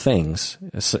personal things.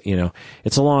 It's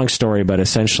a long story, but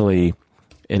essentially,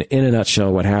 in a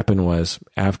nutshell, what happened was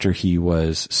after he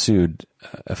was sued,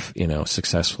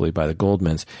 successfully by the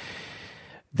Goldmans,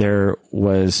 there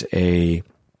was a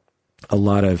a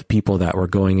lot of people that were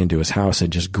going into his house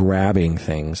and just grabbing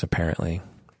things, apparently,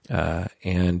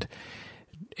 and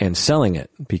selling it,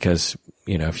 because,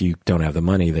 if you don't have the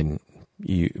money, then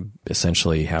you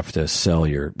essentially have to sell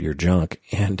your junk.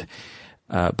 And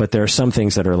but there are some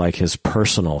things that are like his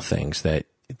personal things that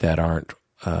aren't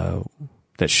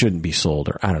that shouldn't be sold,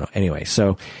 or I don't know. Anyway,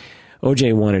 so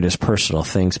OJ wanted his personal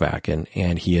things back,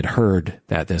 and he had heard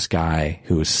that this guy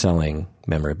who was selling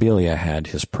memorabilia had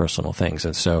his personal things,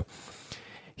 and so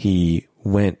he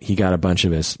got a bunch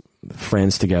of his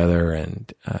friends together,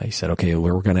 and he said, okay,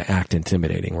 we're going to act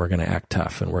intimidating. We're going to act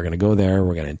tough, and we're going to go there.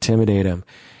 We're going to intimidate him,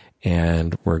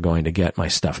 and we're going to get my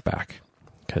stuff back,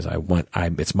 because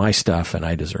it's my stuff and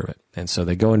I deserve it. And so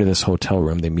they go into this hotel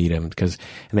room, they meet him, and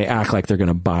they act like they're going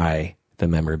to buy the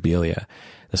memorabilia.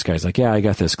 This guy's like, yeah, I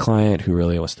got this client who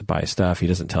really wants to buy stuff. He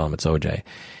doesn't tell him it's OJ.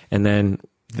 And then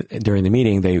during the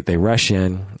meeting, they rush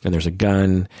in, and there's a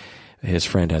gun. His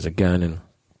friend has a gun,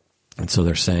 and so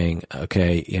they're saying,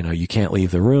 okay, you can't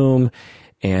leave the room,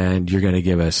 and you're going to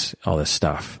give us all this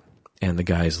stuff. And the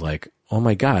guy's like, oh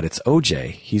my God, it's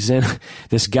OJ. He's in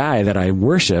this guy that I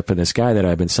worship, and this guy that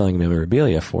I've been selling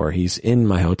memorabilia for. He's in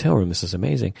my hotel room. This is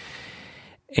amazing.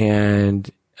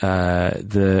 And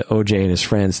the OJ and his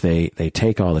friends, they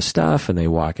take all the stuff and they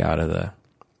walk out of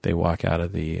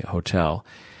the hotel.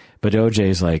 But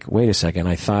OJ's like, wait a second,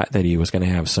 I thought that he was going to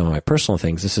have some of my personal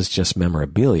things. This is just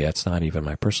memorabilia. It's not even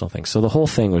my personal things. So the whole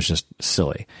thing was just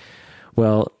silly.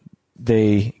 Well,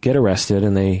 they get arrested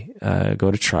and they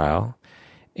go to trial.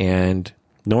 And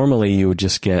normally you would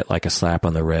just get like a slap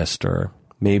on the wrist or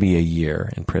maybe a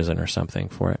year in prison or something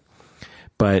for it.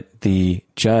 But the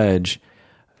judge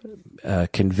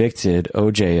convicted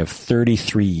OJ of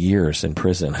 33 years in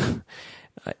prison.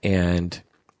 And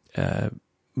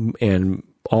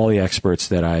all the experts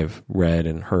that I've read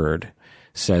and heard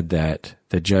said that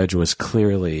the judge was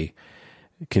clearly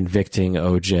convicting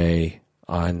OJ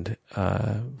on,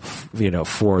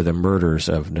 for the murders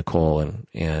of Nicole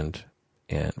and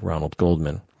Ronald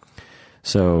Goldman.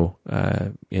 So,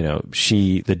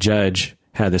 the judge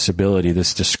had this ability,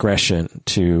 this discretion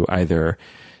to either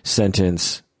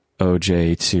sentence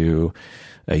OJ to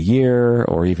a year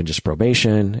or even just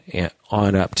probation and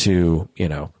on up to,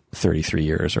 33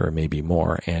 years or maybe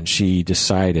more. And she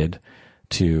decided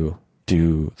to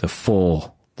do the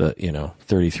full,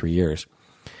 33 years.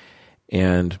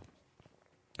 And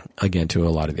again, to a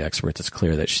lot of the experts, it's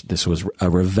clear that this was a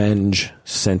revenge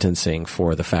sentencing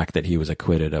for the fact that he was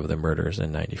acquitted of the murders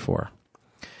in 94.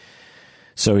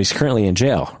 So he's currently in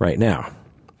jail right now.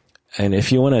 And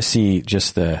if you want to see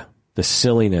just the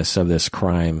silliness of this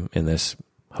crime in this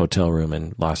hotel room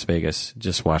in Las Vegas,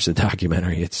 just watch the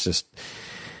documentary. It's just,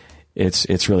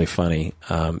 it's really funny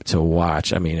to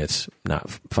watch. I mean, it's not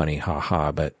funny,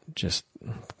 but just,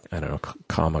 I don't know,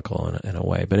 comical in a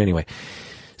way. But anyway,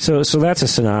 so that's a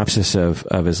synopsis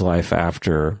of his life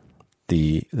after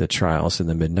the trials in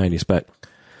the mid-90s. But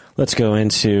let's go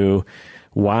into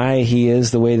why he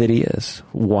is the way that he is.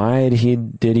 Why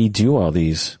did he do all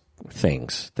these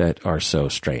things that are so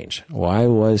strange? Why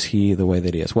was he the way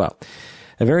that he is? Well,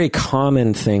 a very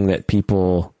common thing that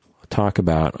people talk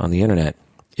about on the internet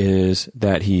is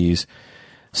that he's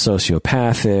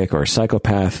sociopathic or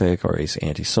psychopathic or he's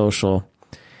antisocial.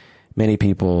 Many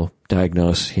people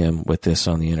diagnose him with this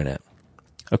on the internet.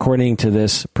 According to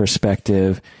this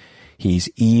perspective, he's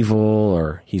evil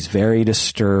or he's very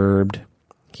disturbed.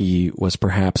 He was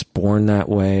perhaps born that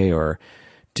way or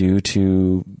due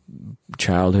to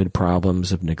childhood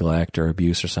problems of neglect or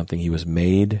abuse or something. He was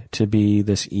made to be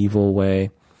this evil way.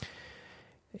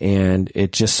 And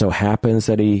it just so happens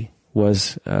that he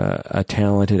was a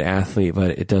talented athlete,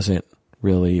 but it doesn't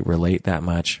really relate that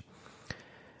much.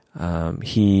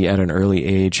 He, at an early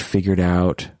age, figured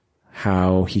out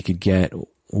how he could get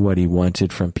what he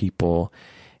wanted from people,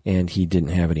 and he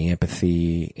didn't have any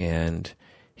empathy, and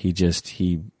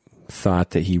he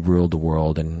thought that he ruled the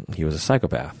world, and he was a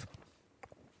psychopath.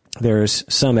 There's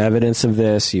some evidence of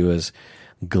this. He was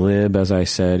glib, as I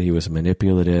said. He was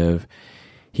manipulative.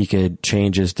 He could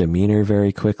change his demeanor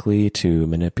very quickly to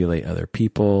manipulate other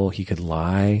people. He could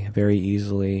lie very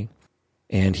easily.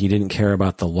 And he didn't care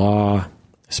about the law,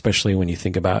 especially when you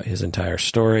think about his entire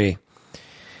story.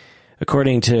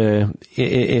 According to,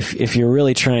 if you're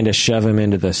really trying to shove him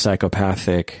into the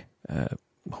psychopathic,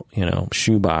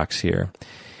 shoebox here,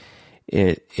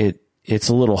 it's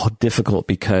a little difficult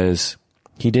because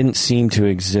he didn't seem to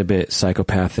exhibit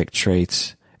psychopathic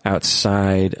traits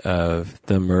outside of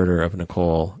the murder of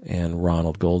Nicole and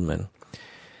Ronald Goldman.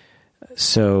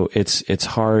 So it's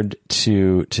hard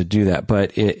to do that.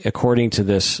 But according to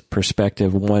this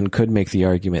perspective, one could make the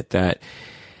argument that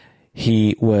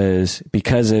he was,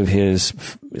 because of his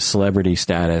celebrity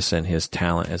status and his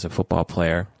talent as a football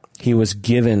player, he was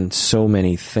given so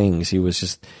many things. He was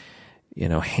just,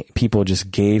 people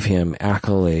just gave him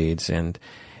accolades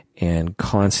and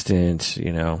constant,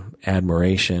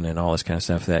 admiration and all this kind of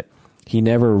stuff, that he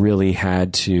never really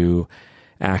had to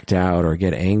act out or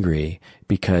get angry,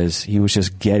 because he was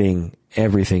just getting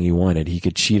everything he wanted. He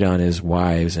could cheat on his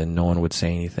wives and no one would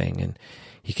say anything, and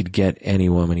he could get any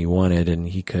woman he wanted, and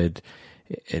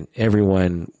and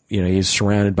everyone, he was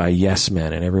surrounded by yes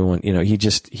men, and everyone,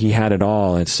 he had it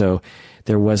all. And so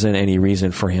there wasn't any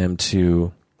reason for him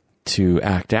to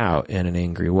act out in an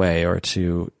angry way or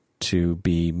to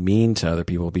be mean to other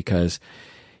people, because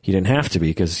he didn't have to be,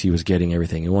 because he was getting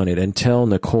everything he wanted, until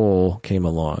Nicole came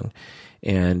along,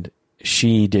 and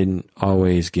she didn't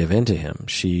always give in to him.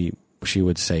 She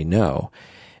would say no.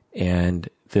 And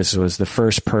this was the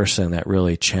first person that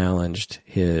really challenged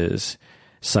his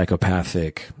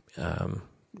psychopathic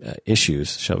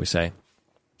issues, shall we say.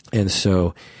 And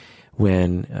so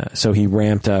so he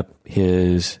ramped up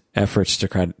his efforts to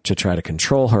try to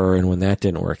control her, and when that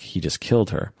didn't work, he just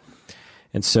killed her.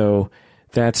 And so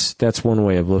that's one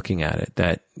way of looking at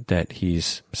it, that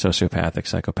he's sociopathic,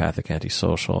 psychopathic,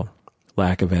 antisocial,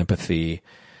 lack of empathy,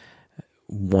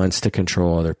 wants to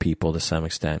control other people to some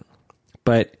extent.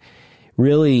 But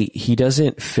really, he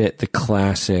doesn't fit the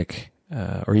classic,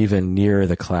 or even near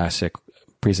the classic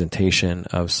presentation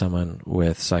of someone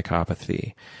with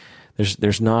psychopathy.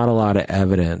 There's not a lot of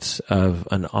evidence of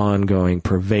an ongoing,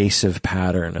 pervasive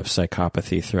pattern of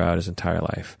psychopathy throughout his entire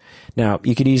life. Now,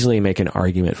 you could easily make an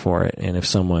argument for it, and if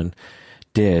someone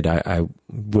did, I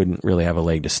wouldn't really have a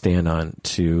leg to stand on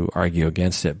to argue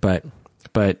against it. But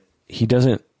he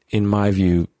doesn't, in my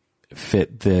view,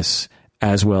 fit this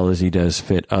as well as he does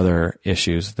fit other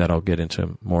issues that I'll get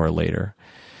into more later.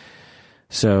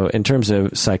 So in terms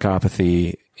of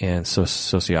psychopathy and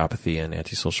sociopathy and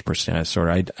antisocial personality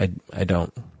disorder,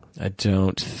 I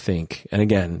don't think, and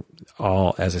again,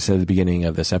 as I said at the beginning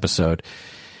of this episode,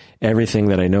 everything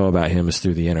that I know about him is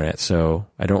through the internet, so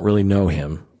I don't really know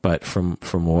him, but from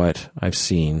what I've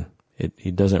seen,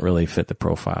 he doesn't really fit the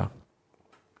profile.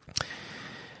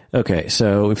 Okay,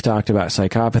 so we've talked about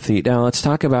psychopathy. Now let's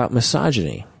talk about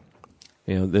misogyny.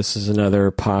 This is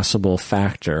another possible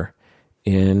factor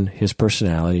in his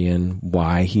personality and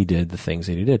why he did the things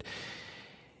that he did.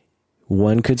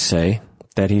 One could say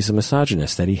that he's a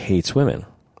misogynist, that he hates women.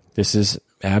 This is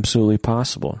absolutely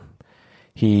possible.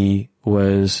 He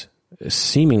was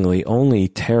seemingly only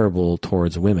terrible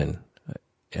towards women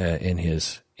in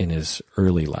his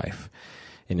early life,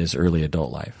 in his early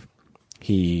adult life.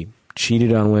 He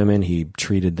cheated on women. He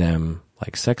treated them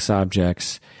like sex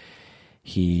objects.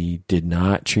 He did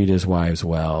not treat his wives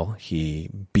well. He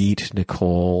beat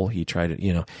Nicole. He tried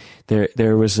to,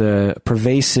 there was a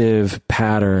pervasive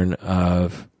pattern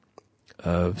of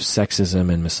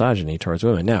sexism and misogyny towards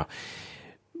women. Now,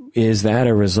 is that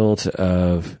a result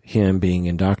of him being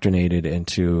indoctrinated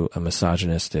into a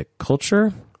misogynistic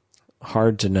culture?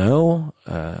 Hard to know,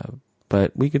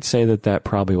 but we could say that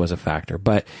probably was a factor.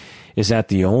 But is that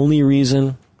the only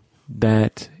reason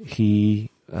that he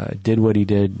did what he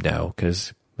did? No,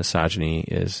 because misogyny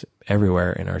is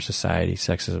everywhere in our society.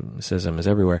 Sexism is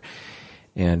everywhere,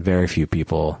 and very few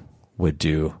people would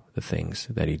do the things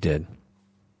that he did.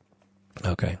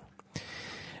 Okay.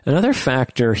 Another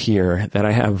factor here that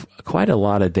I have quite a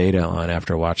lot of data on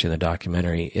after watching the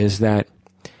documentary is that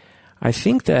I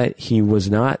think that he was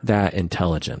not that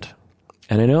intelligent.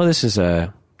 And I know this is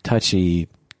a touchy,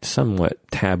 somewhat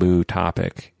taboo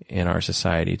topic in our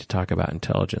society to talk about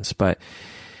intelligence, but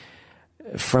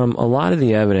from a lot of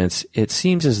the evidence, it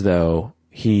seems as though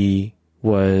he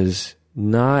was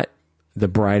not the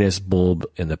brightest bulb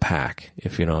in the pack,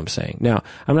 if you know what I'm saying. Now,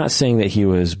 I'm not saying that he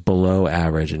was below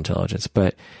average intelligence,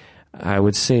 but I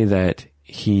would say that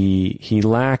he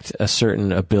lacked a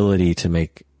certain ability to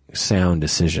make sound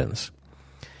decisions,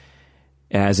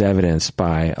 as evidenced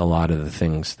by a lot of the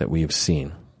things that we've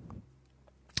seen.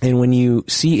 And when you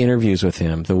see interviews with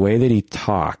him, the way that he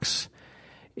talks,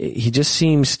 he just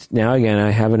seems, now again, I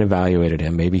haven't evaluated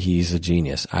him. Maybe he's a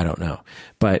genius. I don't know.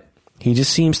 But he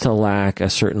just seems to lack a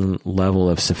certain level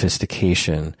of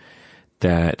sophistication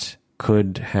that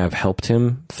could have helped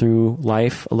him through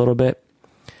life a little bit.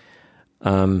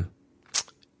 And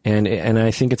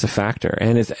I think it's a factor.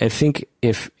 And I think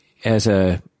if as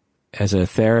a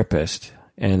therapist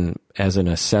and as an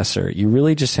assessor, you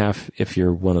really just have, if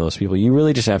you're one of those people, you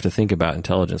really just have to think about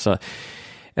intelligence.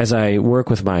 As I work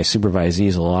with my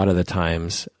supervisees, a lot of the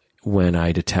times when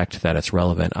I detect that it's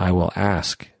relevant, I will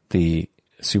ask the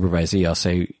supervisee, I'll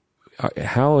say,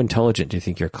 how intelligent do you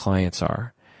think your clients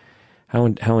are?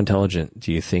 How intelligent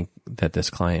do you think that this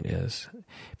client is?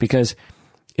 Because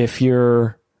if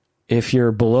you're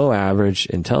below average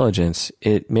intelligence,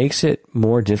 it makes it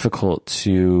more difficult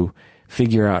to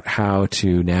figure out how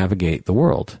to navigate the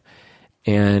world.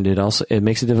 And it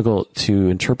makes it difficult to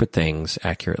interpret things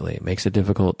accurately. It makes it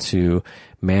difficult to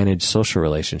manage social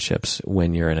relationships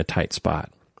when you're in a tight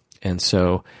spot. And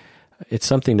so it's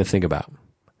something to think about.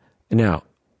 Now,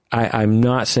 I'm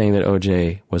not saying that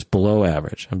OJ was below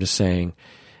average. I'm just saying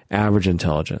average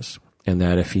intelligence. And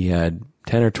that if he had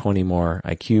 10 or 20 more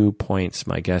IQ points,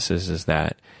 my guess is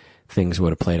that things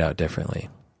would have played out differently,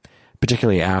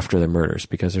 particularly after the murders,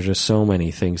 because there's just so many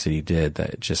things that he did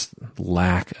that just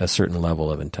lack a certain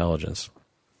level of intelligence.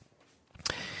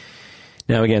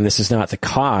 Now, again, this is not the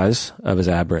cause of his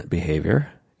aberrant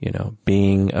behavior. You know,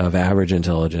 being of average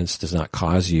intelligence does not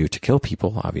cause you to kill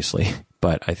people, obviously,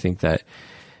 but I think that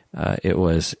it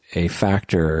was a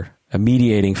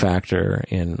mediating factor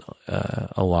in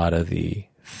a lot of the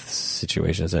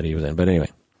situations that he was in. But anyway,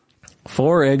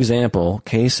 for example,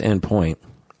 case in point,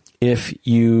 if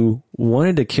you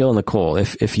wanted to kill Nicole,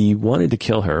 if he wanted to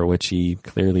kill her, which he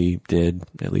clearly did,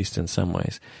 at least in some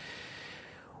ways,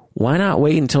 why not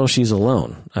wait until she's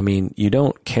alone? I mean, you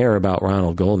don't care about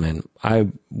Ronald Goldman. I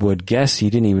would guess he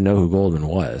didn't even know who Goldman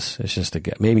was. It's just a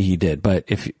guess. Maybe he did, but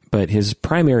his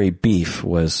primary beef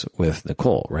was with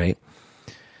Nicole, right?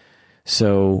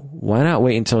 So why not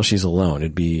wait until she's alone?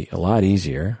 It'd be a lot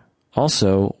easier.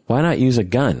 Also, why not use a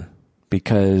gun?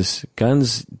 Because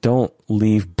guns don't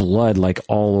leave blood like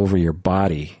all over your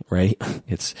body, right?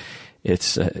 I'm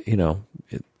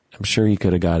sure he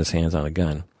could have got his hands on a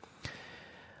gun.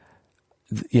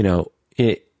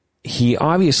 He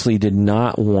obviously did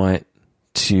not want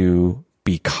to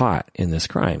be caught in this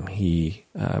crime. He,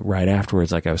 right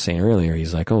afterwards, like I was saying earlier,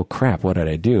 he's like, oh crap, what did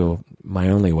I do? My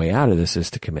only way out of this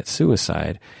is to commit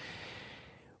suicide.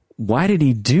 Why did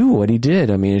he do what he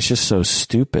did? I mean, it's just so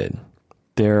stupid.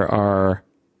 There are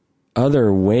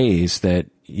other ways that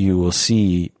you will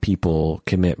see people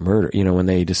commit murder. You know, when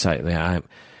they decide,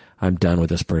 I'm done with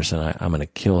this person, I'm going to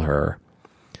kill her.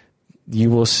 You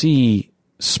will see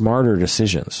smarter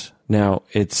decisions. Now,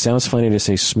 it sounds funny to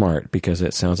say smart because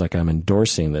it sounds like I'm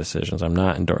endorsing the decisions. I'm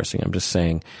not endorsing. I'm just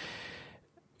saying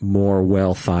more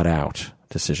well thought out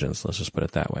decisions. Let's just put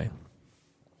it that way.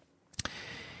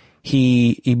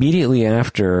 He immediately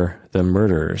after the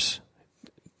murders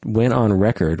went on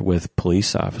record with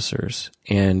police officers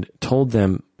and told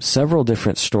them several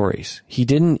different stories. He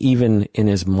didn't even in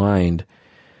his mind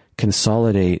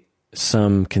consolidate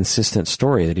some consistent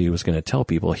story that he was going to tell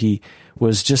people. He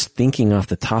was just thinking off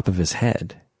the top of his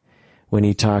head when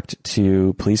he talked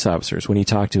to police officers, when he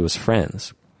talked to his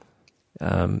friends.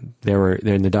 In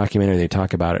the documentary, they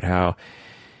talk about it, how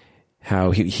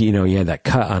he had that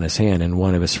cut on his hand, and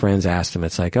one of his friends asked him,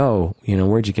 it's like, oh,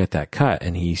 where'd you get that cut?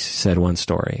 And he said one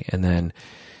story. And then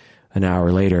an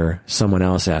hour later, someone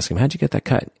else asked him, how'd you get that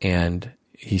cut? And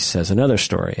he says another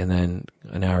story. And then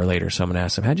an hour later, someone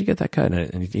asks him, how'd you get that cut?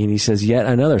 And he says yet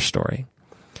another story.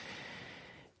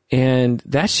 And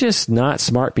that's just not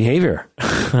smart behavior.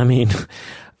 I mean,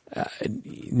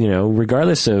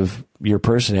 regardless of your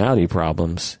personality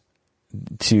problems,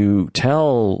 to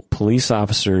tell police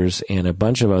officers and a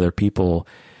bunch of other people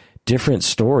different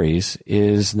stories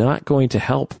is not going to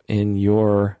help in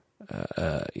your,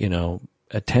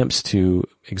 attempts to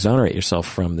exonerate yourself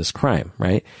from this crime,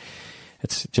 right?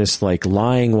 It's just like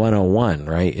lying 101,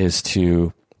 right? Is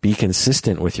to be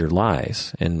consistent with your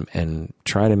lies and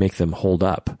try to make them hold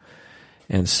up.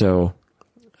 And so,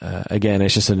 again,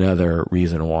 it's just another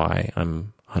reason why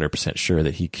I'm 100% sure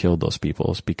that he killed those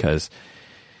people, is because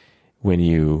when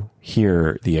you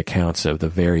hear the accounts of the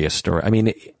various stories, I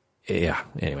mean, yeah,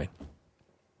 anyway.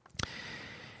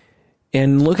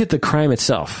 And look at the crime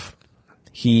itself.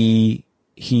 He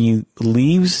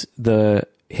leaves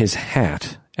his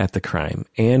hat at the crime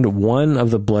and one of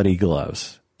the bloody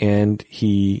gloves, and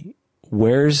he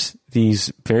wears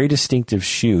these very distinctive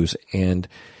shoes and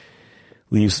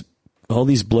leaves all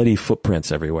these bloody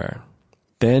footprints everywhere.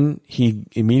 Then he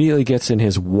immediately gets in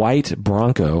his white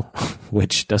Bronco,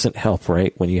 which doesn't help,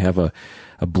 right? When you have a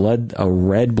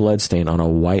red blood stain on a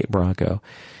white Bronco.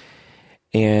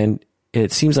 And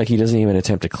it seems like he doesn't even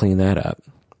attempt to clean that up.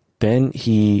 Then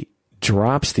he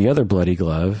drops the other bloody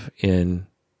glove in,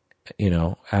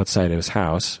 outside of his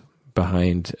house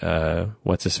behind,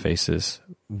 what's his face's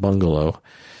bungalow.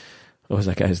 What was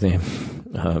that guy's name?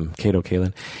 Cato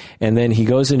Kalin. And then he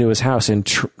goes into his house and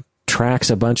tracks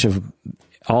a bunch of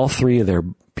all three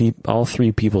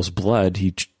people's blood.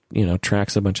 He,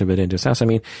 tracks a bunch of it into his house. I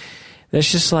mean,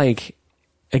 that's just like,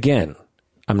 again,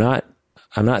 I'm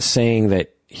not saying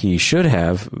that he should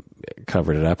have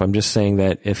covered it up. I'm just saying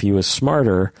that if he was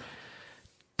smarter,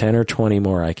 10 or 20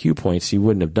 more IQ points, he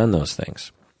wouldn't have done those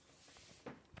things.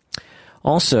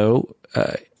 Also,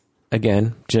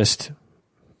 again, just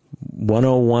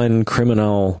 101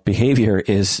 criminal behavior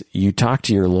is you talk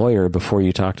to your lawyer before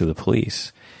you talk to the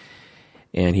police.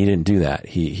 And he didn't do that.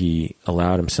 He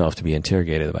allowed himself to be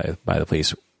interrogated by the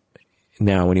police.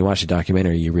 Now, when you watch the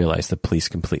documentary, you realize the police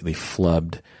completely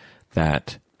flubbed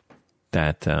that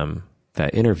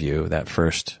interview, that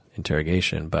first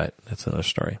interrogation, but that's another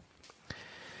story.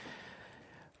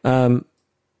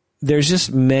 There's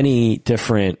just many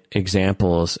different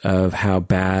examples of how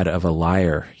bad of a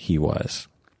liar he was.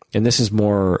 And this is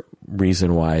more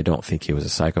reason why I don't think he was a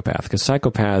psychopath, because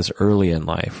psychopaths early in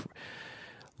life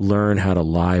learn how to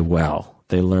lie well.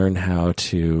 They learn how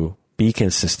to be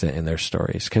consistent in their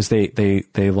stories, because they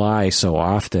lie so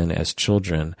often as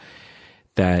children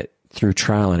that through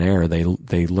trial and error,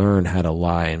 they learn how to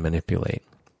lie and manipulate.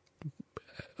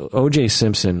 OJ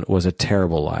Simpson was a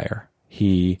terrible liar.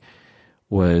 He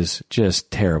was just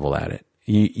terrible at it.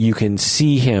 You can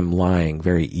see him lying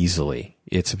very easily.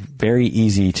 It's very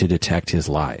easy to detect his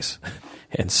lies.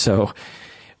 And so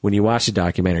when you watch the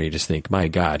documentary, you just think, my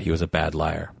God, he was a bad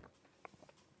liar.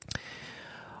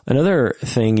 Another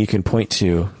thing you can point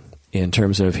to in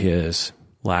terms of his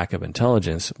lack of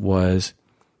intelligence was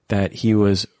that he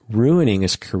was ruining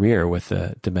his career with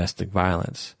the domestic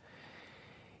violence.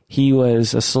 He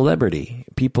was a celebrity.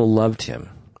 People loved him.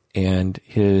 And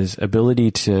his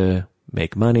ability to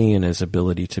make money and his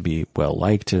ability to be well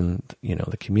liked in,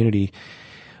 the community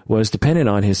was dependent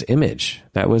on his image.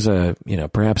 That was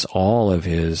perhaps all of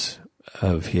his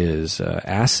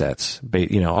assets.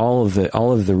 All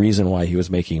of the reason why he was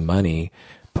making money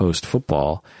post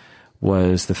football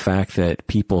was the fact that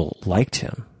people liked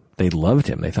him. They loved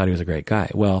him. They thought he was a great guy.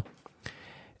 Well,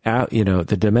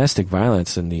 the domestic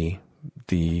violence and the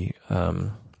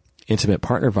intimate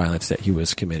partner violence that he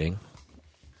was committing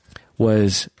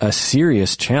was a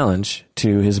serious challenge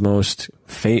to his most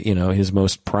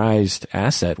prized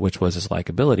asset, which was his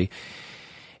likability.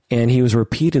 And he was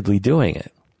repeatedly doing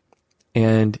it.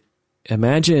 And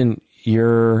imagine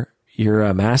you're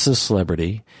a massive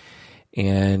celebrity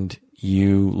and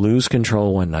you lose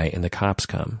control one night and the cops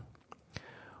come.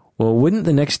 Well, wouldn't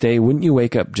you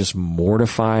wake up just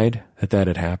mortified that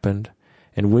had happened?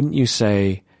 And wouldn't you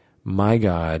say, my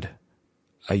God,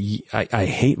 I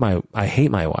hate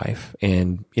my wife.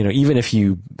 And, even if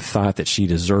you thought that she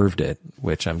deserved it,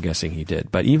 which I'm guessing he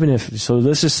did, but so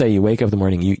let's just say you wake up in the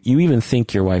morning, you even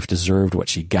think your wife deserved what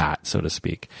she got, so to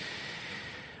speak.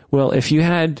 Well, if you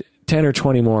had 10 or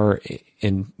 20 more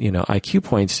in, IQ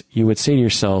points, you would say to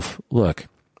yourself, look,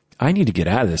 I need to get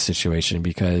out of this situation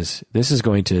because this is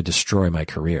going to destroy my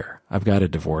career. I've got to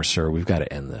divorce her. We've got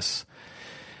to end this.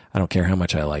 I don't care how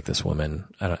much I like this woman.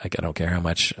 I don't care how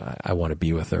much I want to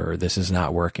be with her. This is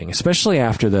not working, especially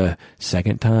after the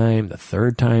second time, the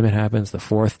third time it happens, the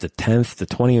fourth, the 10th, the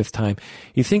 20th time.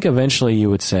 You think eventually you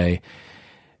would say,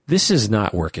 this is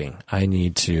not working. I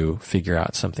need to figure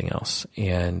out something else.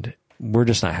 And we're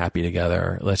just not happy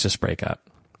together. Let's just break up.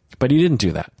 But he didn't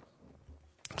do that.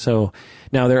 So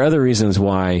now there are other reasons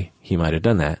why he might have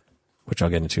done that, which I'll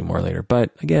get into more later.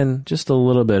 But again, just a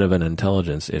little bit of an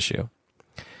intelligence issue.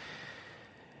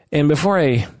 And before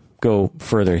I go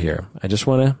further here, I just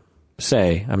want to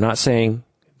say, I'm not saying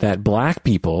that black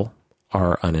people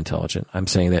are unintelligent. I'm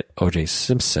saying that OJ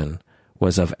Simpson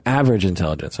was of average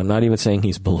intelligence. I'm not even saying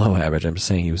he's below average. I'm just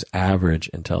saying he was average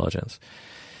intelligence.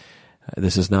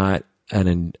 This is not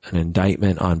an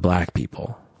indictment on black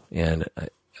people. And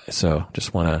so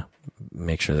just want to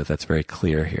make sure that that's very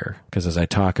clear here. Because as I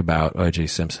talk about OJ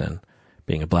Simpson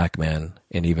being a black man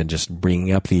and even just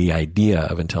bringing up the idea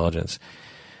of intelligence,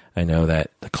 I know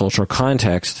that the cultural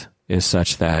context is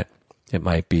such that it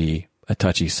might be a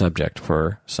touchy subject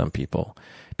for some people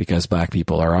because black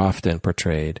people are often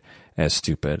portrayed as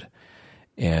stupid.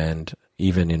 And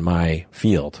even in my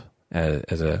field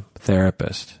as a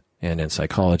therapist and in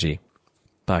psychology,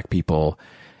 black people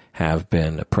have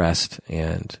been oppressed,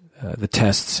 and the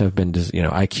tests have been,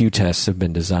 IQ tests have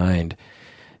been designed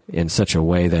in such a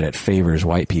way that it favors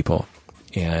white people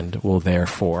and will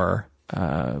therefore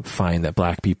find that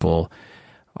black people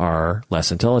are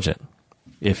less intelligent.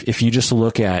 If you just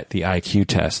look at the IQ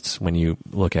tests when you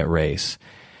look at race,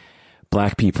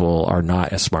 black people are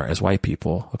not as smart as white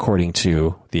people, according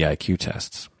to the IQ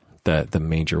tests, the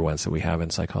major ones that we have in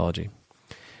psychology.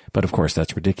 But of course,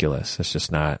 that's ridiculous. It's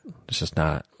just not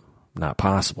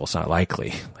possible. It's not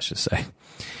likely, let's just say.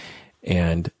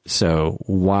 And so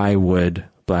why would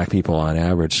black people on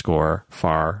average score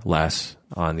far less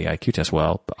on the IQ test.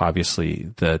 Well,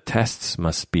 obviously the tests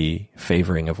must be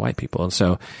favoring of white people. And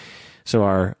so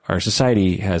our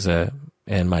society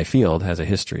and my field has a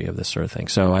history of this sort of thing.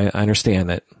 So I understand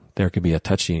that there could be a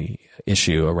touchy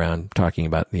issue around talking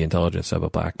about the intelligence of a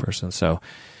black person. So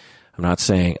I'm not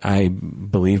saying,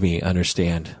 believe me,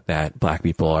 understand that black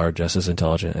people are just as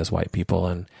intelligent as white people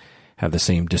and have the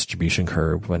same distribution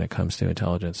curve when it comes to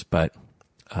intelligence. But,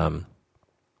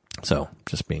 so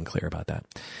just being clear about that.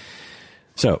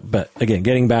 So, but again,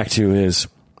 getting back to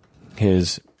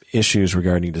his issues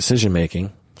regarding decision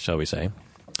making, shall we say.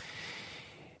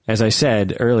 As I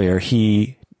said earlier,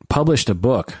 he published a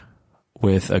book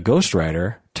with a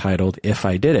ghostwriter titled If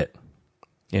I Did It,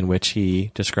 in which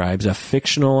he describes a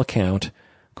fictional account,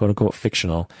 quote unquote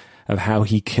fictional, of how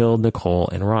he killed Nicole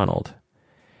and Ronald.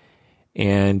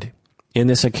 And in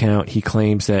this account, he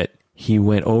claims that he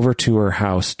went over to her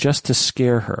house just to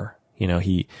scare her. You know,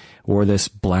 he wore this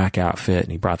black outfit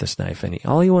and he brought this knife, and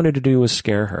all he wanted to do was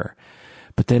scare her.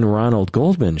 But then Ronald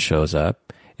Goldman shows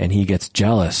up and he gets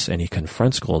jealous and he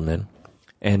confronts Goldman,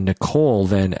 and Nicole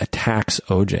then attacks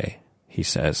OJ. He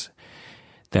says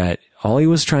that all he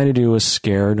was trying to do was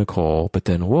scare Nicole, but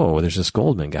then, whoa, there's this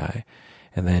Goldman guy.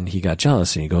 And then he got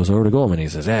jealous and he goes over to Goldman and he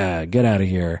says, get out of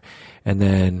here. And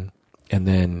then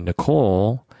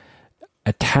Nicole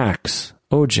attacks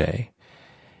OJ,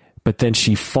 but then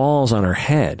she falls on her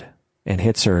head and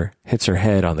hits her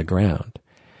head on the ground.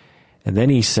 And then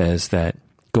he says that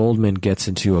Goldman gets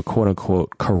into a quote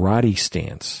unquote karate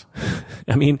stance.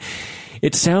 I mean,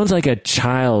 it sounds like a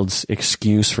child's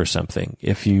excuse for something.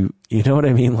 If you know what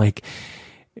I mean? Like,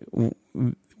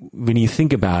 when you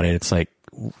think about it, it's like,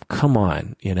 come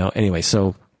on, anyway,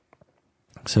 so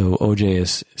OJ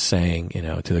is saying,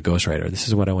 to the ghostwriter, this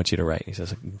is what I want you to write. He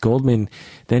says, Goldman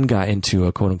then got into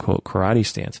a quote unquote karate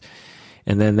stance.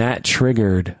 And then that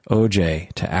triggered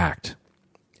OJ to act.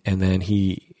 And then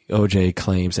OJ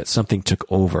claims that something took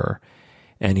over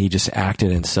and he just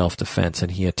acted in self-defense,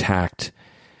 and he attacked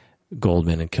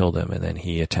Goldman and killed him. And then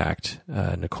he attacked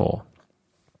Nicole.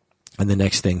 And the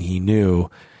next thing he knew,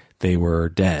 they were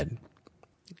dead.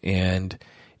 And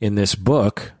in this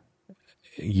book,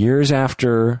 years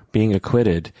after being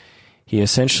acquitted, he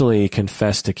essentially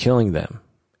confessed to killing them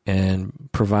and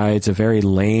provides a very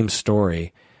lame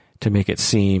story to make it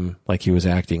seem like he was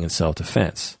acting in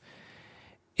self-defense.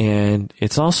 And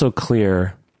it's also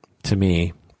clear to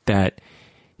me that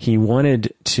he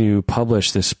wanted to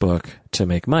publish this book to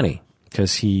make money,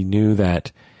 because he knew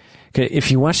that if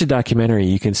you watch the documentary,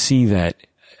 you can see that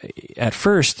at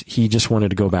first he just wanted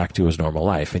to go back to his normal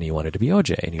life and he wanted to be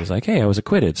OJ. And he was like, hey, I was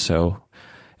acquitted, so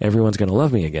everyone's going to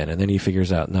love me again. And then he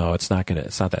figures out, no, it's not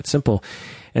that simple.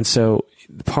 And so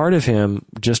part of him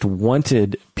just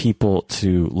wanted people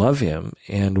to love him,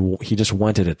 and he just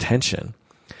wanted attention.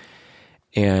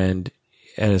 And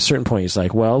at a certain point, he's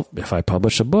like, well, if I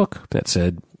publish a book that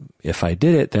said, if I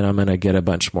did it, then I'm going to get a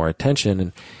bunch more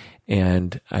attention.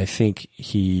 And I think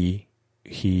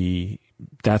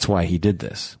that's why he did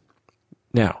this.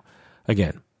 Now,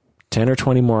 again, 10 or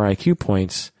 20 more IQ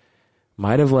points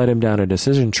might have led him down a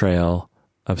decision trail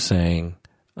of saying,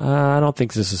 I don't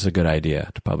think this is a good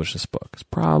idea to publish this book. It's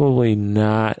probably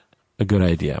not a good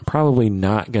idea. I'm probably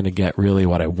not going to get really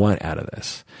what I want out of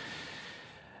this.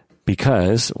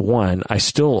 Because, one, I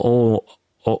still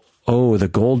owe the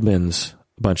Goldmans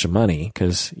a bunch of money,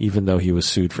 because even though he was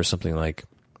sued for something like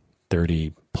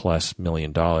 $30+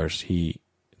 million,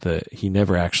 he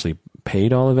never actually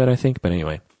paid all of it, I think. But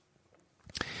anyway.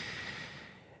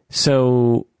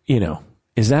 So,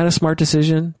 is that a smart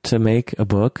decision to make a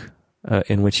book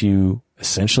in which you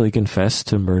essentially confess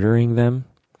to murdering them,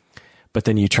 but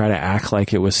then you try to act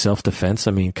like it was self-defense?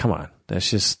 I mean, come on.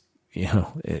 That's just,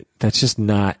 that's just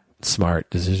not smart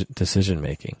decision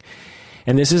making.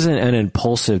 And this isn't an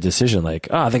impulsive decision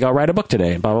like, I think I'll write a book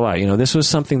today and blah, blah, blah. This was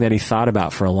something that he thought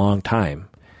about for a long time.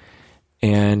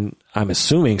 And I'm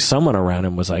assuming someone around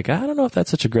him was like, I don't know if that's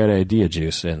such a great idea,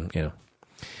 Juice. And,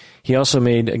 he also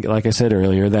made, like I said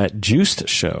earlier, that Juiced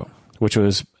show, which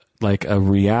was like a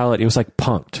reality. It was like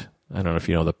Punk'd. I don't know if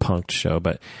you know the Punk'd show,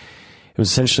 but it was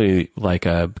essentially like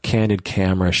a candid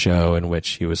camera show in which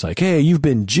he was like, hey, you've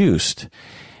been juiced.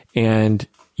 And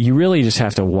you really just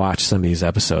have to watch some of these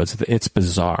episodes. It's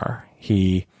bizarre.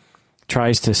 He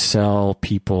tries to sell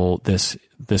people this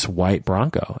white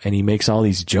Bronco, and he makes all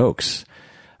these jokes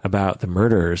about the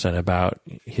murders and about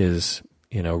his,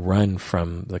 run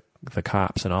from the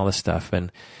cops and all this stuff.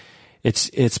 And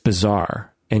it's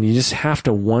bizarre. And you just have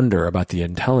to wonder about the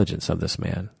intelligence of this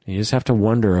man. You just have to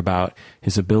wonder about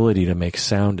his ability to make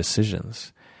sound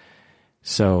decisions.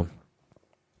 So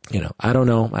I don't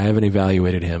know. I haven't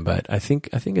evaluated him, but I think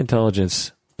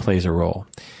intelligence plays a role.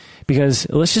 Because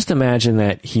let's just imagine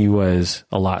that he was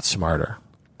a lot smarter.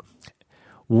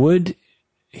 Would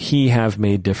he have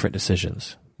made different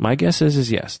decisions? My guess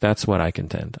is yes. That's what I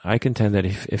contend. I contend that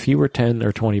if he were 10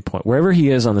 or 20 points, wherever he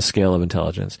is on the scale of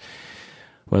intelligence,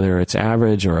 whether it's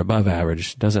average or above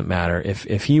average, doesn't matter.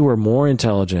 If he were more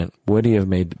intelligent, would he have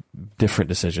made different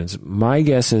decisions? My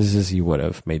guess is he would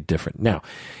have made different. Now,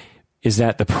 is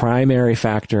that the primary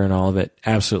factor in all of it?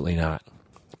 Absolutely not,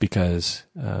 because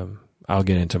I'll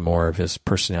get into more of his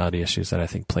personality issues that I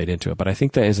think played into it. But I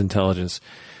think that his intelligence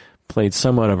played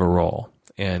somewhat of a role.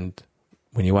 And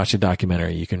when you watch a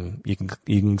documentary, you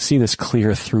can see this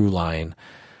clear through line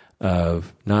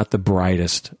of not the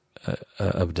brightest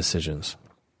of decisions.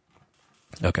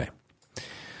 Okay.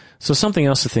 So something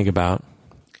else to think about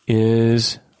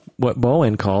is what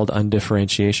Bowen called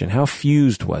undifferentiation. How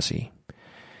fused was he?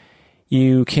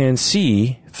 You can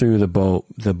see through the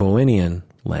Bowenian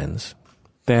lens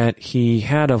that he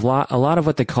had a lot of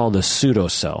what they call the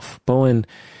pseudo-self. Bowen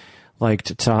liked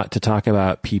to talk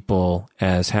about people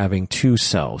as having two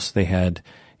selves. They had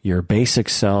your basic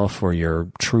self or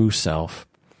your true self,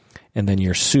 and then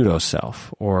your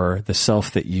pseudo-self, or the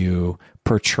self that you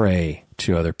portray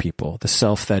to other people, the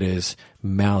self that is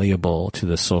malleable to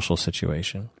the social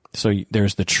situation. So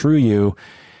there's the true you,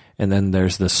 and then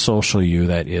there's the social you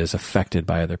that is affected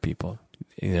by other people.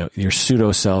 Your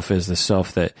pseudo-self is the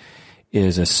self that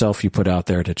is a self you put out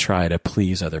there to try to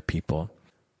please other people.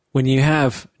 When you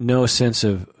have no sense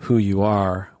of who you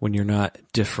are, when you're not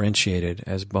differentiated,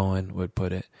 as Bowen would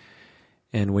put it,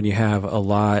 and when you have a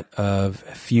lot of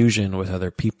fusion with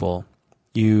other people,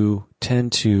 you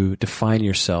tend to define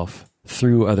yourself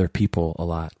through other people a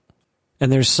lot.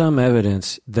 And there's some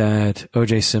evidence that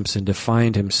OJ Simpson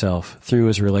defined himself through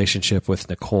his relationship with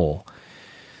Nicole,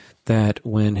 that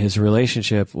when his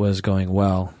relationship was going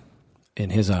well in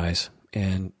his eyes,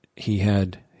 and he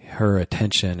had her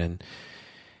attention and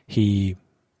he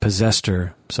possessed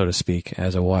her, so to speak,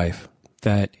 as a wife,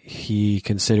 that he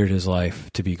considered his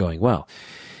life to be going well.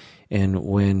 And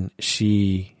when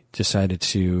she decided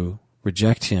to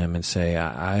reject him and say,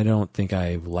 I don't think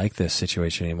I like this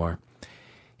situation anymore,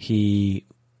 he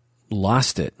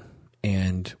lost it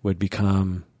and would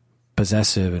become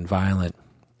possessive and violent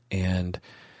and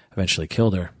eventually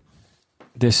killed her.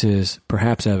 This is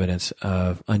perhaps evidence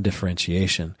of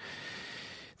undifferentiation.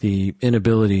 The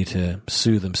inability to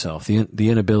soothe himself, the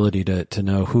inability to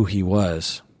know who he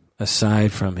was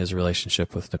aside from his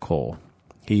relationship with Nicole.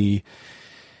 He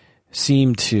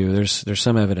seemed to, there's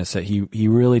some evidence that he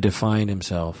really defined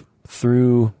himself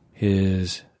through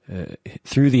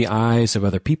through the eyes of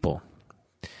other people,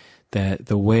 that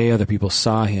the way other people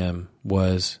saw him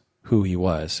was who he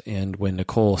was. And when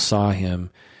Nicole saw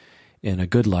him in a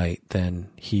good light, then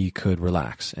he could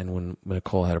relax. And when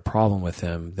Nicole had a problem with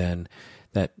him, then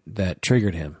that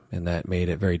triggered him, and that made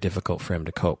it very difficult for him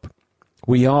to cope.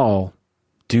 We all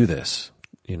do this.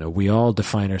 We all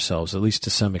define ourselves, at least to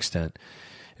some extent,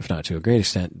 if not to a great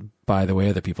extent, by the way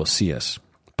other people see us.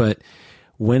 But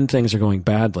when things are going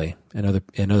badly and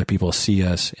other people see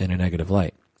us in a negative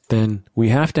light, then we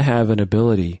have to have an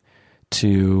ability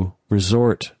to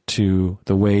resort to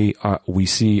the way we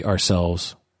see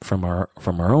ourselves from our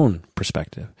own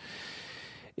perspective.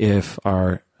 If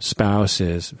our spouse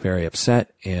is very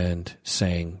upset and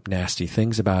saying nasty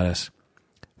things about us,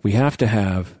 we have to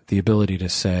have the ability to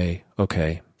say,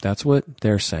 okay, that's what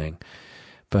they're saying,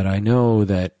 but I know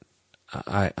that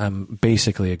I'm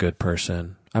basically a good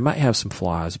person. I might have some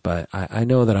flaws, but I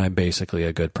know that I'm basically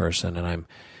a good person, and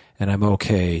I'm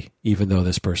okay, even though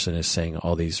this person is saying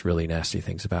all these really nasty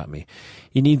things about me.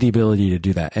 You need the ability to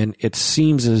do that. And it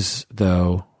seems as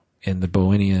though, in the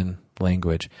Bowenian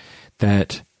language,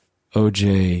 that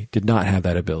OJ did not have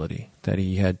that ability, that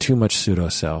he had too much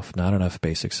pseudo-self, not enough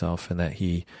basic self, and that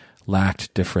he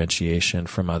lacked differentiation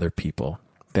from other people,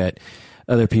 that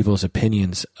other people's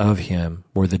opinions of him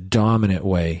were the dominant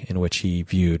way in which he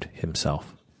viewed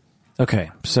himself. Okay,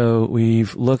 so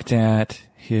we've looked at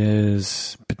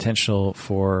his potential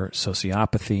for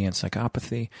sociopathy and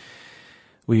psychopathy.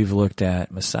 We've looked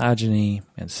at misogyny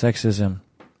and sexism.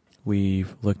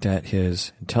 We've looked at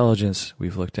his intelligence.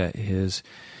 We've looked at his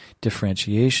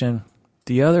differentiation.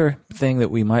 The other thing that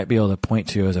we might be able to point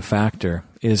to as a factor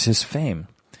is his fame.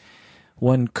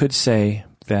 One could say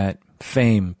that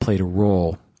fame played a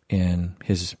role in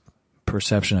his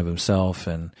perception of himself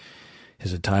and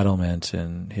his entitlement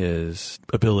and his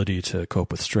ability to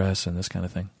cope with stress and this kind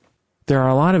of thing. There are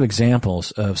a lot of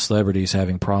examples of celebrities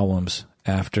having problems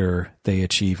after they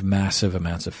achieve massive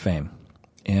amounts of fame.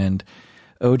 And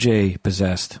OJ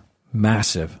possessed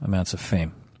massive amounts of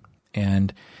fame.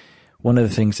 And one of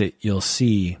the things that you'll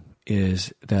see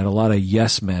is that a lot of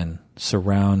yes men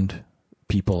surround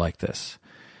people like this.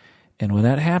 And when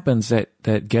that happens,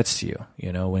 that gets to you.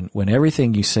 You know, when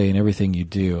everything you say and everything you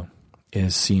do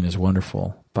is seen as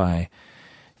wonderful by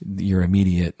your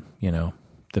immediate, you know,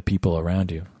 the people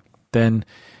around you, then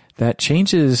that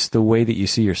changes the way that you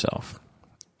see yourself.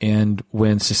 And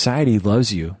when society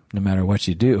loves you, no matter what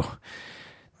you do,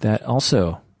 that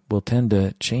also will tend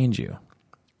to change you.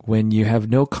 When you have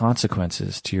no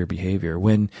consequences to your behavior,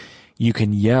 when you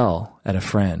can yell at a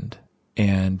friend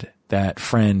and that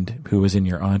friend who was in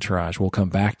your entourage will come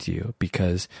back to you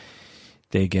because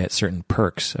they get certain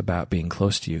perks about being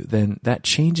close to you, then that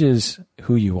changes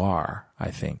who you are,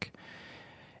 I think.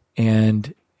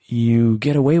 And you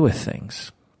get away with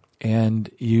things. And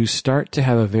you start to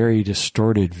have a very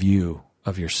distorted view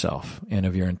of yourself and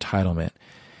of your entitlement.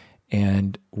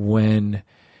 And when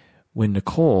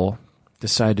Nicole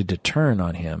decided to turn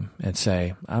on him and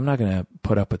say, I'm not going to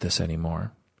put up with this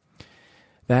anymore,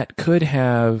 that could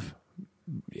have,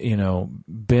 you know,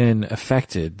 been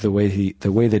affected the way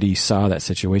that he saw that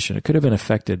situation. It could have been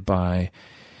affected by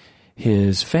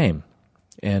his fame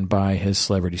and by his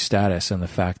celebrity status and the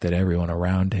fact that everyone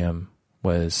around him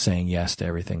was saying yes to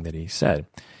everything that he said.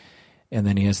 And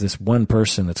then he has this one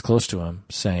person that's close to him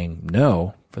saying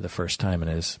no for the first time in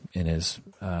his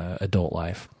adult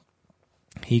life.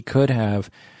 He could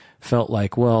have felt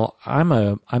like, well,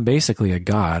 I'm basically a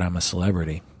god. I'm a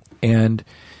celebrity, and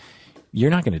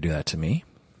you're not going to do that to me,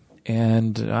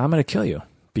 and I'm going to kill you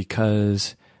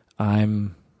because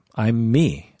I'm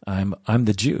me. I'm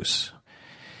the juice.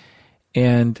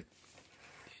 And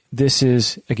this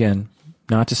is, again,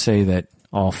 not to say that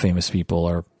all famous people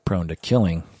are prone to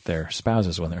killing their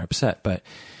spouses when they're upset, but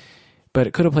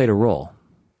it could have played a role.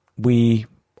 We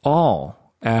all,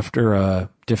 after a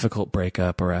difficult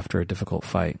breakup or after a difficult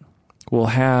fight, will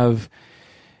have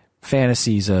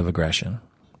fantasies of aggression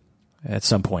at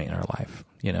some point in our life.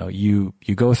 You know, you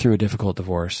go through a difficult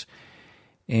divorce,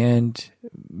 and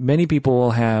many people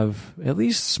will have at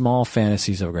least small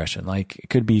fantasies of aggression. Like, it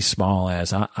could be small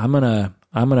as I'm gonna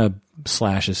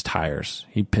slash his tires.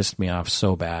 He pissed me off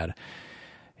so bad.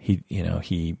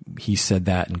 He said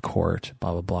that in court,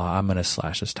 blah, blah, blah. I'm going to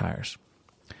slash his tires.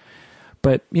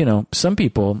 But, you know, some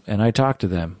people, and I talk to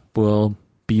them, will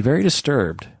be very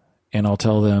disturbed, and I'll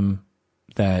tell them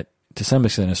that to some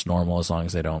extent it's normal as long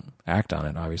as they don't act on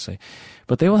it, obviously.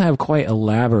 But they will have quite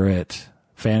elaborate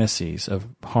fantasies of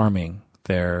harming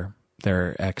their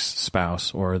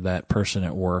ex-spouse or that person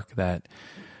at work that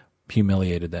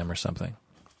humiliated them or something.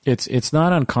 It's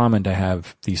not uncommon to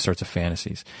have these sorts of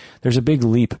fantasies. There's a big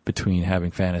leap between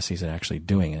having fantasies and actually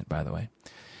doing it, by the way.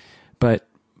 But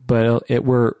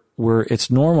it's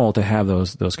normal to have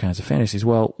those kinds of fantasies.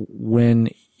 Well, when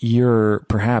you're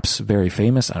perhaps very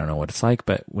famous, I don't know what it's like,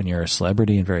 but when you're a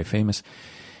celebrity and very famous,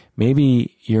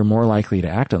 maybe you're more likely to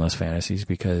act on those fantasies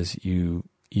because you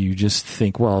just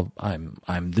think, well,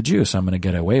 I'm the juice. I'm going to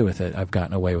get away with it. I've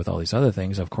gotten away with all these other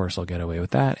things. Of course, I'll get away with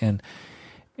that.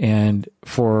 And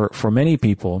for many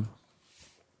people,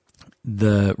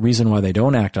 the reason why they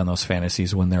don't act on those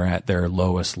fantasies when they're at their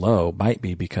lowest low might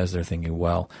be because they're thinking,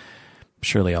 well,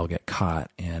 surely I'll get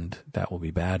caught and that will be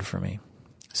bad for me.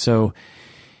 So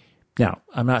now,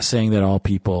 I'm not saying that all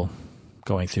people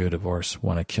going through a divorce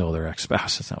want to kill their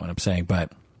ex-spouse. That's not what I'm saying.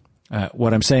 But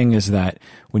what I'm saying is that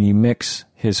when you mix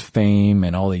his fame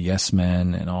and all the yes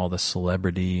men and all the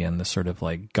celebrity and the sort of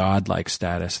like godlike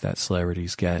status that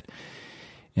celebrities get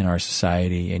in our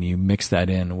society, and you mix that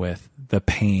in with the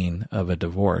pain of a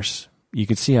divorce, you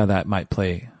could see how that might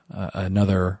play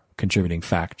another contributing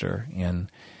factor in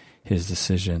his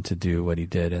decision to do what he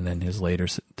did, and then his later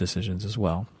decisions as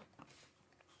well.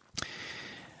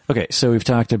 Okay, so we've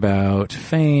talked about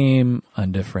fame,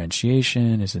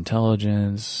 undifferentiation, his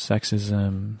intelligence,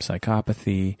 sexism,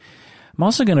 psychopathy. I'm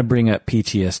also going to bring up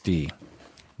PTSD.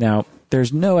 Now,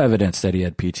 there's no evidence that he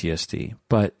had PTSD,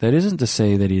 but that isn't to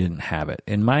say that he didn't have it.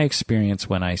 In my experience,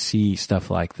 when I see stuff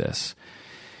like this,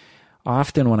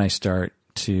 often when I start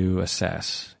to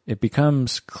assess, it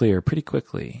becomes clear pretty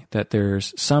quickly that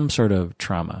there's some sort of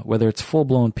trauma, whether it's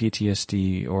full-blown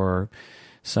PTSD or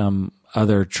some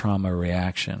other trauma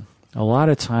reaction. A lot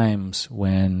of times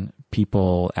when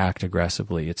people act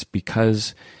aggressively, it's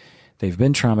because they've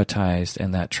been traumatized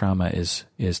and that trauma is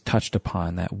touched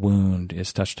upon, that wound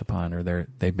is touched upon, or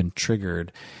they've been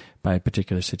triggered by a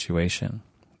particular situation.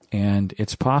 And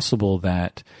it's possible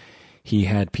that he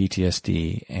had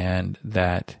PTSD and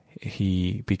that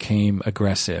he became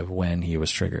aggressive when he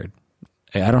was triggered.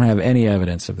 I don't have any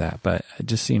evidence of that, but it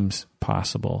just seems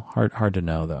possible. Hard to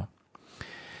know, though.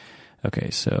 Okay,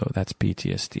 so that's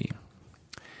PTSD.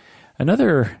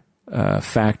 Another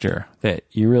factor that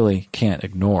you really can't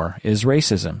ignore is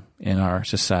racism in our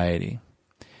society.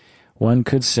 One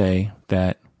could say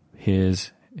that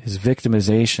his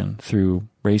victimization through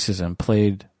racism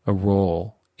played a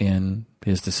role in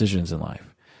his decisions in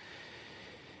life.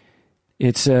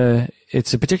 It's a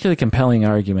particularly compelling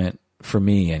argument for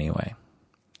me anyway.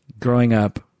 Growing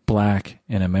up black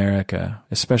in America,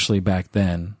 especially back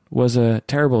then, was a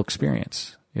terrible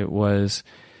experience. It was,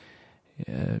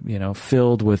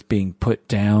 filled with being put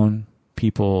down,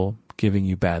 people giving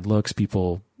you bad looks,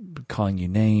 people calling you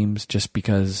names just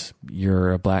because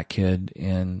you're a black kid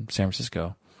in San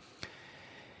Francisco.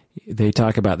 They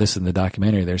talk about this in the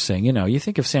documentary. They're saying, you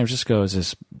think of San Francisco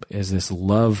as this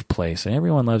love place and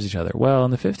everyone loves each other. Well,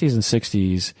 in the 50s and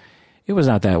 60s, it was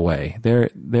not that way.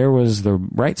 There was the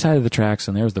right side of the tracks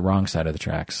and there was the wrong side of the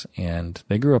tracks, and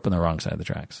they grew up on the wrong side of the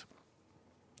tracks.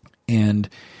 And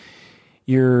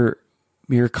you're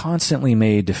constantly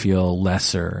made to feel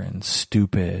lesser and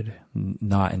stupid,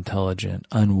 not intelligent,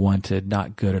 unwanted,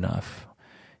 not good enough.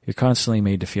 You're constantly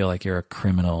made to feel like you're a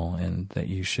criminal and that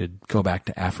you should go back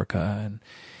to Africa. And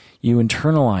you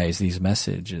internalize these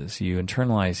messages. You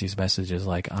internalize these messages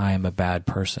like, I'm a bad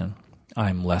person.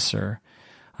 I'm lesser.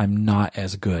 I'm not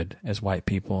as good as white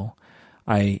people.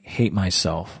 I hate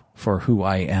myself for who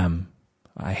I am.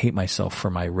 I hate myself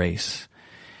for my race.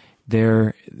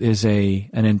 There is an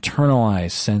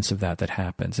internalized sense of that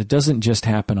happens. It doesn't just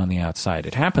happen on the outside.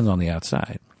 It happens on the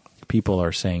outside. People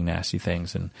are saying nasty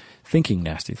things and thinking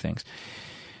nasty things.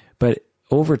 But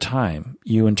over time,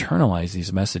 you internalize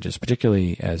these messages,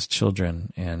 particularly as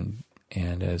children and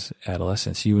as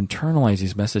adolescents. You internalize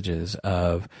these messages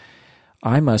of,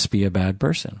 I must be a bad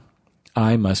person.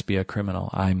 I must be a criminal.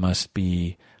 I must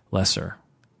be lesser.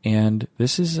 And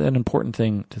this is an important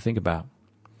thing to think about.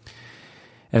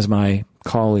 As my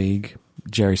colleague,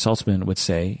 Jerry Saltzman, would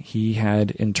say, he had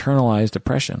internalized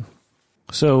oppression.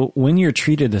 So when you're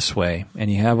treated this way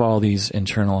and you have all these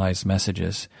internalized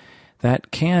messages,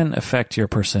 that can affect your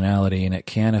personality, and it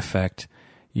can affect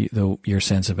your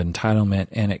sense of entitlement,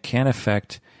 and it can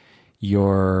affect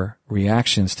your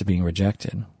reactions to being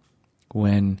rejected.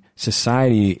 When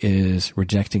society is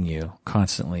rejecting you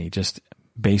constantly just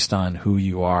based on who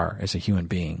you are as a human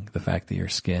being, the fact that your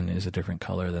skin is a different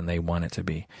color than they want it to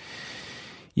be,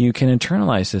 you can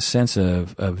internalize this sense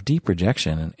of deep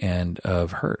rejection and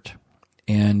of hurt.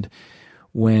 And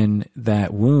when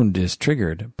that wound is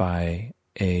triggered by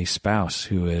a spouse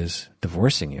who is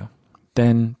divorcing you,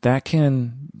 then that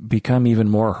can become even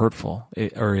more hurtful,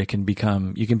 you can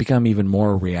become even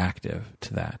more reactive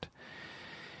to that.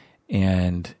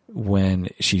 And when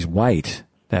she's white,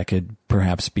 that could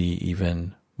perhaps be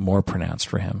even more pronounced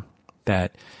for him.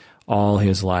 That all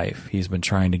his life he's been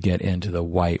trying to get into the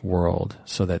white world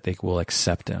so that they will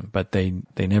accept him, but they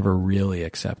never really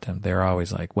accept him. They're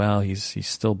always like, well, he's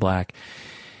still black.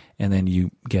 And then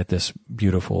you get this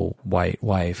beautiful white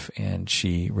wife and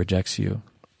she rejects you.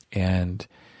 And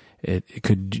it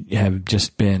could have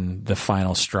just been the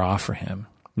final straw for him.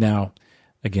 Now,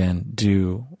 again,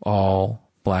 do all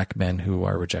black men who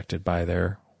are rejected by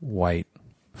their white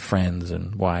friends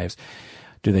and wives,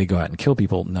 do they go out and kill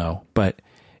people? No, but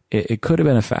it could have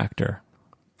been a factor.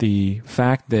 The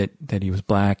fact that he was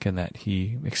black and that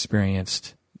he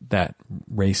experienced that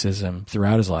racism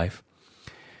throughout his life,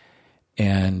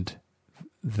 and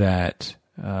that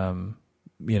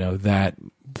that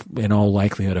in all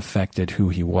likelihood affected who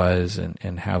he was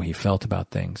and how he felt about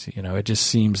things. It just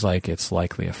seems like it's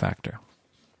likely a factor.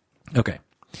 Okay.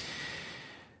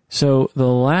 So the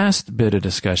last bit of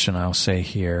discussion I'll say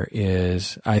here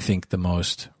is, I think, the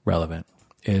most relevant.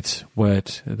 It's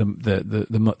what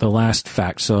the last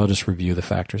fact. So I'll just review the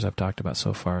factors I've talked about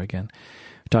so far again.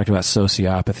 We talked about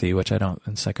sociopathy,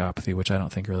 and psychopathy, which I don't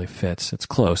think really fits. It's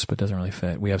close, but doesn't really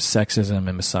fit. We have sexism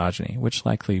and misogyny, which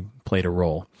likely played a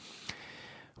role.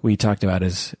 We talked about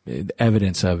his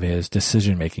evidence of his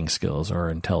decision-making skills or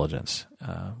intelligence,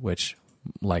 which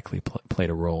likely played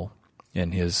a role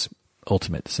in his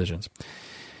ultimate decisions.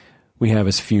 We have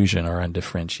his fusion or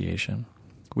undifferentiation.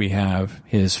 We have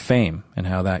his fame and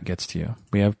how that gets to you.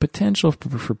 We have potential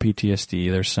for PTSD.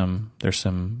 There's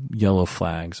some yellow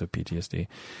flags of PTSD.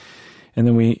 And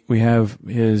then we have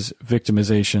his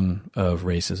victimization of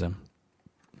racism.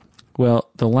 Well,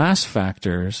 the last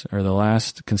factors, or the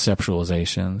last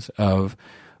conceptualizations of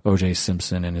OJ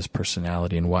Simpson and his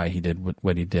personality and why he did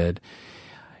what he did,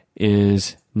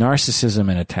 is narcissism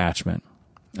and attachment.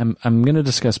 I'm going to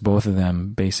discuss both of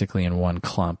them basically in one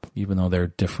clump, even though they're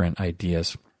different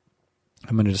ideas.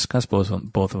 I'm going to discuss both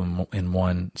of them in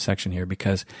one section here,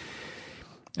 because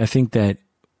I think that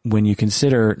when you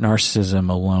consider narcissism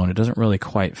alone, it doesn't really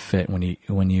quite fit.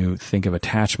 When you think of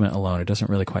attachment alone, it doesn't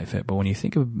really quite fit. But when you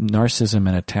think of narcissism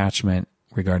and attachment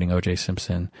regarding O.J.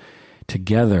 Simpson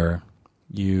together,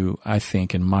 you, I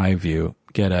think, in my view,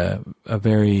 get a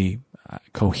very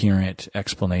coherent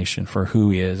explanation for who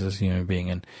he is as a human being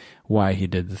and why he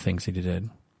did the things he did.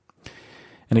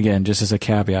 And again, just as a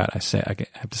caveat, I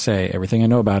have to say everything I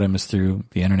know about him is through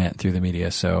the internet and through the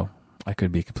media, so I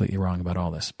could be completely wrong about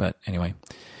all this. But anyway,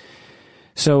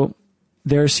 so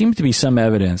there seems to be some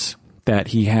evidence that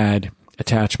he had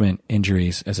attachment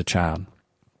injuries as a child.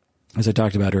 As I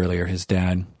talked about earlier, his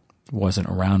dad wasn't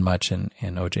around much, and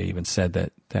OJ even said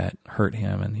that hurt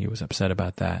him, and he was upset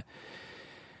about that.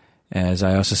 As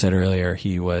I also said earlier,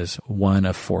 he was one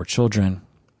of 4 children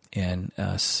in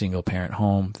a single-parent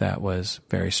home that was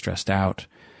very stressed out,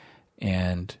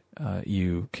 and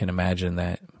you can imagine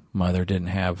that mother didn't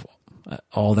have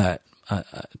all that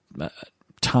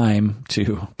time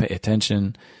to pay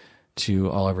attention to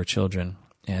all of her children,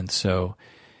 and so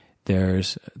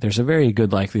there's a very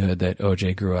good likelihood that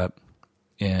OJ grew up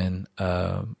in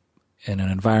an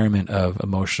environment of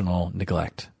emotional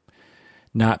neglect.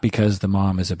 Not because the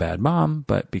mom is a bad mom,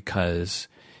 but because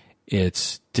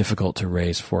it's difficult to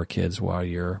raise 4 kids while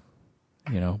you're,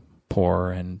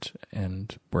 poor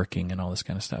and working and all this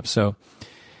kind of stuff. So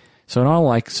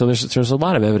there's a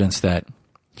lot of evidence that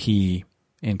he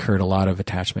incurred a lot of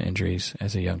attachment injuries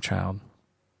as a young child.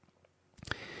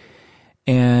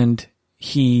 And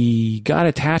he got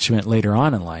attachment later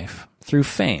on in life through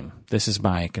fame. This is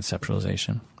my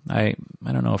conceptualization. I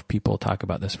don't know if people talk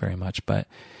about this very much, but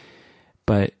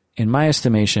in my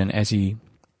estimation, as he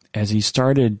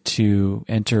started to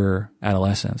enter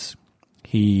adolescence,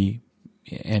 he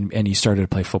started to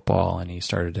play football and he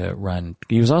started to run.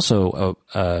 He was also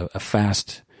a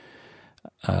fast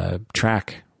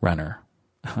track runner.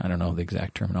 I don't know the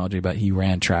exact terminology, but he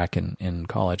ran track in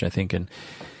college, I think, and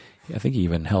I think he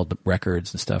even held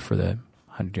records and stuff for the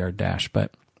 100-yard dash.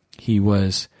 But he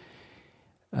was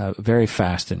very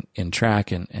fast in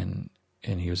track, and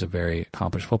he was a very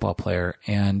accomplished football player.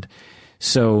 And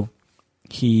so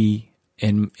he,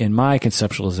 in my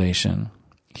conceptualization,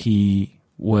 he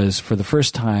was for the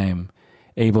first time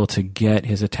able to get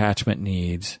his attachment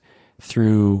needs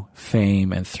through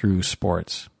fame and through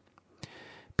sports.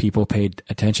 People paid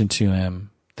attention to him.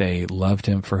 They loved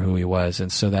him for who he was.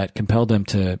 And so that compelled him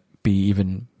to be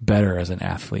even better as an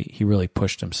athlete. He really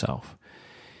pushed himself.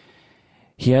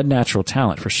 He had natural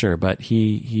talent for sure, but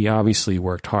he obviously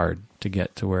worked hard to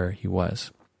get to where he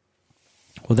was.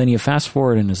 Well, then you fast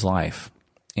forward in his life,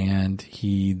 and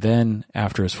he then,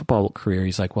 after his football career,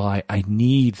 he's like, well, I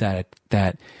need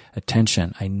that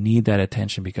attention. I need that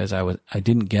attention because I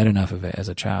didn't get enough of it as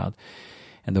a child.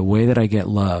 And the way that I get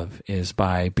love is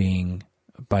by being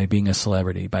a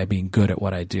celebrity, by being good at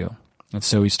what I do. And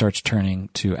so he starts turning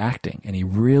to acting, and he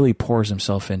really pours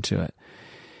himself into it.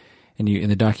 And in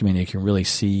the documentary, you can really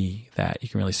see that. You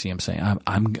can really see him saying,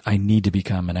 I need to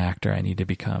become an actor. I need to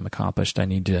become accomplished. I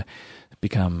need to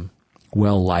become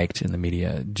well-liked in the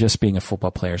media. Just being a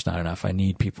football player is not enough. I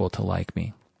need people to like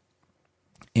me.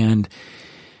 And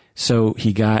so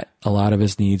he got a lot of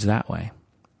his needs that way.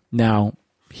 Now,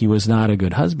 he was not a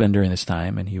good husband during this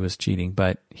time, and he was cheating,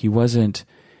 but he wasn't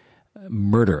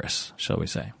murderous, shall we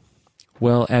say.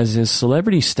 Well, as his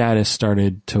celebrity status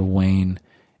started to wane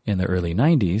in the early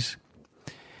 90s,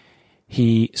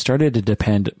 he started to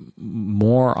depend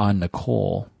more on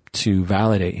Nicole to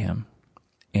validate him.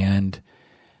 And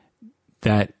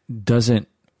that doesn't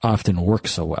often work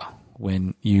so well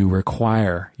when you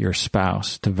require your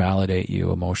spouse to validate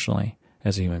you emotionally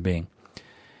as a human being.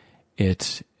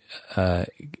 It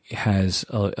has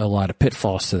a lot of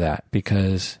pitfalls to that,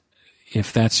 because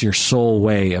if that's your sole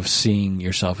way of seeing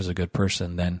yourself as a good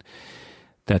person, then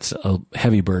that's a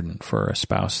heavy burden for a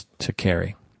spouse to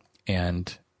carry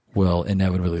and will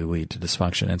inevitably lead to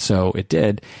dysfunction. And so it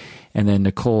did. And then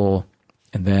Nicole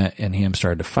and him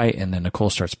started to fight, and then Nicole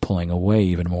starts pulling away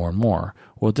even more and more.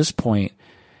 Well, at this point,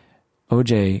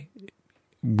 OJ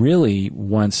really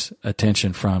wants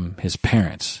attention from his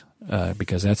parents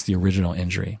because that's the original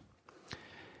injury.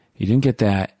 He didn't get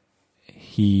that.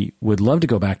 He would love to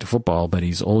go back to football, but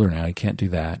he's older now. He can't do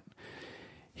that.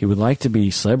 He would like to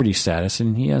be celebrity status,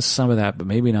 and he has some of that, but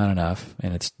maybe not enough,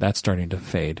 and that's starting to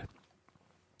fade.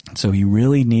 So he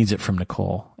really needs it from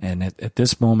Nicole, and at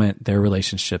this moment, their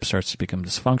relationship starts to become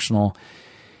dysfunctional,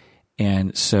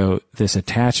 and so this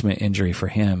attachment injury for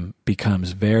him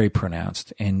becomes very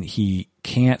pronounced, and he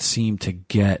can't seem to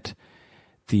get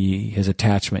his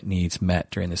attachment needs met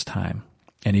during this time,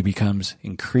 and he becomes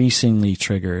increasingly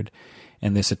triggered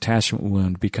And this attachment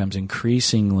wound becomes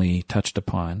increasingly touched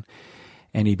upon,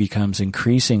 and he becomes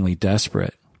increasingly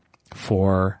desperate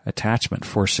for attachment,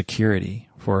 for security,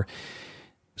 for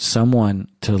someone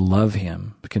to love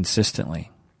him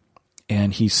consistently.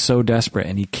 And he's so desperate,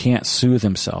 and he can't soothe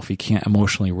himself. He can't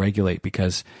emotionally regulate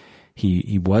because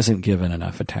he wasn't given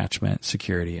enough attachment,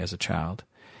 security as a child.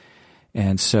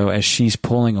 And so as she's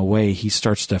pulling away, he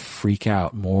starts to freak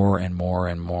out more and more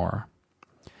and more.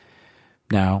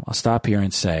 Now, I'll stop here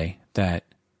and say that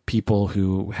people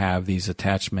who have these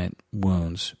attachment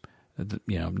wounds,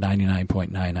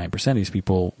 99.99% of these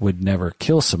people would never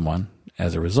kill someone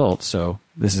as a result. So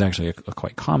this is actually a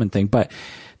quite common thing. But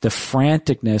the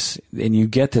franticness, and you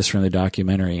get this from the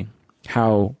documentary,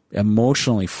 how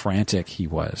emotionally frantic he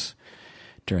was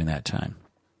during that time.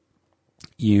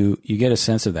 You get a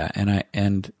sense of that,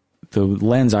 and the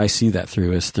lens I see that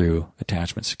through is through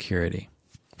attachment security.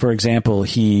 For example,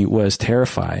 he was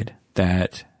terrified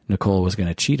that Nicole was going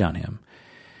to cheat on him.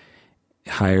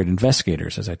 Hired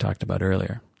investigators, as I talked about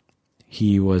earlier.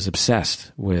 He was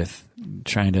obsessed with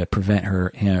trying to prevent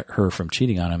her from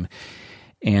cheating on him,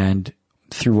 and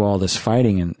through all this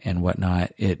fighting and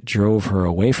whatnot, it drove her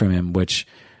away from him, which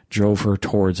drove her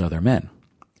towards other men,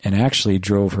 and actually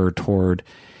drove her toward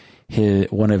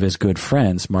one of his good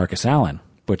friends, Marcus Allen,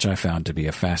 which I found to be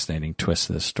a fascinating twist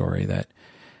to this story that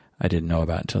I didn't know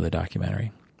about until the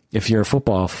documentary. If you're a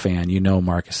football fan, you know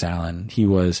Marcus Allen. He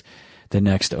was the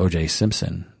next OJ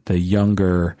Simpson, the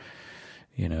younger,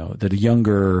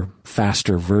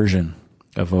 faster version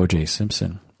of OJ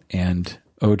Simpson. And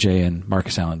OJ and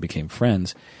Marcus Allen became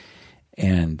friends,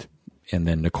 and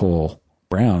then Nicole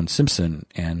Brown Simpson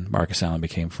and Marcus Allen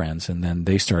became friends, and then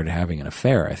they started having an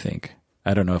affair, I think.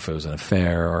 I don't know if it was an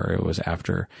affair or it was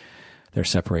after their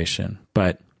separation,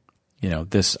 but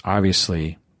this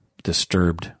obviously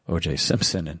disturbed OJ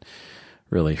Simpson and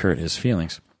really hurt his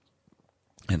feelings.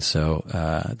 And so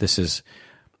this is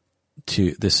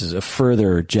a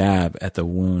further jab at the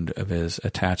wound of his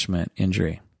attachment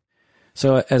injury.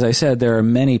 So as I said, there are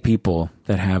many people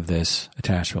that have this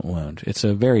attachment wound. It's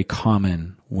a very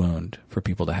common wound for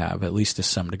people to have, at least to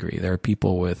some degree. There are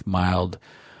people with mild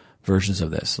versions of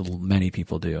this. Many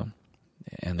people do.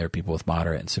 And there are people with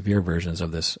moderate and severe versions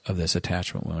of this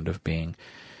attachment wound of being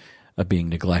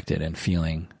neglected and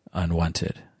feeling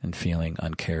unwanted and feeling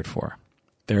uncared for.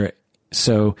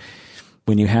 So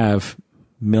when you have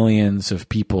millions of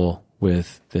people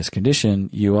with this condition,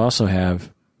 you also have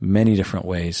many different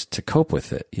ways to cope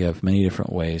with it. You have many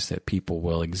different ways that people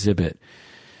will exhibit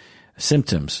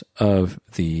symptoms of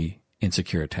the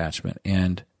insecure attachment,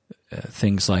 and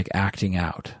things like acting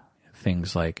out,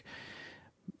 things like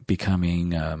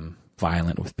becoming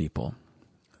violent with people.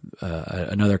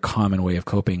 Another common way of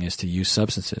coping is to use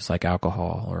substances like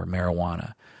alcohol or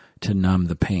marijuana to numb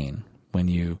the pain. When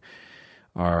you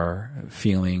are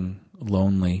feeling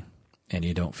lonely and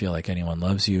you don't feel like anyone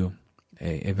loves you,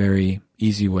 a very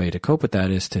easy way to cope with that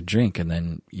is to drink, and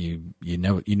then you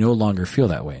no longer feel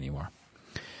that way anymore.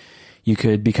 You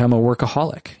could become a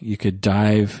workaholic. You could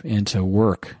dive into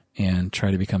work and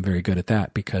try to become very good at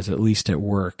that, because at least at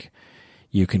work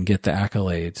you can get the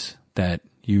accolades that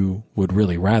you would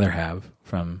really rather have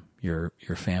from your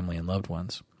family and loved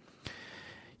ones.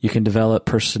 You can develop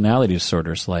personality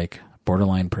disorders like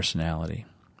borderline personality.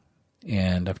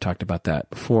 And I've talked about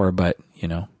that before, but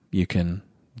you can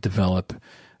develop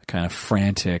a kind of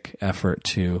frantic effort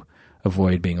to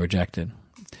avoid being rejected.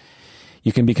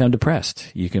 You can become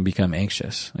depressed. You can become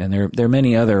anxious. And there are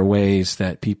many other ways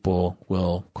that people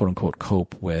will, quote unquote,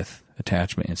 cope with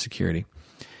attachment insecurity.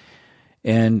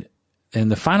 And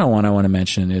the final one I want to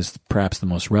mention is perhaps the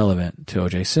most relevant to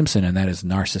O.J. Simpson, and that is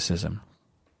narcissism.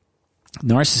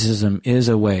 Narcissism is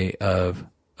a way of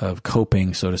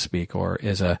coping, so to speak, or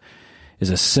is a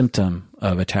symptom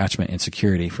of attachment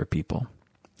insecurity for people.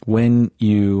 When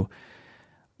you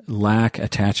lack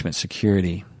attachment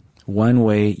security, one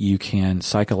way you can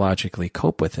psychologically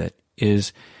cope with it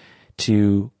is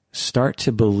to start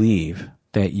to believe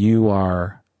that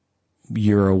you're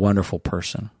a wonderful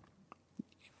person.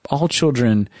 All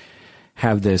children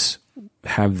have this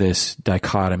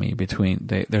dichotomy between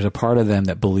there's a part of them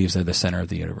that believes they're the center of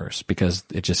the universe because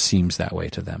it just seems that way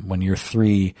to them. When you're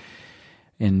 3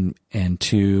 and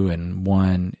 2 and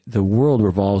 1, the world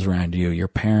revolves around you. Your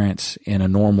parents in a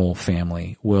normal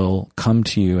family will come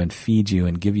to you and feed you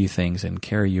and give you things and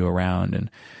carry you around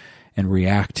and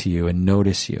react to you and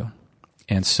notice you.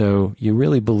 And so you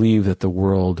really believe that the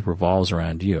world revolves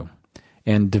around you.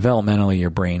 And developmentally,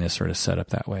 your brain is sort of set up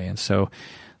that way. And so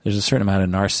there's a certain amount of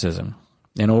narcissism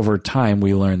And over time,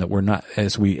 we learn that we're not,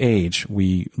 as we age,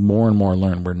 we more and more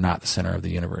learn we're not the center of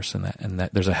the universe, and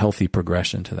that there's a healthy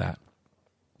progression to that.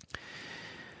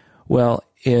 Well,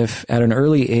 if at an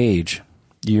early age,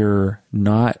 you're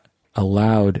not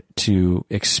allowed to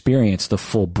experience the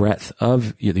full breadth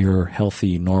of your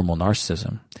healthy, normal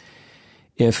narcissism,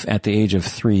 if at the age of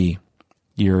 3,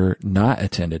 you're not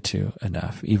attended to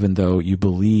enough, even though you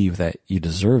believe that you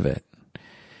deserve it,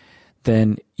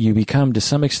 then you become to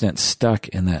some extent stuck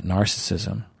in that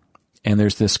narcissism. And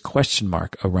there's this question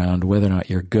mark around whether or not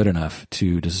you're good enough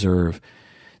to deserve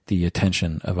the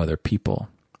attention of other people.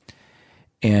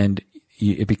 And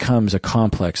it becomes a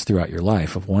complex throughout your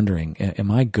life of wondering, am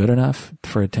I good enough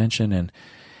for attention?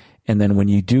 And then when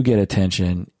you do get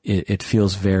attention, it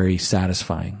feels very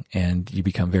satisfying, and you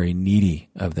become very needy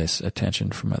of this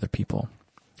attention from other people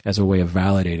as a way of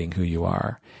validating who you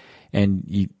are. And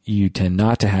you tend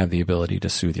not to have the ability to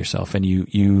soothe yourself, and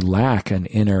you lack an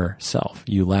inner self.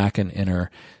 You lack an inner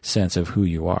sense of who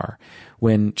you are.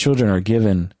 When children are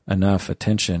given enough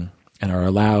attention and are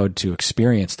allowed to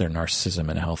experience their narcissism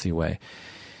in a healthy way,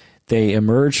 they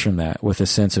emerge from that with a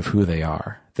sense of who they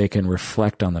are. They can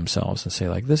reflect on themselves and say,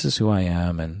 like, this is who I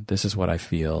am, and this is what I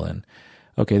feel, and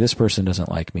okay, this person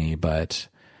doesn't like me, but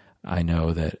I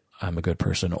know that I'm a good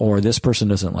person, or this person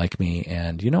doesn't like me,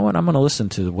 and you know what, I'm going to listen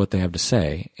to what they have to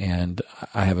say, and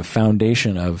I have a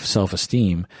foundation of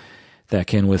self-esteem that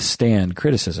can withstand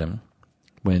criticism.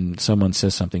 When someone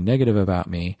says something negative about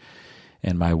me,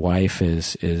 and my wife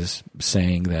is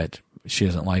saying that she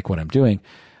doesn't like what I'm doing,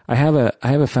 I have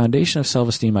a foundation of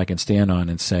self-esteem I can stand on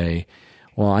and say,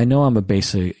 well, I know I'm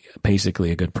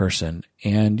basically a good person,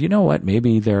 and you know what,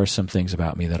 maybe there are some things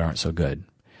about me that aren't so good.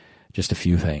 Just a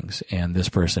few things, and this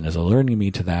person is alerting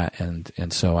me to that, and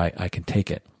so I can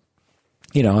take it.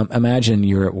 You know, imagine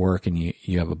you're at work and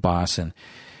you have a boss, and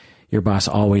your boss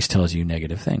always tells you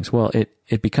negative things. Well,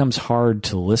 it becomes hard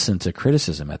to listen to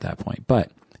criticism at that point.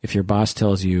 But if your boss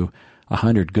tells you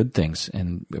 100 good things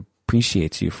and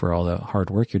appreciates you for all the hard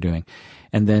work you're doing,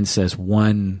 and then says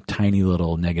one tiny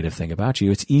little negative thing about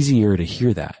you, it's easier to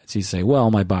hear that. It's easy to say, well,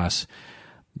 my boss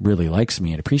really likes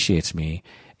me and appreciates me,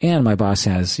 and my boss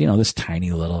has, this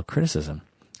tiny little criticism.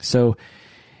 So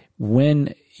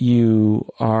when you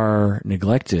are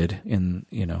neglected and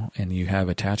you have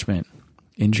attachment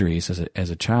injuries as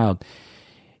a child,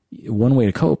 one way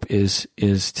to cope is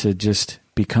to just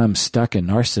become stuck in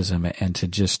narcissism and to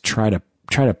just try to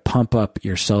pump up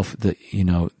your self-esteem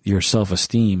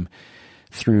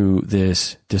through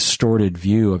this distorted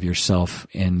view of yourself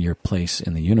and your place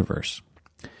in the universe,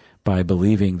 by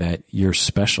believing that you're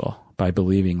special, by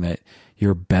believing that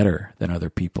you're better than other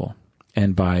people,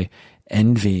 and by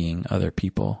envying other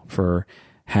people for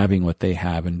having what they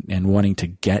have and wanting to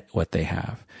get what they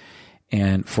have,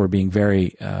 and for being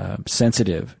very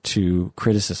sensitive to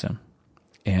criticism.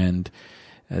 And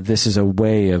this is a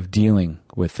way of dealing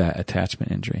with that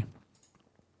attachment injury.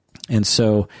 And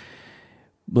so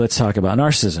let's talk about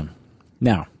narcissism.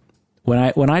 Now,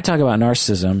 when I talk about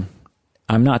narcissism,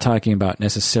 I'm not talking about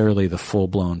necessarily the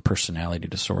full-blown personality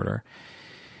disorder.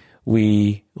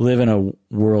 We live in a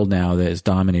world now that is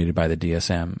dominated by the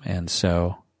DSM, and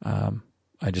so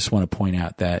I just want to point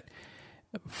out that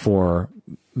for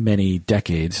many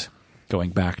decades,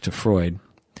 going back to Freud,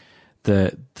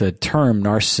 the term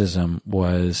narcissism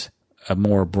was a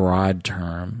more broad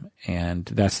term, and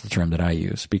that's the term that I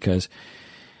use, because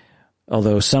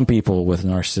although some people with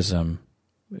narcissism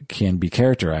can be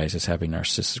characterized as having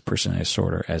narcissistic personality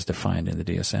disorder as defined in the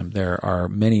DSM, there are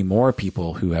many more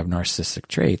people who have narcissistic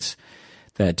traits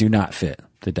that do not fit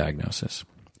the diagnosis,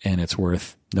 and it's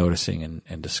worth noticing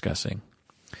and discussing.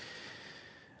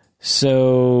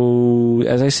 So,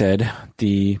 as I said,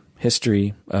 the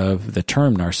history of the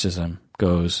term narcissism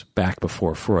goes back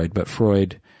before Freud, but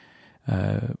Freud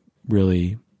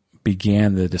really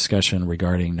began the discussion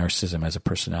regarding narcissism as a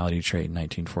personality trait in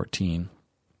 1914.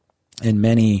 And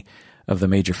many of the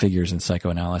major figures in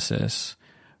psychoanalysis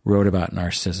wrote about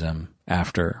narcissism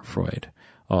after Freud.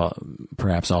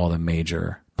 Perhaps all the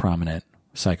major prominent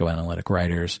psychoanalytic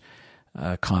writers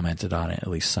commented on it, at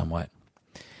least somewhat.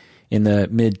 In the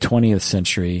mid-20th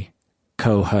century,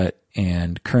 Kohut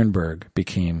and Kernberg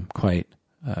became quite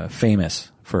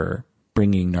famous for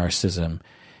bringing narcissism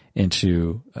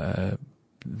into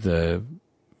they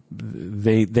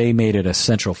made it a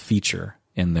central feature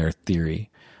in their theory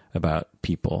about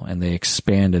people, and they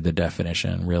expanded the definition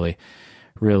and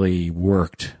really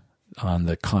worked on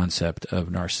the concept of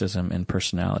narcissism and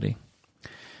personality.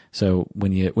 So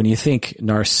when you think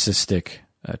narcissistic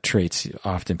traits,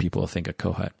 often people think of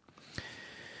Kohut.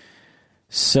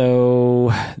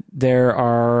 So there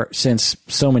are, since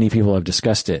so many people have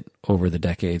discussed it over the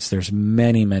decades, there's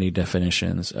many, many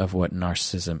definitions of what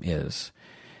narcissism is.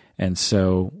 And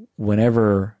so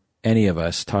whenever any of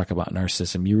us talk about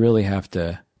narcissism, you really have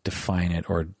to define it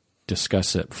or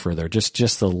discuss it further.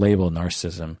 Just the label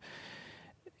narcissism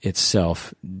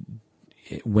itself,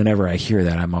 whenever I hear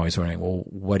that, I'm always wondering, well,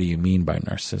 what do you mean by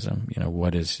narcissism?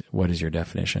 What is your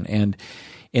definition? And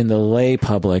in the lay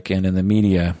public and in the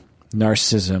media,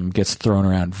 narcissism gets thrown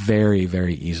around very,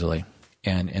 very easily.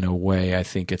 And in a way, I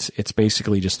think it's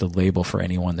basically just a label for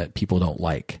anyone that people don't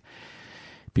like.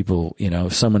 People,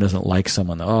 if someone doesn't like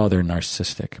someone, oh, they're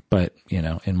narcissistic. But,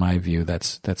 in my view,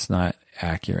 that's not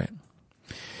accurate.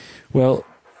 Well,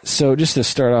 so just to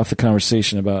start off the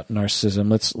conversation about narcissism,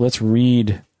 let's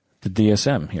read the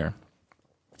DSM here.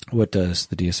 What does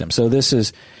the DSM? So this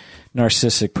is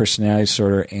narcissistic personality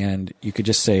disorder, and you could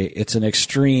just say it's an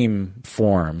extreme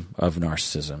form of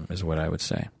narcissism, is what I would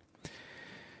say.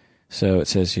 So it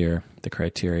says here, the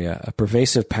criteria: a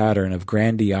pervasive pattern of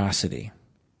grandiosity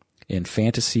in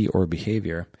fantasy or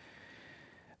behavior.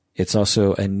 It's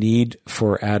also a need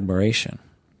for admiration.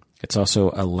 It's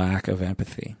also a lack of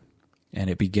empathy. And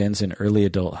it begins in early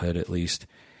adulthood, at least,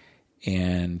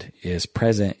 and is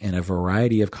present in a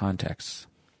variety of contexts.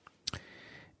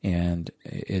 And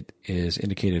it is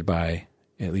indicated by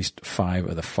at least 5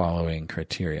 of the following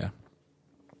criteria.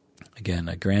 Again,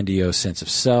 a grandiose sense of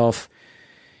self.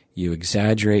 You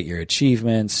exaggerate your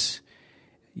achievements.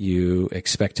 You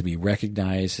expect to be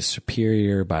recognized as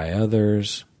superior by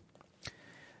others.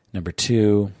 Number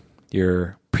 2,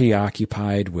 you're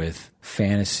preoccupied with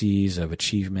fantasies of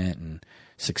achievement and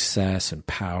success and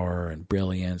power and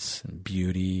brilliance and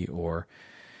beauty or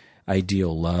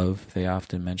ideal love, they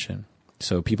often mention.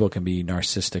 So people can be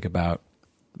narcissistic about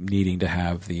needing to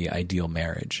have the ideal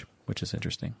marriage, which is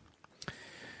interesting.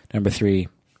 Number 3,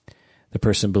 the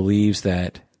person believes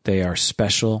that they are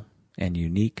special and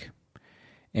unique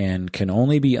and can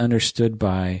only be understood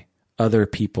by other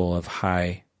people of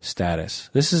high status.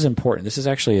 This is important. This is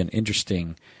actually an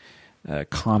interesting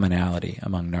commonality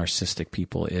among narcissistic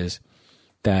people, is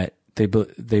that they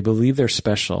believe they're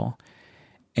special,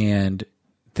 and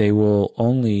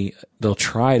they'll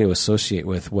try to associate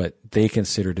with what they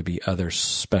consider to be other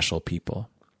special people.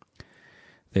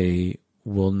 They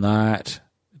will not,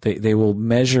 they will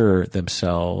measure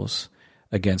themselves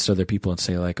against other people and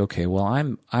say, like, okay, well,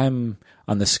 I'm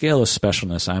on the scale of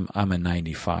specialness, I'm a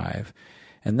 95.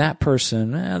 And that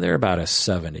person, they're about a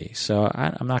 70. So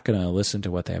I'm not going to listen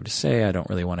to what they have to say. I don't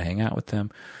really want to hang out with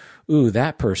them. Ooh,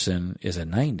 that person is a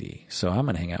 90. So I'm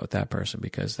going to hang out with that person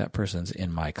because that person's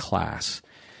in my class.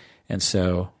 And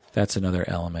so that's another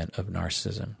element of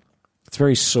narcissism. It's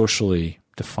very socially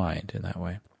defined in that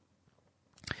way.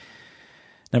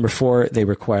 Number 4, they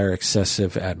require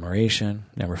excessive admiration.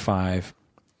 Number 5,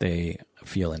 they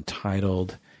feel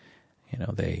entitled.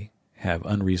 They have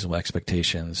unreasonable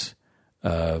expectations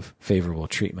of favorable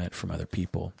treatment from other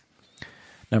people.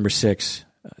 Number 6,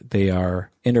 they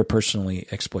are interpersonally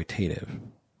exploitative.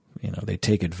 They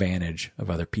take advantage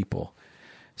of other people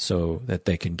so that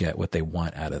they can get what they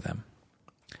want out of them.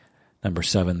 Number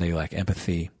 7, they lack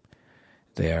empathy.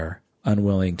 They are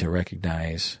unwilling to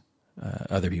recognize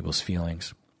other people's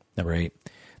feelings. Number 8,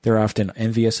 they're often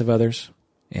envious of others,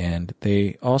 and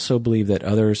they also believe that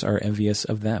others are envious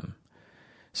of them.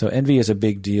 So envy is a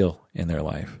big deal in their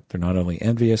life. They're not only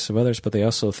envious of others, but they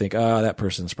also think, that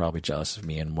person's probably jealous of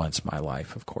me and wants my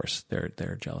life. Of course,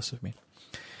 they're jealous of me.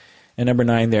 And number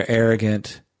 9, they're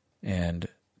arrogant, and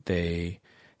they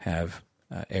have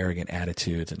arrogant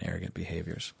attitudes and arrogant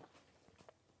behaviors.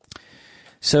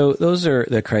 So those are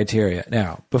the criteria.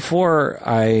 Now, before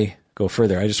I go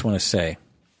further, I just want to say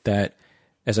that,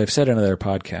 as I've said in other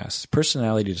podcasts,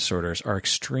 personality disorders are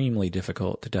extremely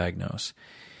difficult to diagnose.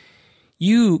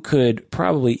 You could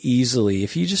probably easily,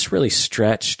 if you just really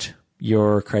stretched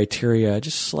your criteria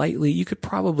just slightly, you could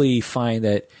probably find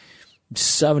that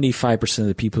 75% of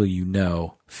the people you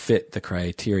know fit the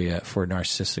criteria for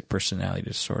narcissistic personality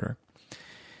disorder.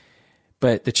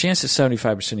 But the chance that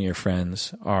 75% of your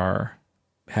friends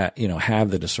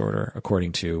have the disorder,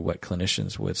 according to what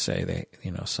clinicians would say,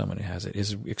 someone who has it,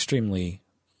 is extremely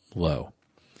low.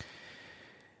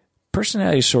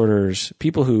 Personality disorders,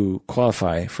 people who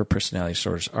qualify for personality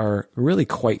disorders, are really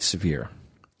quite severe,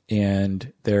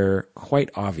 and they're quite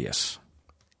obvious.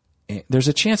 There's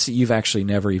a chance that you've actually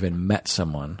never even met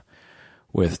someone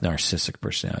with narcissistic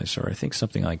personality disorder. I think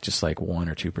something like 1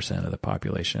 or 2% of the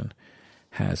population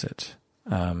has it.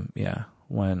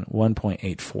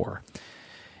 1.84.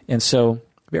 And so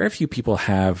very few people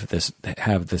have this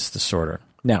disorder.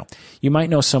 Now, you might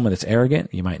know someone that's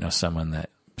arrogant. You might know someone that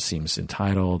seems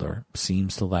entitled or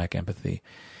seems to lack empathy.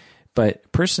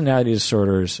 But personality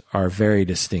disorders are very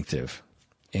distinctive.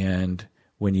 And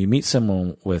when you meet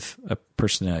someone with a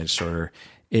personality disorder,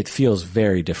 it feels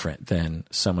very different than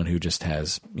someone who just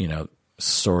has,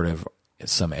 sort of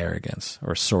some arrogance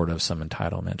or sort of some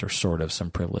entitlement or sort of some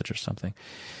privilege or something.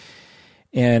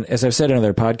 And as I've said in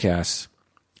other podcasts,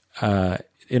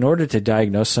 in order to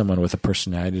diagnose someone with a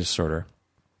personality disorder,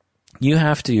 you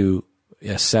have to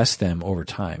assess them over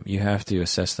time. You have to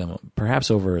assess them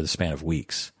perhaps over the span of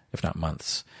weeks, if not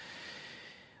months.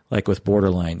 Like with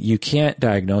borderline, you can't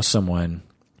diagnose someone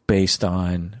based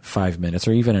on 5 minutes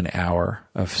or even an hour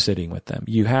of sitting with them.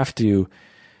 You have to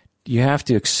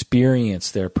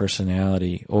experience their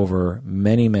personality over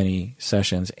many, many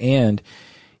sessions, and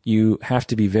you have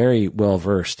to be very well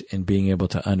versed in being able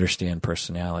to understand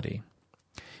personality.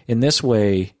 In this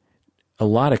way, a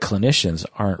lot of clinicians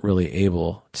aren't really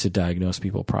able to diagnose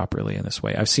people properly in this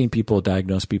way. I've seen people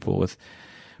diagnose people with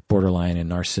borderline and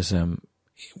narcissism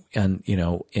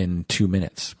in 2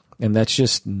 minutes. And that's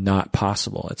just not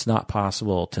possible. It's not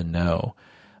possible to know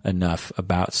enough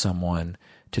about someone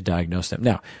to diagnose them.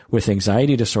 Now, with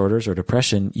anxiety disorders or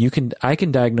depression, I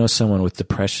can diagnose someone with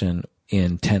depression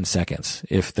in 10 seconds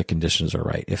if the conditions are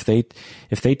right. If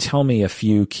they tell me a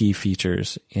few key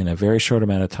features in a very short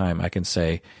amount of time, I can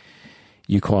say,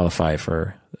 you qualify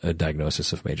for a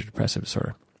diagnosis of major depressive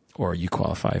disorder, or you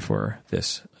qualify for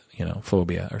this,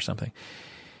 phobia or something.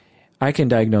 I can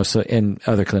diagnose, and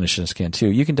other clinicians can too,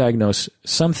 you can diagnose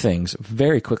some things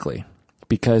very quickly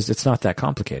because it's not that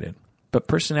complicated. But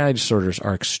personality disorders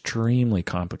are extremely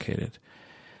complicated.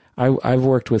 I've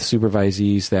worked with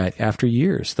supervisees that after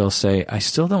years, they'll say, I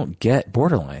still don't get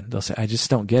borderline. They'll say, I just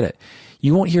don't get it.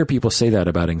 You won't hear people say that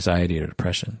about anxiety or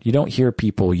depression. You don't hear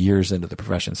people years into the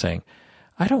profession saying,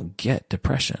 I don't get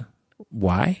depression.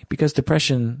 Why? Because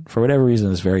depression, for whatever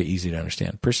reason, is very easy to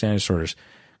understand. Personality disorders,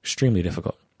 extremely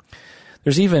difficult.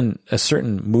 There's even a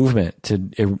certain movement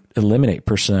to eliminate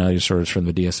personality disorders from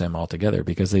the DSM altogether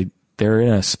because they're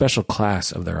in a special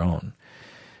class of their own.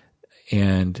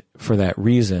 And for that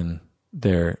reason,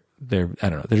 they're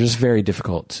just very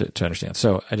difficult to understand.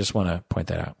 So I just want to point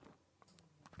that out.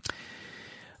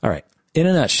 All right. In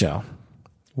a nutshell,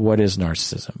 what is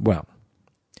narcissism? Well,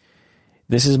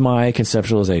 this is my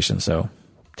conceptualization, so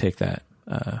take that,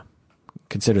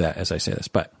 consider that as I say this.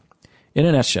 But in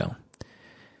a nutshell,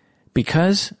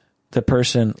 because the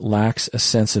person lacks a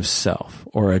sense of self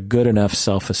or a good enough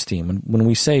self-esteem, when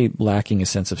we say lacking a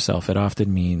sense of self, it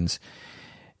often means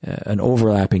an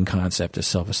overlapping concept of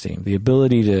self-esteem, the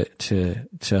ability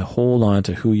to hold on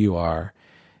to who you are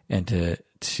and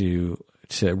to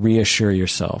reassure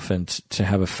yourself and to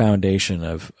have a foundation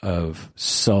of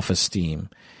self-esteem.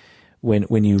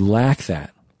 When you lack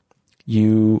that,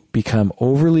 you become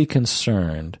overly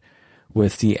concerned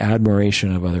with the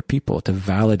admiration of other people to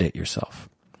validate yourself.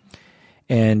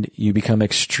 And you become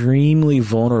extremely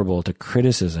vulnerable to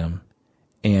criticism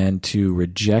and to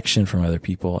rejection from other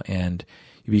people. And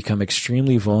you become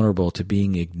extremely vulnerable to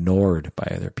being ignored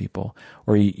by other people.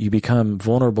 Or you become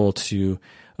vulnerable to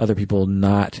other people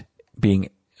not being,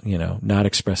 not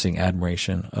expressing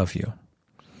admiration of you.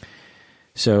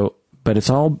 So, but it's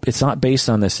not based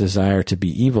on this desire to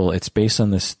be evil. It's based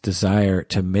on this desire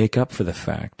to make up for the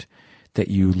fact that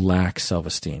you lack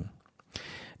self-esteem.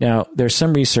 Now, there's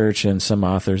some research and some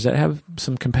authors that have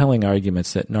some compelling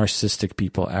arguments that narcissistic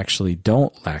people actually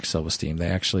don't lack self-esteem. They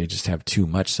actually just have too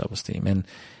much self-esteem.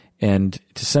 And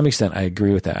to some extent, I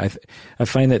agree with that. I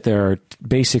find that there are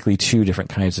basically two different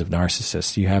kinds of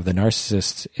narcissists. You have the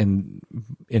narcissists,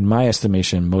 in my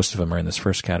estimation, most of them are in this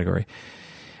first category,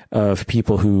 of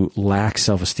people who lack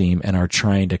self-esteem and are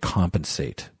trying to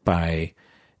compensate by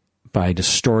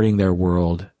distorting their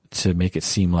world to make it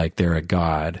seem like they're a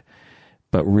god,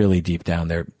 but really deep down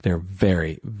they're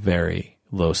very, very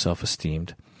low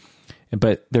self-esteemed.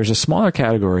 But there's a smaller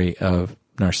category of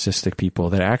narcissistic people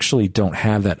that actually don't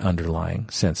have that underlying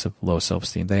sense of low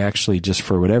self-esteem. They actually just,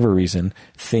 for whatever reason,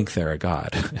 think they're a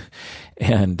god.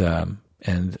 and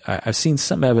I've seen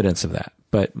some evidence of that.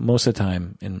 But most of the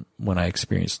time, when I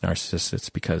experience narcissists, it's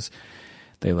because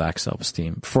they lack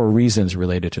self-esteem for reasons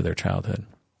related to their childhood.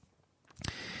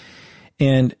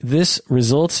 And this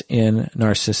results in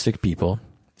narcissistic people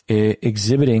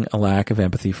exhibiting a lack of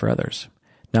empathy for others,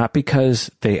 not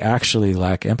because they actually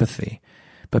lack empathy,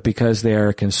 but because they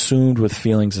are consumed with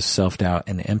feelings of self-doubt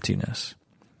and emptiness.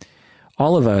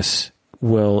 All of us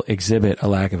will exhibit a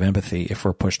lack of empathy if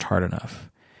we're pushed hard enough.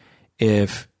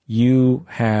 If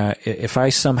I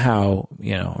somehow,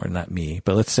 or not me,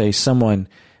 but let's say someone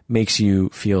makes you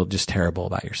feel just terrible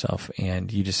about yourself,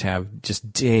 and you just have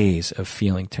just days of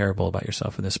feeling terrible about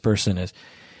yourself. And this person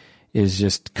is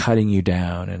just cutting you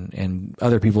down, and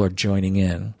other people are joining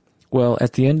in. Well,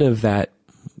 at the end of that,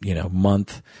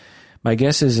 month, my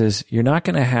guess is you're not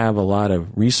going to have a lot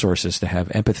of resources to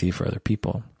have empathy for other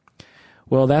people.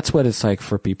 Well, that's what it's like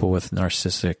for people with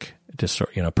narcissistic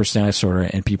disorder, personality disorder,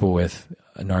 and people with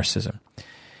narcissism.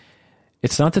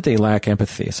 It's not that they lack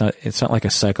empathy. It's not like a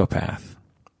psychopath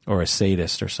or a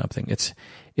sadist or something.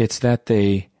 It's that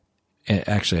they,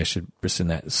 actually I should rescind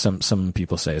that. Some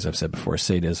people say, as I've said before,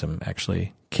 sadism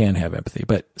actually can have empathy.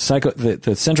 But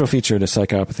the central feature to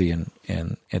psychopathy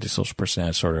and antisocial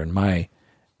personality disorder, in my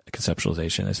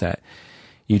conceptualization, is that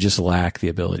you just lack the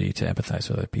ability to empathize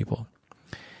with other people.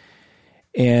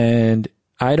 And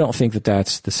I don't think that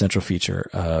that's the central feature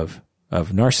of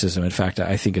narcissism. In fact,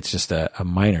 I think it's just a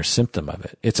minor symptom of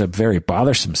it. It's a very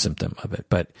bothersome symptom of it,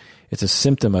 but it's a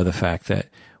symptom of the fact that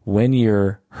when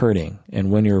you're hurting and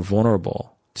when you're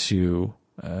vulnerable to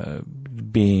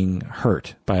being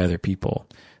hurt by other people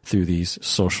through these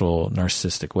social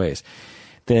narcissistic ways,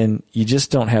 then you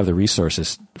just don't have the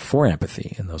resources for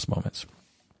empathy in those moments.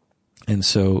 And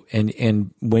so,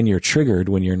 and when you're triggered,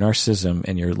 when your narcissism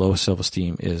and your low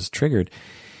self-esteem is triggered,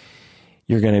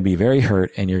 you're going to be very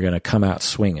hurt and you're going to come out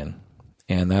swinging.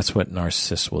 And that's what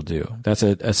narcissists will do. That's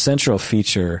a central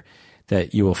feature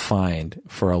that you will find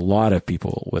for a lot of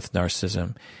people with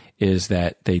narcissism, is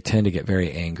that they tend to get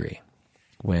very angry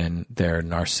when their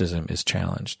narcissism is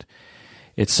challenged.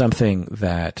 It's something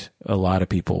that a lot of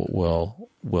people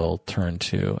will turn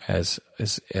to as a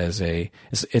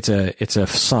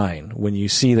sign. When you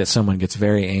see that someone gets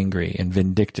very angry and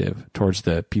vindictive towards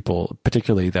the people,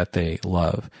 particularly that they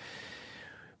love,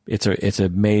 it's a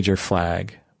major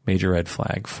red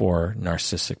flag for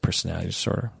narcissistic personality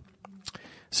disorder.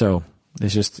 So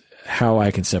it's just how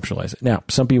I conceptualize it. Now,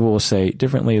 some people will say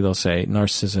differently. They'll say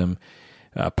narcissism,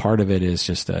 part of it is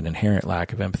just an inherent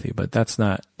lack of empathy, but that's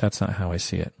not how I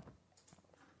see it.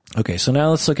 Okay, so now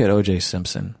let's look at OJ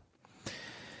Simpson.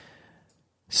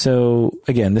 So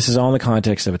again, this is all in the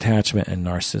context of attachment and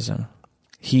narcissism.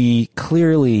 He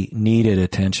clearly needed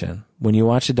attention. When you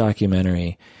watch the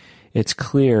documentary, it's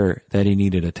clear that he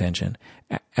needed attention.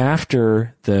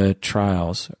 After the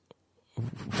trials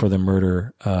for the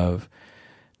murder of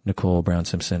Nicole Brown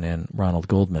Simpson and Ronald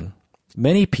Goldman,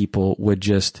 many people would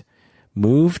just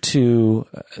move to,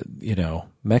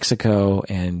 Mexico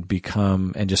and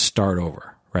just start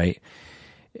over, right?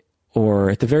 Or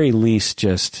at the very least,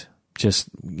 just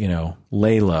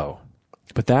lay low.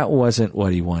 But that wasn't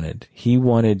what he wanted. He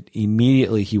wanted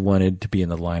to be in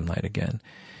the limelight again.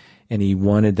 And he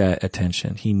wanted that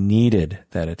attention. He needed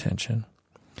that attention.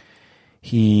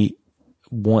 He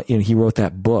wrote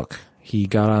that book. He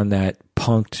got on that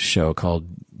punked show called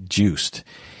Juiced.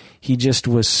 He just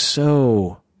was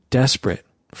so desperate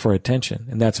for attention.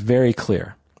 And that's very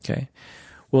clear. Okay.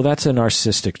 Well, that's a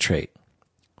narcissistic trait.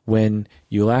 When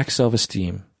you lack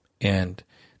self-esteem, and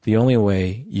the only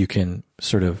way you can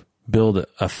sort of build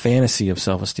a fantasy of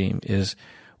self-esteem is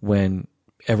when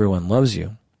everyone loves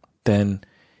you, then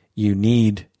you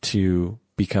need to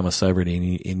become a celebrity and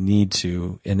you need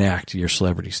to enact your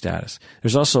celebrity status.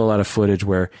 There's also a lot of footage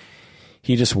where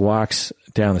he just walks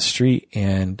down the street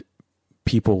and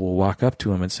people will walk up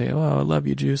to him and say, "Oh, I love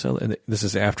you, Juice." And this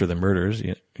is after the murders,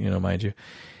 mind you.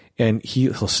 And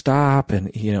he'll stop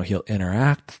and, he'll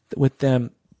interact with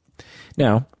them.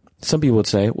 Now, some people would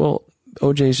say, well,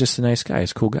 OJ is just a nice guy.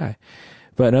 He's a cool guy.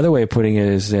 But another way of putting it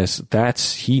is this: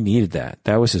 he needed that.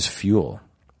 That was his fuel.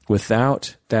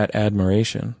 Without that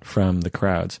admiration from the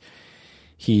crowds,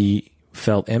 he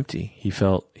felt empty. He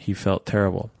felt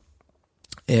terrible.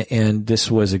 And this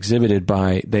was exhibited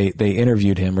by, they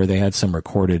interviewed him, or they had some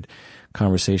recorded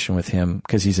conversation with him,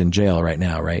 because he's in jail right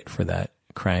now, right, for that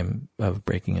crime of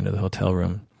breaking into the hotel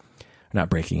room. Not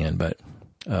breaking in, but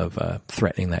of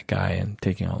threatening that guy and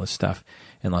taking all this stuff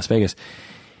in Las Vegas.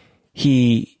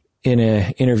 He, in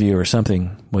an interview or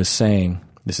something, was saying,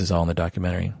 this is all in the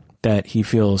documentary, that he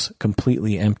feels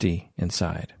completely empty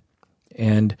inside.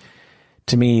 And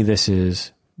to me, this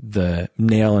is the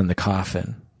nail in the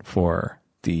coffin for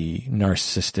the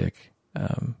narcissistic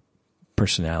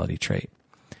personality trait.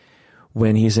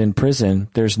 When he's in prison,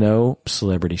 there's no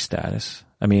celebrity status.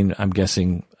 I mean, I'm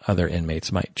guessing other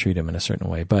inmates might treat him in a certain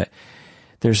way, but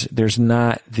there's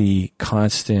not the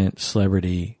constant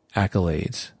celebrity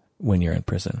accolades when you're in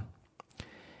prison.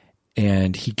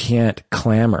 And he can't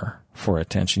clamor for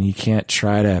attention. He can't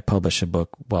try to publish a book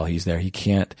while he's there. He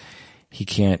can't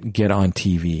get on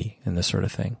TV and this sort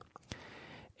of thing.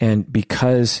 And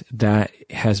because that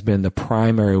has been the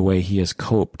primary way he has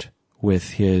coped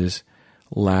with his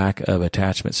lack of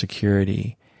attachment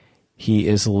security, he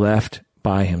is left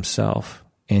by himself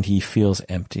and he feels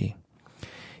empty.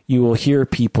 You will hear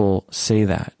people say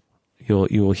that.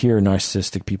 You will hear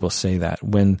narcissistic people say that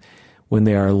when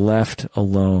they are left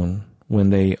alone, when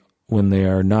they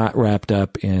are not wrapped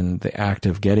up in the act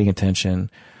of getting attention,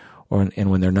 and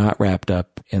when they're not wrapped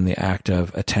up in the act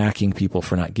of attacking people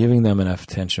for not giving them enough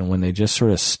attention, when they just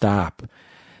sort of stop,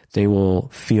 they will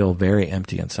feel very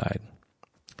empty inside.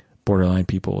 Borderline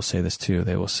people will say this too.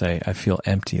 They will say, I feel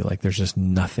empty, like there's just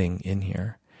nothing in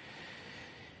here.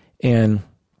 And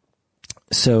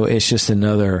so it's just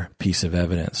another piece of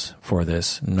evidence for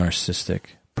this narcissistic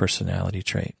personality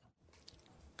trait.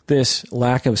 This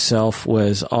lack of self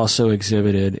was also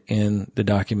exhibited in the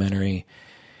documentary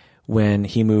when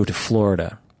he moved to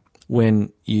Florida.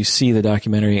 When you see the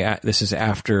documentary, this is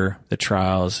after the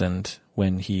trials and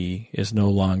when he is no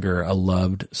longer a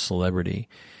loved celebrity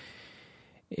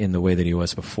in the way that he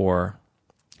was before.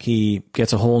 He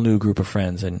gets a whole new group of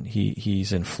friends and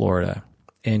he's in Florida.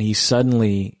 And he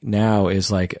suddenly now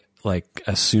is like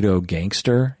a pseudo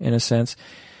gangster in a sense.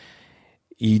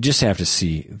 You just have to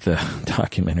see the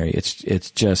documentary.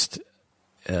 It's just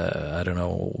I don't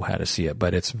know how to see it,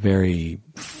 but it's very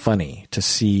funny to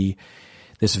see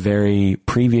this very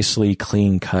previously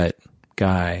clean-cut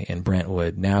guy in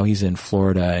Brentwood. Now he's in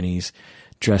Florida and he's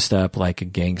dressed up like a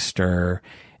gangster,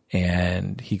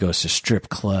 and he goes to strip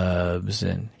clubs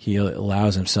and he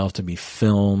allows himself to be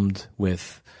filmed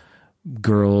with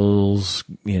girls,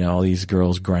 all these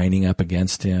girls grinding up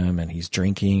against him, and he's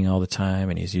drinking all the time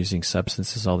and he's using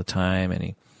substances all the time,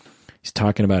 and he's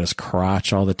talking about his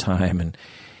crotch all the time, and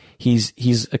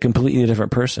he's a completely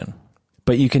different person.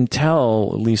 But you can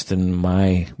tell, at least in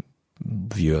my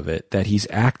view of it, that he's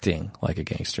acting like a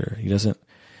gangster. He doesn't,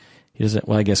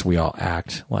 well, I guess we all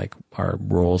act like our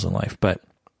roles in life, but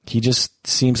he just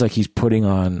seems like he's putting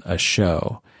on a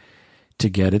show to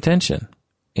get attention.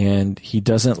 And he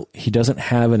doesn't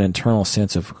have an internal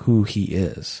sense of who he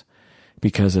is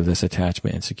because of this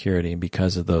attachment insecurity and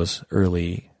because of those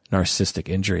early narcissistic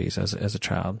injuries as a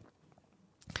child.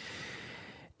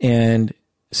 And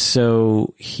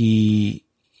so he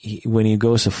when he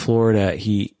goes to Florida,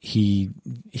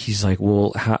 he's like,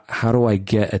 well, how do I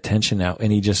get attention now?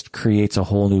 And he just creates a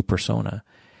whole new persona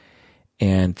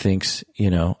and thinks, I'm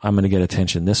going to get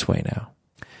attention this way now.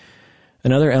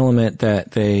 Another element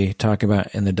that they talk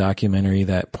about in the documentary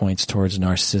that points towards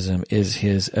narcissism is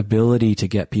his ability to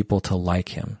get people to like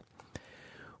him.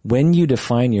 When you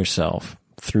define yourself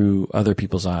through other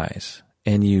people's eyes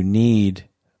and you need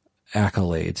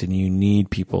accolades and you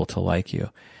need people to like you,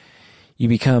 you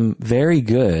become very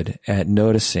good at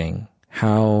noticing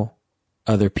how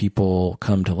other people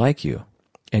come to like you.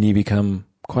 And you become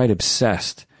quite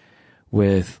obsessed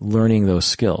with learning those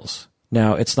skills.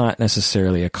 Now, it's not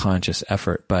necessarily a conscious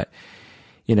effort, but,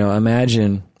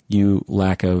 imagine you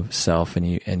lack of self and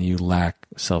you lack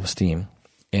self-esteem,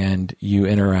 and you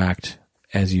interact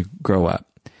as you grow up,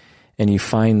 and you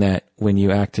find that when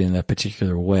you act in a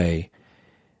particular way,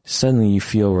 suddenly you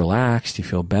feel relaxed, you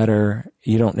feel better,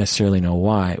 you don't necessarily know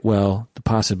why. Well, the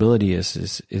possibility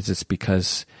is it's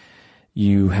because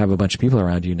you have a bunch of people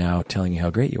around you now telling you how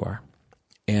great you are,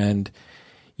 and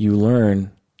you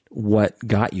learn what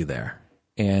got you there.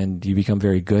 And you become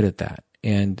very good at that.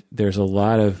 And there's a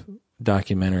lot of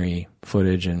documentary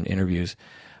footage and interviews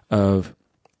of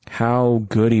how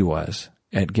good he was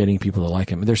at getting people to like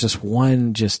him. There's this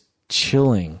one just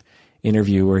chilling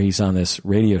interview where he's on this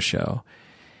radio show,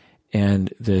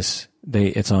 and it's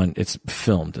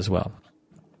filmed as well.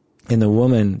 And the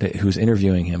woman who's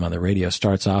interviewing him on the radio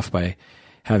starts off by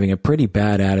having a pretty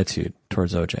bad attitude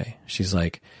towards OJ. She's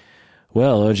like,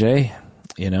 well, OJ,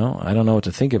 I don't know what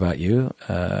to think about you.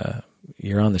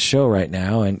 You're on the show right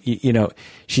now. And,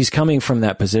 she's coming from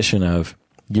that position of,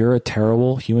 you're a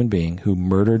terrible human being who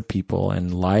murdered people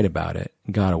and lied about it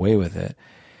and got away with it.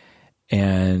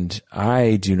 And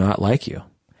I do not like you.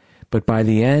 But by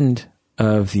the end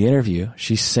of the interview,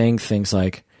 she's saying things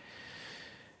like,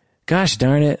 gosh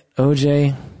darn it,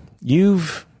 OJ,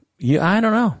 I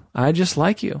don't know. I just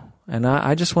like you. And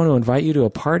I just want to invite you to a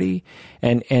party,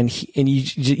 and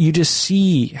you just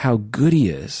see how good he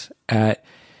is at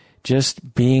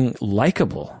just being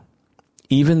likable,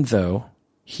 even though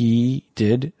he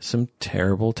did some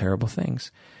terrible, terrible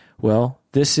things. Well,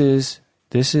 this is,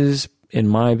 in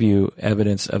my view,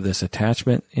 evidence of this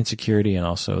attachment insecurity and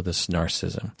also this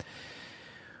narcissism.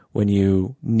 When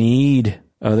you need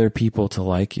other people to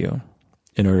like you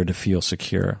in order to feel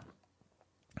secure,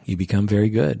 you become very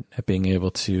good at being able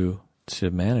to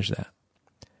manage that.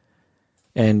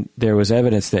 And there was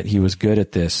evidence that he was good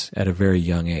at this at a very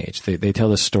young age. They tell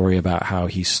this story about how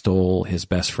he stole his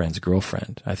best friend's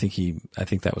girlfriend. I think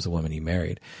that was the woman he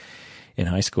married in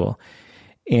high school.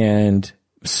 And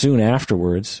soon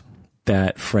afterwards,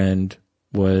 that friend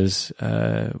was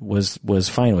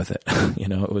fine with it.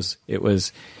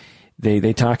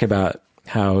 They talk about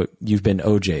how you've been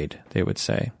OJ'd, they would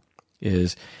say,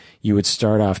 is you would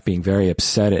start off being very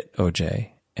upset at OJ,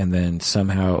 and then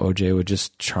somehow OJ would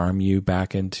just charm you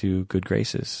back into good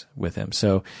graces with him.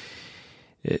 So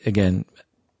again,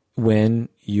 when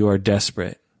you are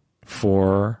desperate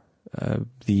for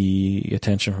the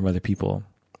attention from other people,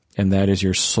 and that is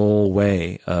your sole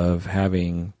way of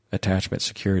having attachment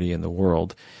security in the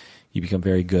world, you become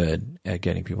very good at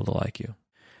getting people to like you.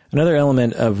 Another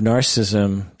element of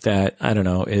narcissism that, I don't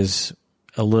know, is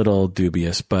a little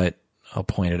dubious, but I'll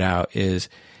point it out, is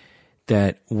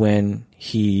that when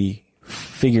he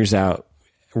figures out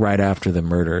right after the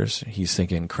murders, he's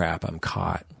thinking, crap, I'm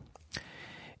caught.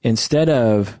 Instead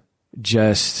of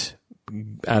just,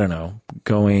 I don't know,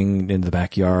 going in the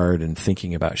backyard and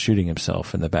thinking about shooting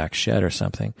himself in the back shed or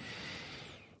something,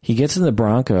 he gets in the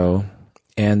Bronco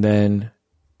and then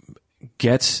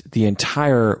gets the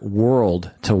entire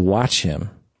world to watch him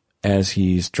as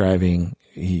he's driving.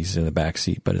 He's in the back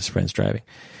seat, but his friend's driving.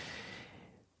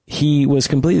 He was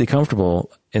completely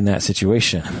comfortable in that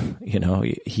situation.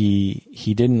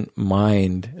 He didn't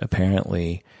mind,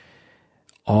 apparently,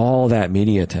 all that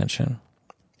media attention.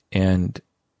 And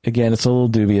again, it's a little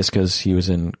dubious because he was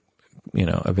in,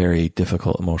 a very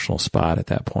difficult emotional spot at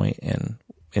that point, and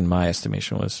in my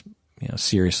estimation was,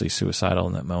 seriously suicidal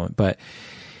in that moment. But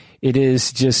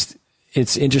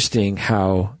it's interesting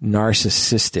how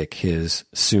narcissistic his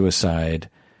suicidal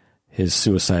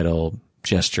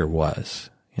gesture was.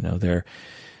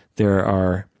 There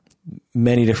are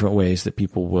many different ways that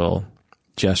people will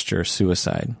gesture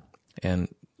suicide, and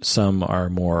some are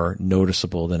more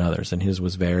noticeable than others, and his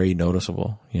was very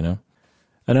noticeable.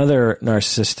 Another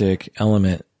narcissistic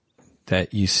element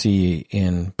that you see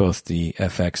in both the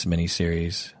FX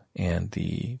miniseries and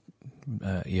the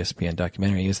ESPN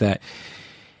documentary is that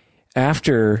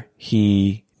after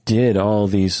he did all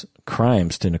these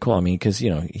crimes to Nicole, because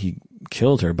he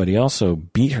killed her, but he also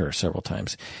beat her several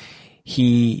times.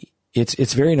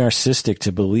 It's very narcissistic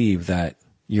to believe that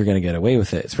you're going to get away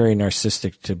with it. It's very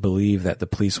narcissistic to believe that the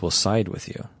police will side with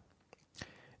you.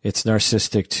 It's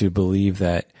narcissistic to believe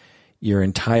that you're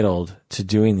entitled to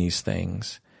doing these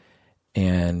things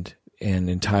and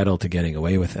entitled to getting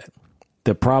away with it.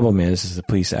 The problem is the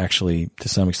police actually, to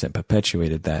some extent,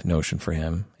 perpetuated that notion for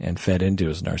him and fed into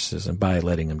his narcissism by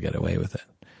letting him get away with it.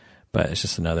 But it's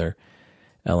just another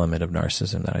element of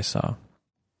narcissism that I saw.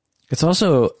 It's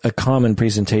also a common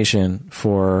presentation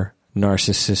for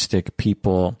narcissistic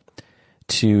people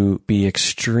to be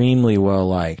extremely well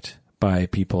liked by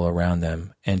people around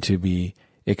them and to be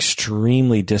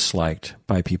extremely disliked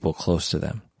by people close to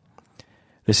them.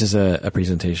 This is a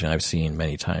presentation I've seen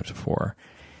many times before,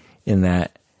 in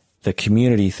that the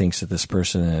community thinks that this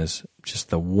person is just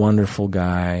the wonderful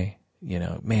guy. He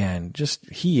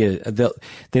is.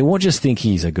 They won't just think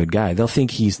he's a good guy. They'll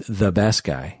think he's the best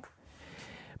guy.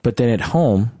 But then at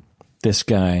home, this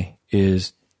guy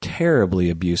is terribly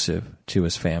abusive to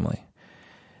his family.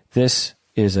 This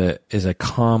is a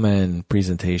common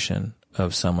presentation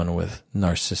of someone with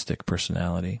narcissistic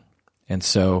personality. And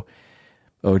so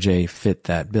OJ fit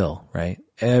that bill, right?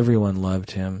 Everyone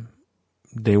loved him.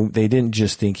 They didn't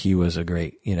just think he was a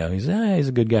great, he's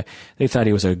a good guy. They thought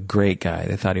he was a great guy.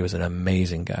 They thought he was an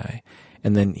amazing guy.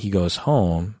 And then he goes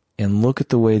home and look at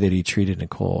the way that he treated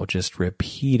Nicole, just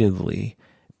repeatedly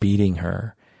beating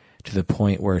her to the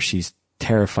point where she's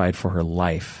terrified for her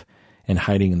life and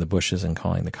hiding in the bushes and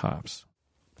calling the cops.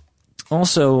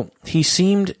 Also, he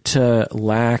seemed to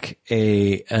lack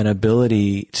an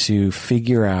ability to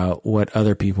figure out what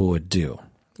other people would do.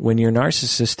 When you're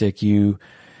narcissistic, you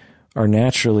are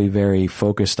naturally very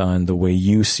focused on the way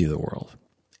you see the world.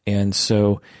 And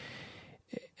so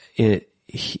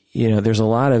there's a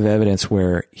lot of evidence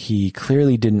where he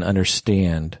clearly didn't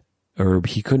understand, or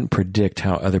he couldn't predict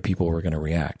how other people were going to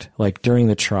react. Like during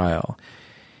the trial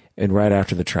and right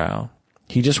after the trial,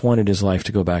 he just wanted his life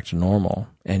to go back to normal,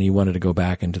 and he wanted to go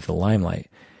back into the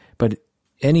limelight. But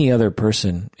any other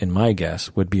person, in my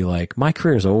guess, would be like, my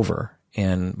career is over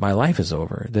and my life is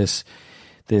over. This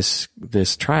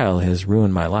trial has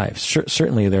ruined my life.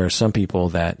 Certainly there are some people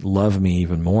that love me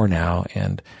even more now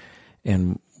and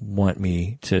want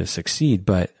me to succeed,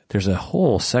 but there's a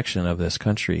whole section of this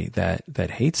country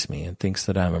that hates me and thinks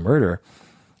that I'm a murderer.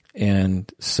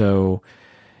 And so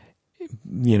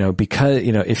because,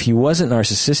 if he wasn't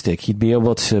narcissistic, he'd be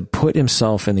able to put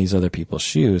himself in these other people's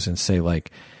shoes and say,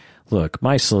 like, look,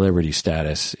 my celebrity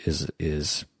status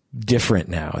is different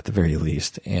now at the very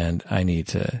least, and I need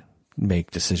to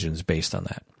make decisions based on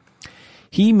that.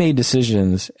 He made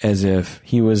decisions as if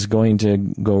he was going to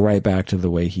go right back to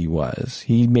the way he was.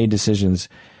 He made decisions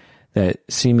that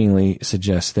seemingly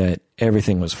suggest that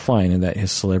everything was fine and that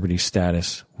his celebrity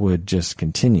status would just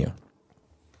continue.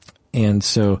 And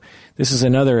so this is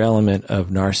another element of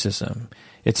narcissism.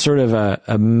 It's sort of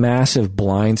a massive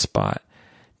blind spot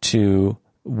to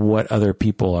what other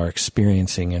people are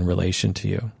experiencing in relation to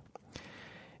you.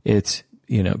 It's,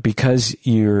 because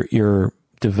you're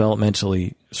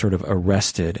developmentally sort of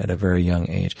arrested at a very young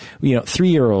age.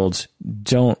 3-year-olds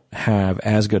don't have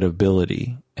as good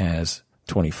ability as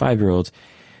 25-year-olds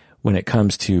when it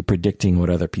comes to predicting what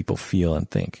other people feel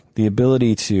and think. The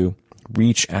ability to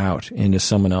reach out into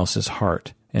someone else's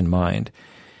heart and mind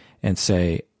and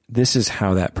say, this is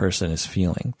how that person is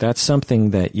feeling. That's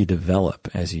something that you develop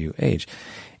as you age.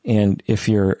 And if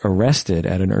you're arrested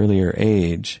at an earlier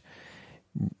age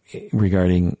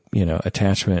regarding,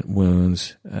 attachment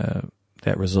wounds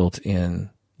that result in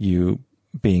you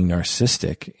being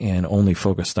narcissistic and only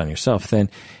focused on yourself, then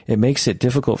it makes it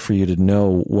difficult for you to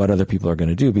know what other people are going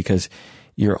to do because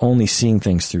you're only seeing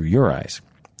things through your eyes.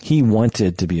 He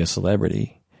wanted to be a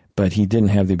celebrity, but he didn't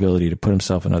have the ability to put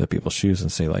himself in other people's shoes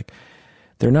and say, like,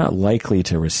 they're not likely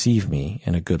to receive me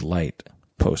in a good light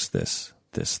post this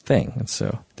thing. And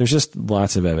so there's just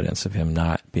lots of evidence of him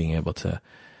not being able to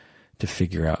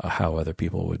figure out how other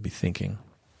people would be thinking.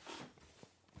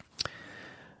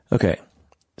 Okay,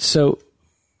 so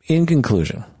in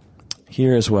conclusion,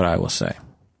 here is what I will say.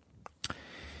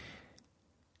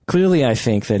 Clearly, I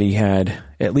think that he had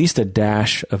at least a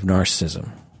dash of narcissism.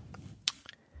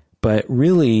 But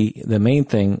really, the main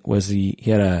thing was he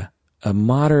had a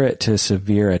moderate to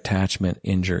severe attachment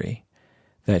injury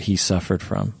that he suffered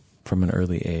from an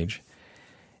early age.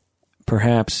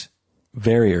 Perhaps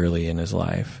very early in his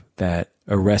life, that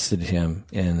arrested him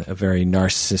in a very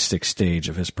narcissistic stage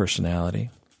of his personality.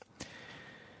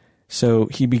 So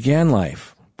he began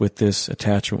life with this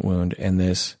attachment wound and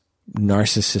this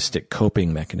narcissistic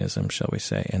coping mechanism, shall we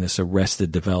say, and this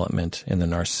arrested development in the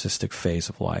narcissistic phase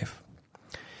of life.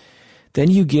 Then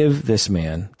you give this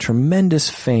man tremendous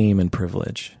fame and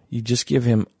privilege. You just give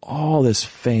him all this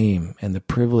fame and the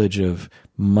privilege of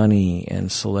money and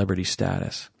celebrity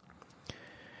status.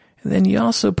 And then you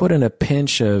also put in a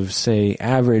pinch of, say,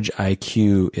 average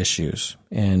IQ issues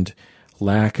and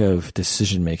lack of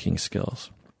decision-making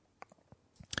skills.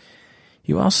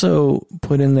 You also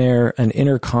put in there an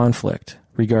inner conflict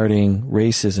regarding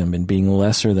racism and being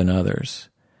lesser than others.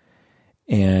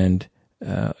 And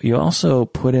you also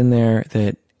put in there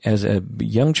that as a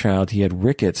young child, he had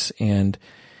rickets and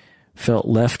felt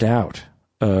left out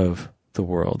of the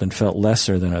world and felt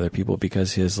lesser than other people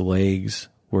because his legs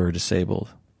were disabled.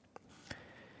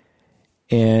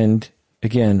 And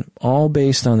again, all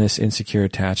based on this insecure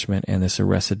attachment and this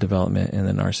arrested development in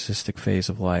the narcissistic phase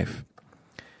of life.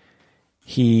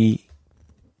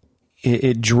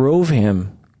 It drove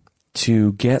him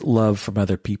to get love from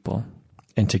other people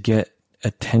and to get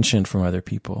attention from other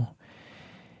people.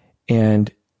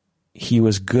 And he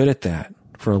was good at that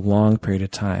for a long period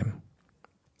of time.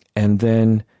 And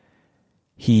then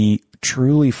he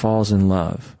truly falls in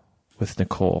love with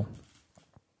Nicole.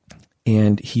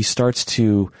 And he starts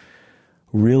to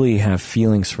really have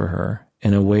feelings for her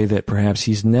in a way that perhaps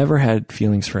he's never had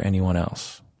feelings for anyone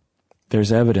else.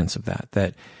 There's evidence of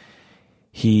that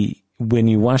when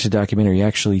you watch the documentary, you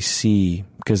actually see,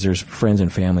 because there's friends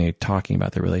and family talking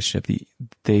about their relationship,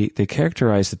 they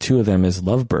characterize the two of them as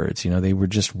lovebirds. They were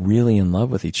just really in love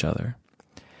with each other.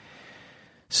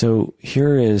 So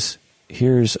here's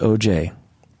OJ.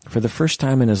 For the first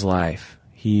time in his life,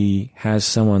 he has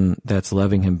someone that's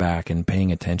loving him back and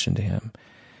paying attention to him.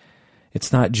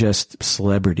 It's not just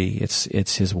celebrity,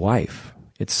 it's his wife.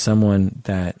 It's someone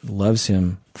that loves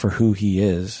him for who he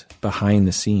is behind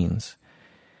the scenes.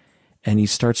 And he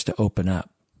starts to open up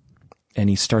and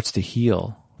he starts to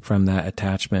heal from that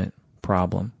attachment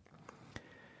problem.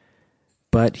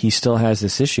 But he still has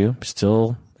this issue,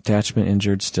 still attachment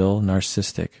injured, still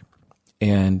narcissistic.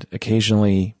 And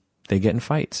occasionally they get in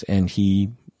fights and he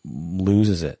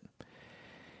loses it.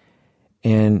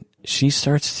 And she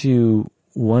starts to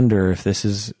wonder if this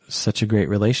is such a great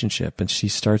relationship. And she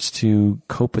starts to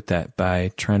cope with that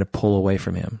by trying to pull away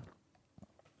from him.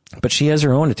 But she has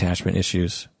her own attachment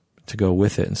issues to go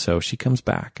with it. And so she comes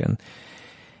back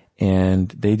and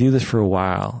they do this for a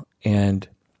while. And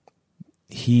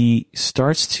he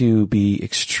starts to be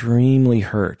extremely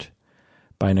hurt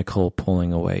by Nicole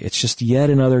pulling away. It's just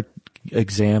yet another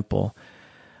example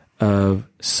of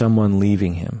someone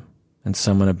leaving him and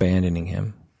someone abandoning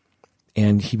him.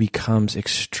 And he becomes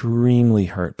extremely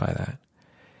hurt by that.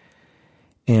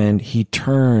 And he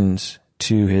turns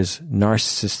to his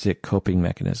narcissistic coping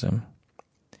mechanism.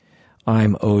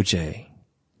 I'm OJ.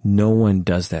 No one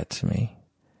does that to me.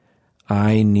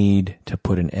 I need to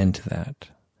put an end to that.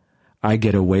 I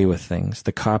get away with things.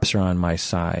 The cops are on my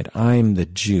side. I'm the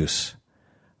juice.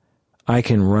 I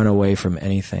can run away from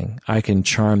anything. I can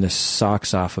charm the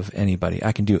socks off of anybody.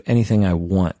 I can do anything I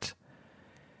want.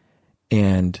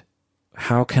 And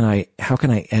how can I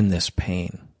end this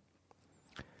pain?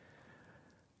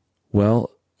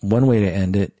 Well, one way to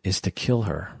end it is to kill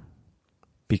her,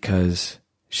 because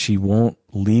she won't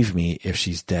leave me if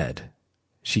she's dead.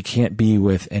 She can't be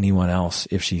with anyone else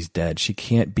if she's dead. She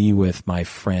can't be with my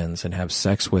friends and have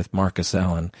sex with Marcus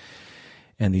Allen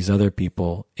and these other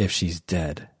people if she's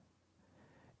dead.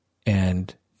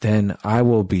 And then I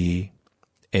will be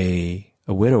a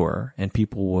widower, and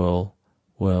people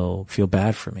will feel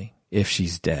bad for me if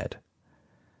she's dead.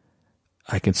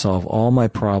 I can solve all my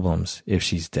problems if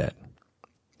she's dead.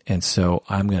 And so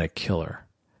I'm going to kill her.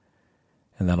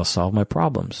 And that'll solve my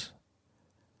problems.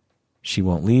 She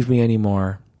won't leave me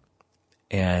anymore.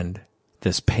 And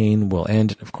this pain will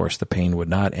end. Of course, the pain would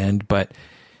not end, but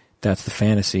that's the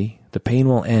fantasy. The pain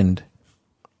will end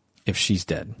if she's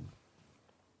dead.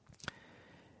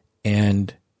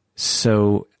 And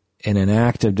so in an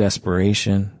act of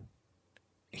desperation,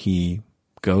 he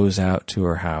goes out to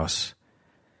her house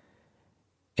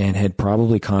and had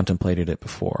probably contemplated it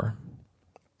before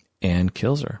and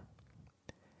kills her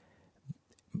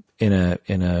in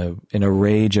a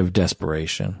rage of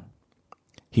desperation.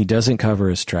 He doesn't cover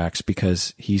his tracks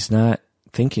because he's not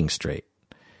thinking straight.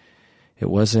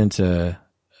 It wasn't a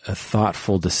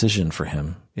thoughtful decision for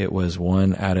him. It was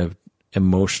one out of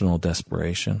emotional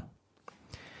desperation.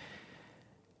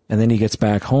 And then he gets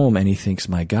back home and he thinks,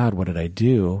 my God, what did I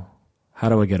do? How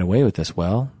do I get away with this?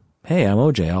 Well, hey, I'm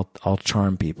OJ. I'll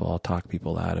charm people. I'll talk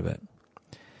people out of it.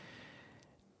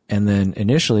 And then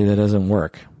initially that doesn't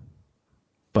work.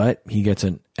 But he gets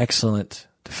an excellent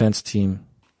defense team,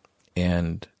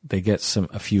 and they get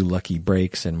a few lucky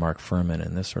breaks in Mark Furman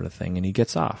and this sort of thing, and he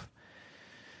gets off.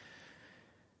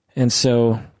 And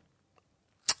so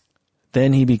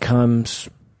then he becomes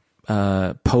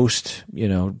post,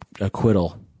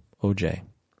 acquittal OJ.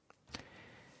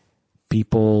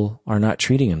 People are not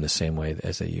treating him the same way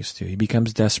as they used to. He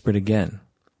becomes desperate again.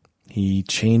 He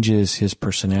changes his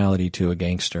personality to a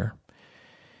gangster.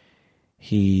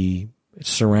 He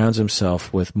surrounds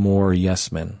himself with more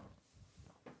yes men.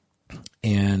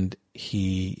 And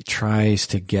he tries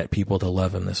to get people to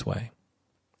love him this way.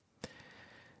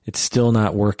 It's still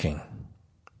not working.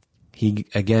 He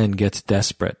again gets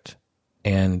desperate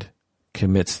and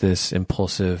commits this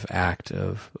impulsive act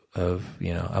of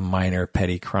a minor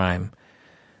petty crime.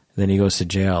 Then he goes to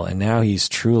jail, and now he's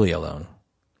truly alone,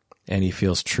 and he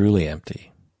feels truly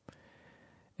empty.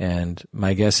 And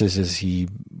my guess is he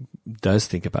does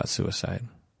think about suicide.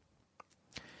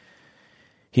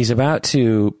 He's about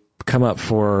to come up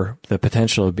for the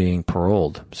potential of being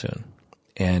paroled soon,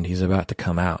 and he's about to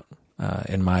come out.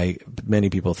 And many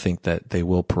people think that they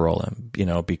will parole him,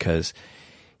 because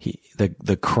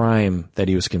the crime that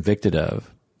he was convicted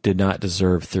of did not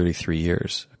deserve 33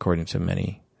 years, according to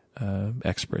many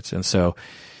experts. And so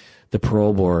the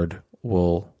parole board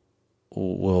will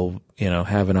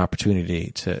have an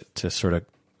opportunity to sort of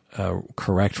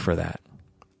correct for that.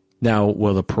 Now,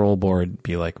 will the parole board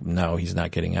be like, no, he's not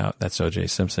getting out. That's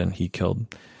OJ Simpson. He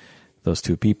killed those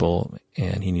two people,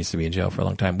 and he needs to be in jail for a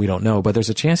long time. We don't know, but there's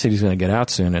a chance that he's going to get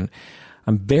out soon. And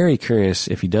I'm very curious,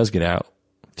 if he does get out,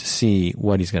 to see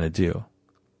what he's going to do.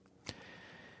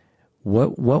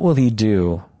 What will he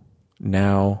do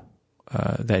now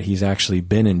that he's actually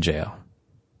been in jail?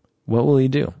 What will he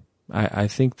do? I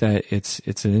think that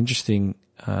it's an interesting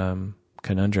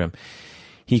conundrum.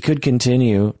 He could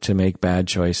continue to make bad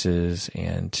choices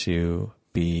and to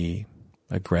be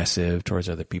aggressive towards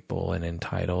other people and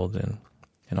entitled and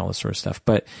all this sort of stuff.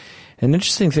 But an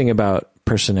interesting thing about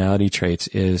personality traits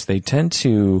is they tend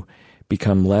to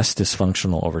become less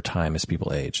dysfunctional over time as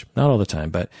people age. Not all the time,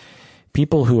 but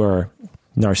people who are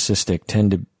narcissistic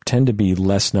tend to be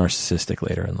less narcissistic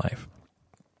later in life.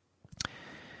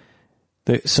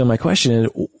 So my question is,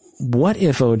 what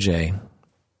if OJ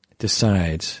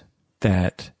decides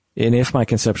that, and if my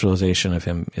conceptualization of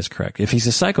him is correct, if he's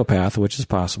a psychopath, which is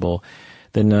possible,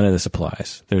 then none of this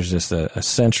applies. There's just a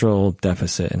central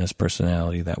deficit in his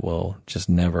personality that will just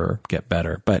never get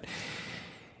better. But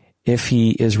if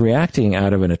he is reacting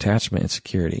out of an attachment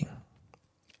insecurity,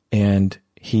 and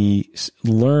he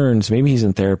learns, maybe he's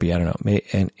in therapy, I don't know,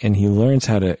 and he learns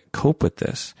how to cope with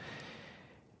this.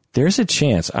 There's a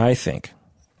chance, I think,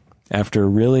 after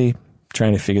really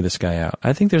trying to figure this guy out,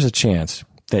 I think there's a chance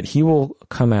that he will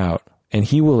come out and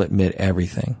he will admit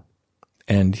everything.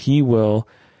 And he will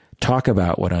talk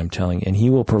about what I'm telling, and he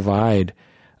will provide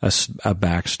a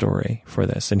backstory for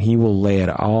this, and he will lay it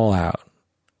all out.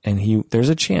 And there's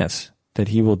a chance that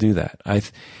he will do that. I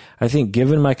think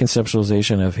given my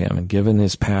conceptualization of him and given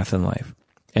his path in life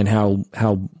and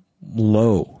how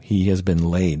low he has been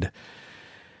laid,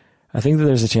 I think that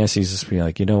there's a chance he's just be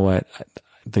like, you know what?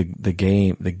 The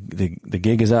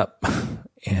gig is up.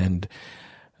 And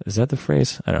is that the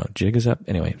phrase? I don't know. Jig is up.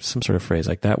 Anyway, some sort of phrase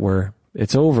like that where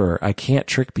it's over. I can't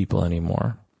trick people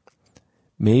anymore.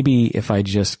 Maybe if I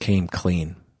just came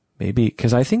clean, maybe,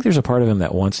 because I think there's a part of him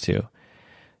that wants to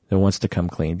come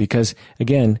clean, because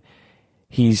again,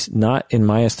 he's not, in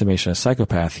my estimation, a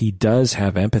psychopath. He does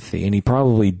have empathy, and he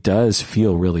probably does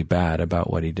feel really bad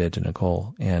about what he did to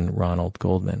Nicole and Ronald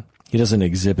Goldman. He doesn't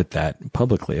exhibit that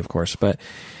publicly, of course, but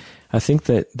I think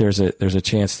that there's a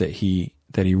chance that he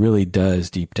really does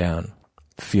deep down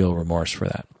feel remorse for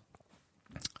that.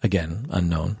 Again,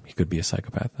 unknown. He could be a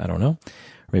psychopath. I don't know.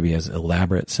 Or maybe he has an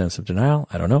elaborate sense of denial.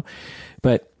 I don't know.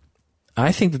 But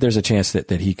I think that there's a chance that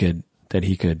he could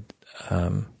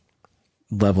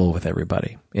level with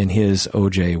everybody in his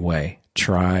OJ way.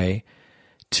 Try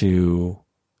to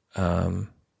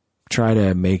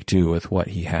make do with what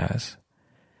he has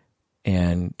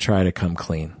and try to come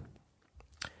clean.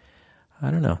 I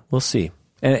don't know. We'll see.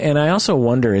 And I also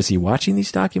wonder, is he watching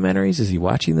these documentaries? Is he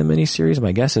watching the miniseries?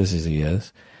 My guess is he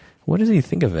is. What does he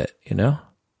think of it, you know?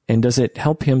 And does it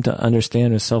help him to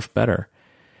understand himself better?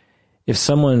 If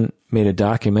someone made a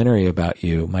documentary about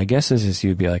you, my guess is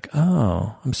you'd be like,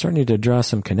 oh, I'm starting to draw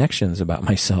some connections about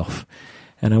myself.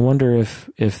 And I wonder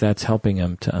if that's helping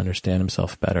him to understand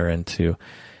himself better and to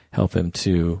help him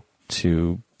to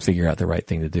figure out the right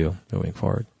thing to do moving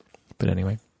forward. But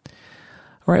anyway.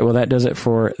 All right, well, that does it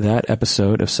for that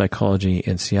episode of Psychology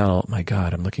in Seattle. My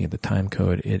God, I'm looking at the time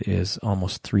code. It is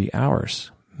almost 3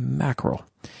 hours. Mackerel.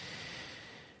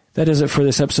 That does it for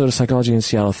this episode of Psychology in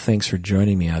Seattle. Thanks for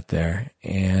joining me out there.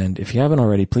 And if you haven't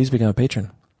already, please become a patron.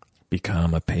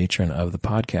 Become a patron of the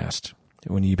podcast.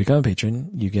 When you become a patron,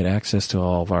 you get access to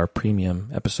all of our premium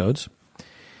episodes.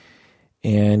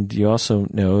 And you also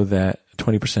know that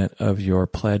 20% of your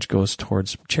pledge goes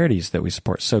towards charities that we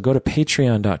support. So go to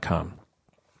patreon.com.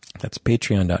 That's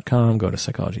patreon.com. Go to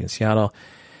Psychology in Seattle.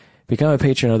 Become a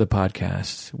patron of the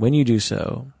podcast. When you do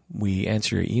so, we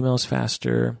answer your emails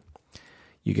faster.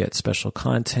 You get special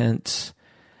content,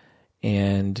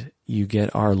 and you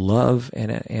get our love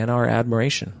and our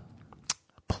admiration.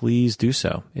 Please do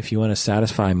so. If you want to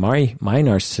satisfy my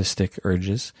narcissistic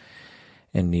urges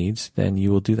and needs, then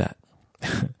you will do that.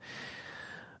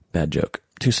 Bad joke.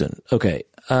 Too soon. Okay.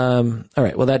 All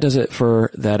right. Well, that does it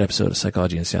for that episode of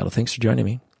Psychology in Seattle. Thanks for joining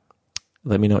me.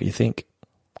 Let me know what you think,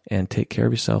 and take care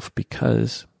of yourself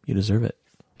because you deserve it.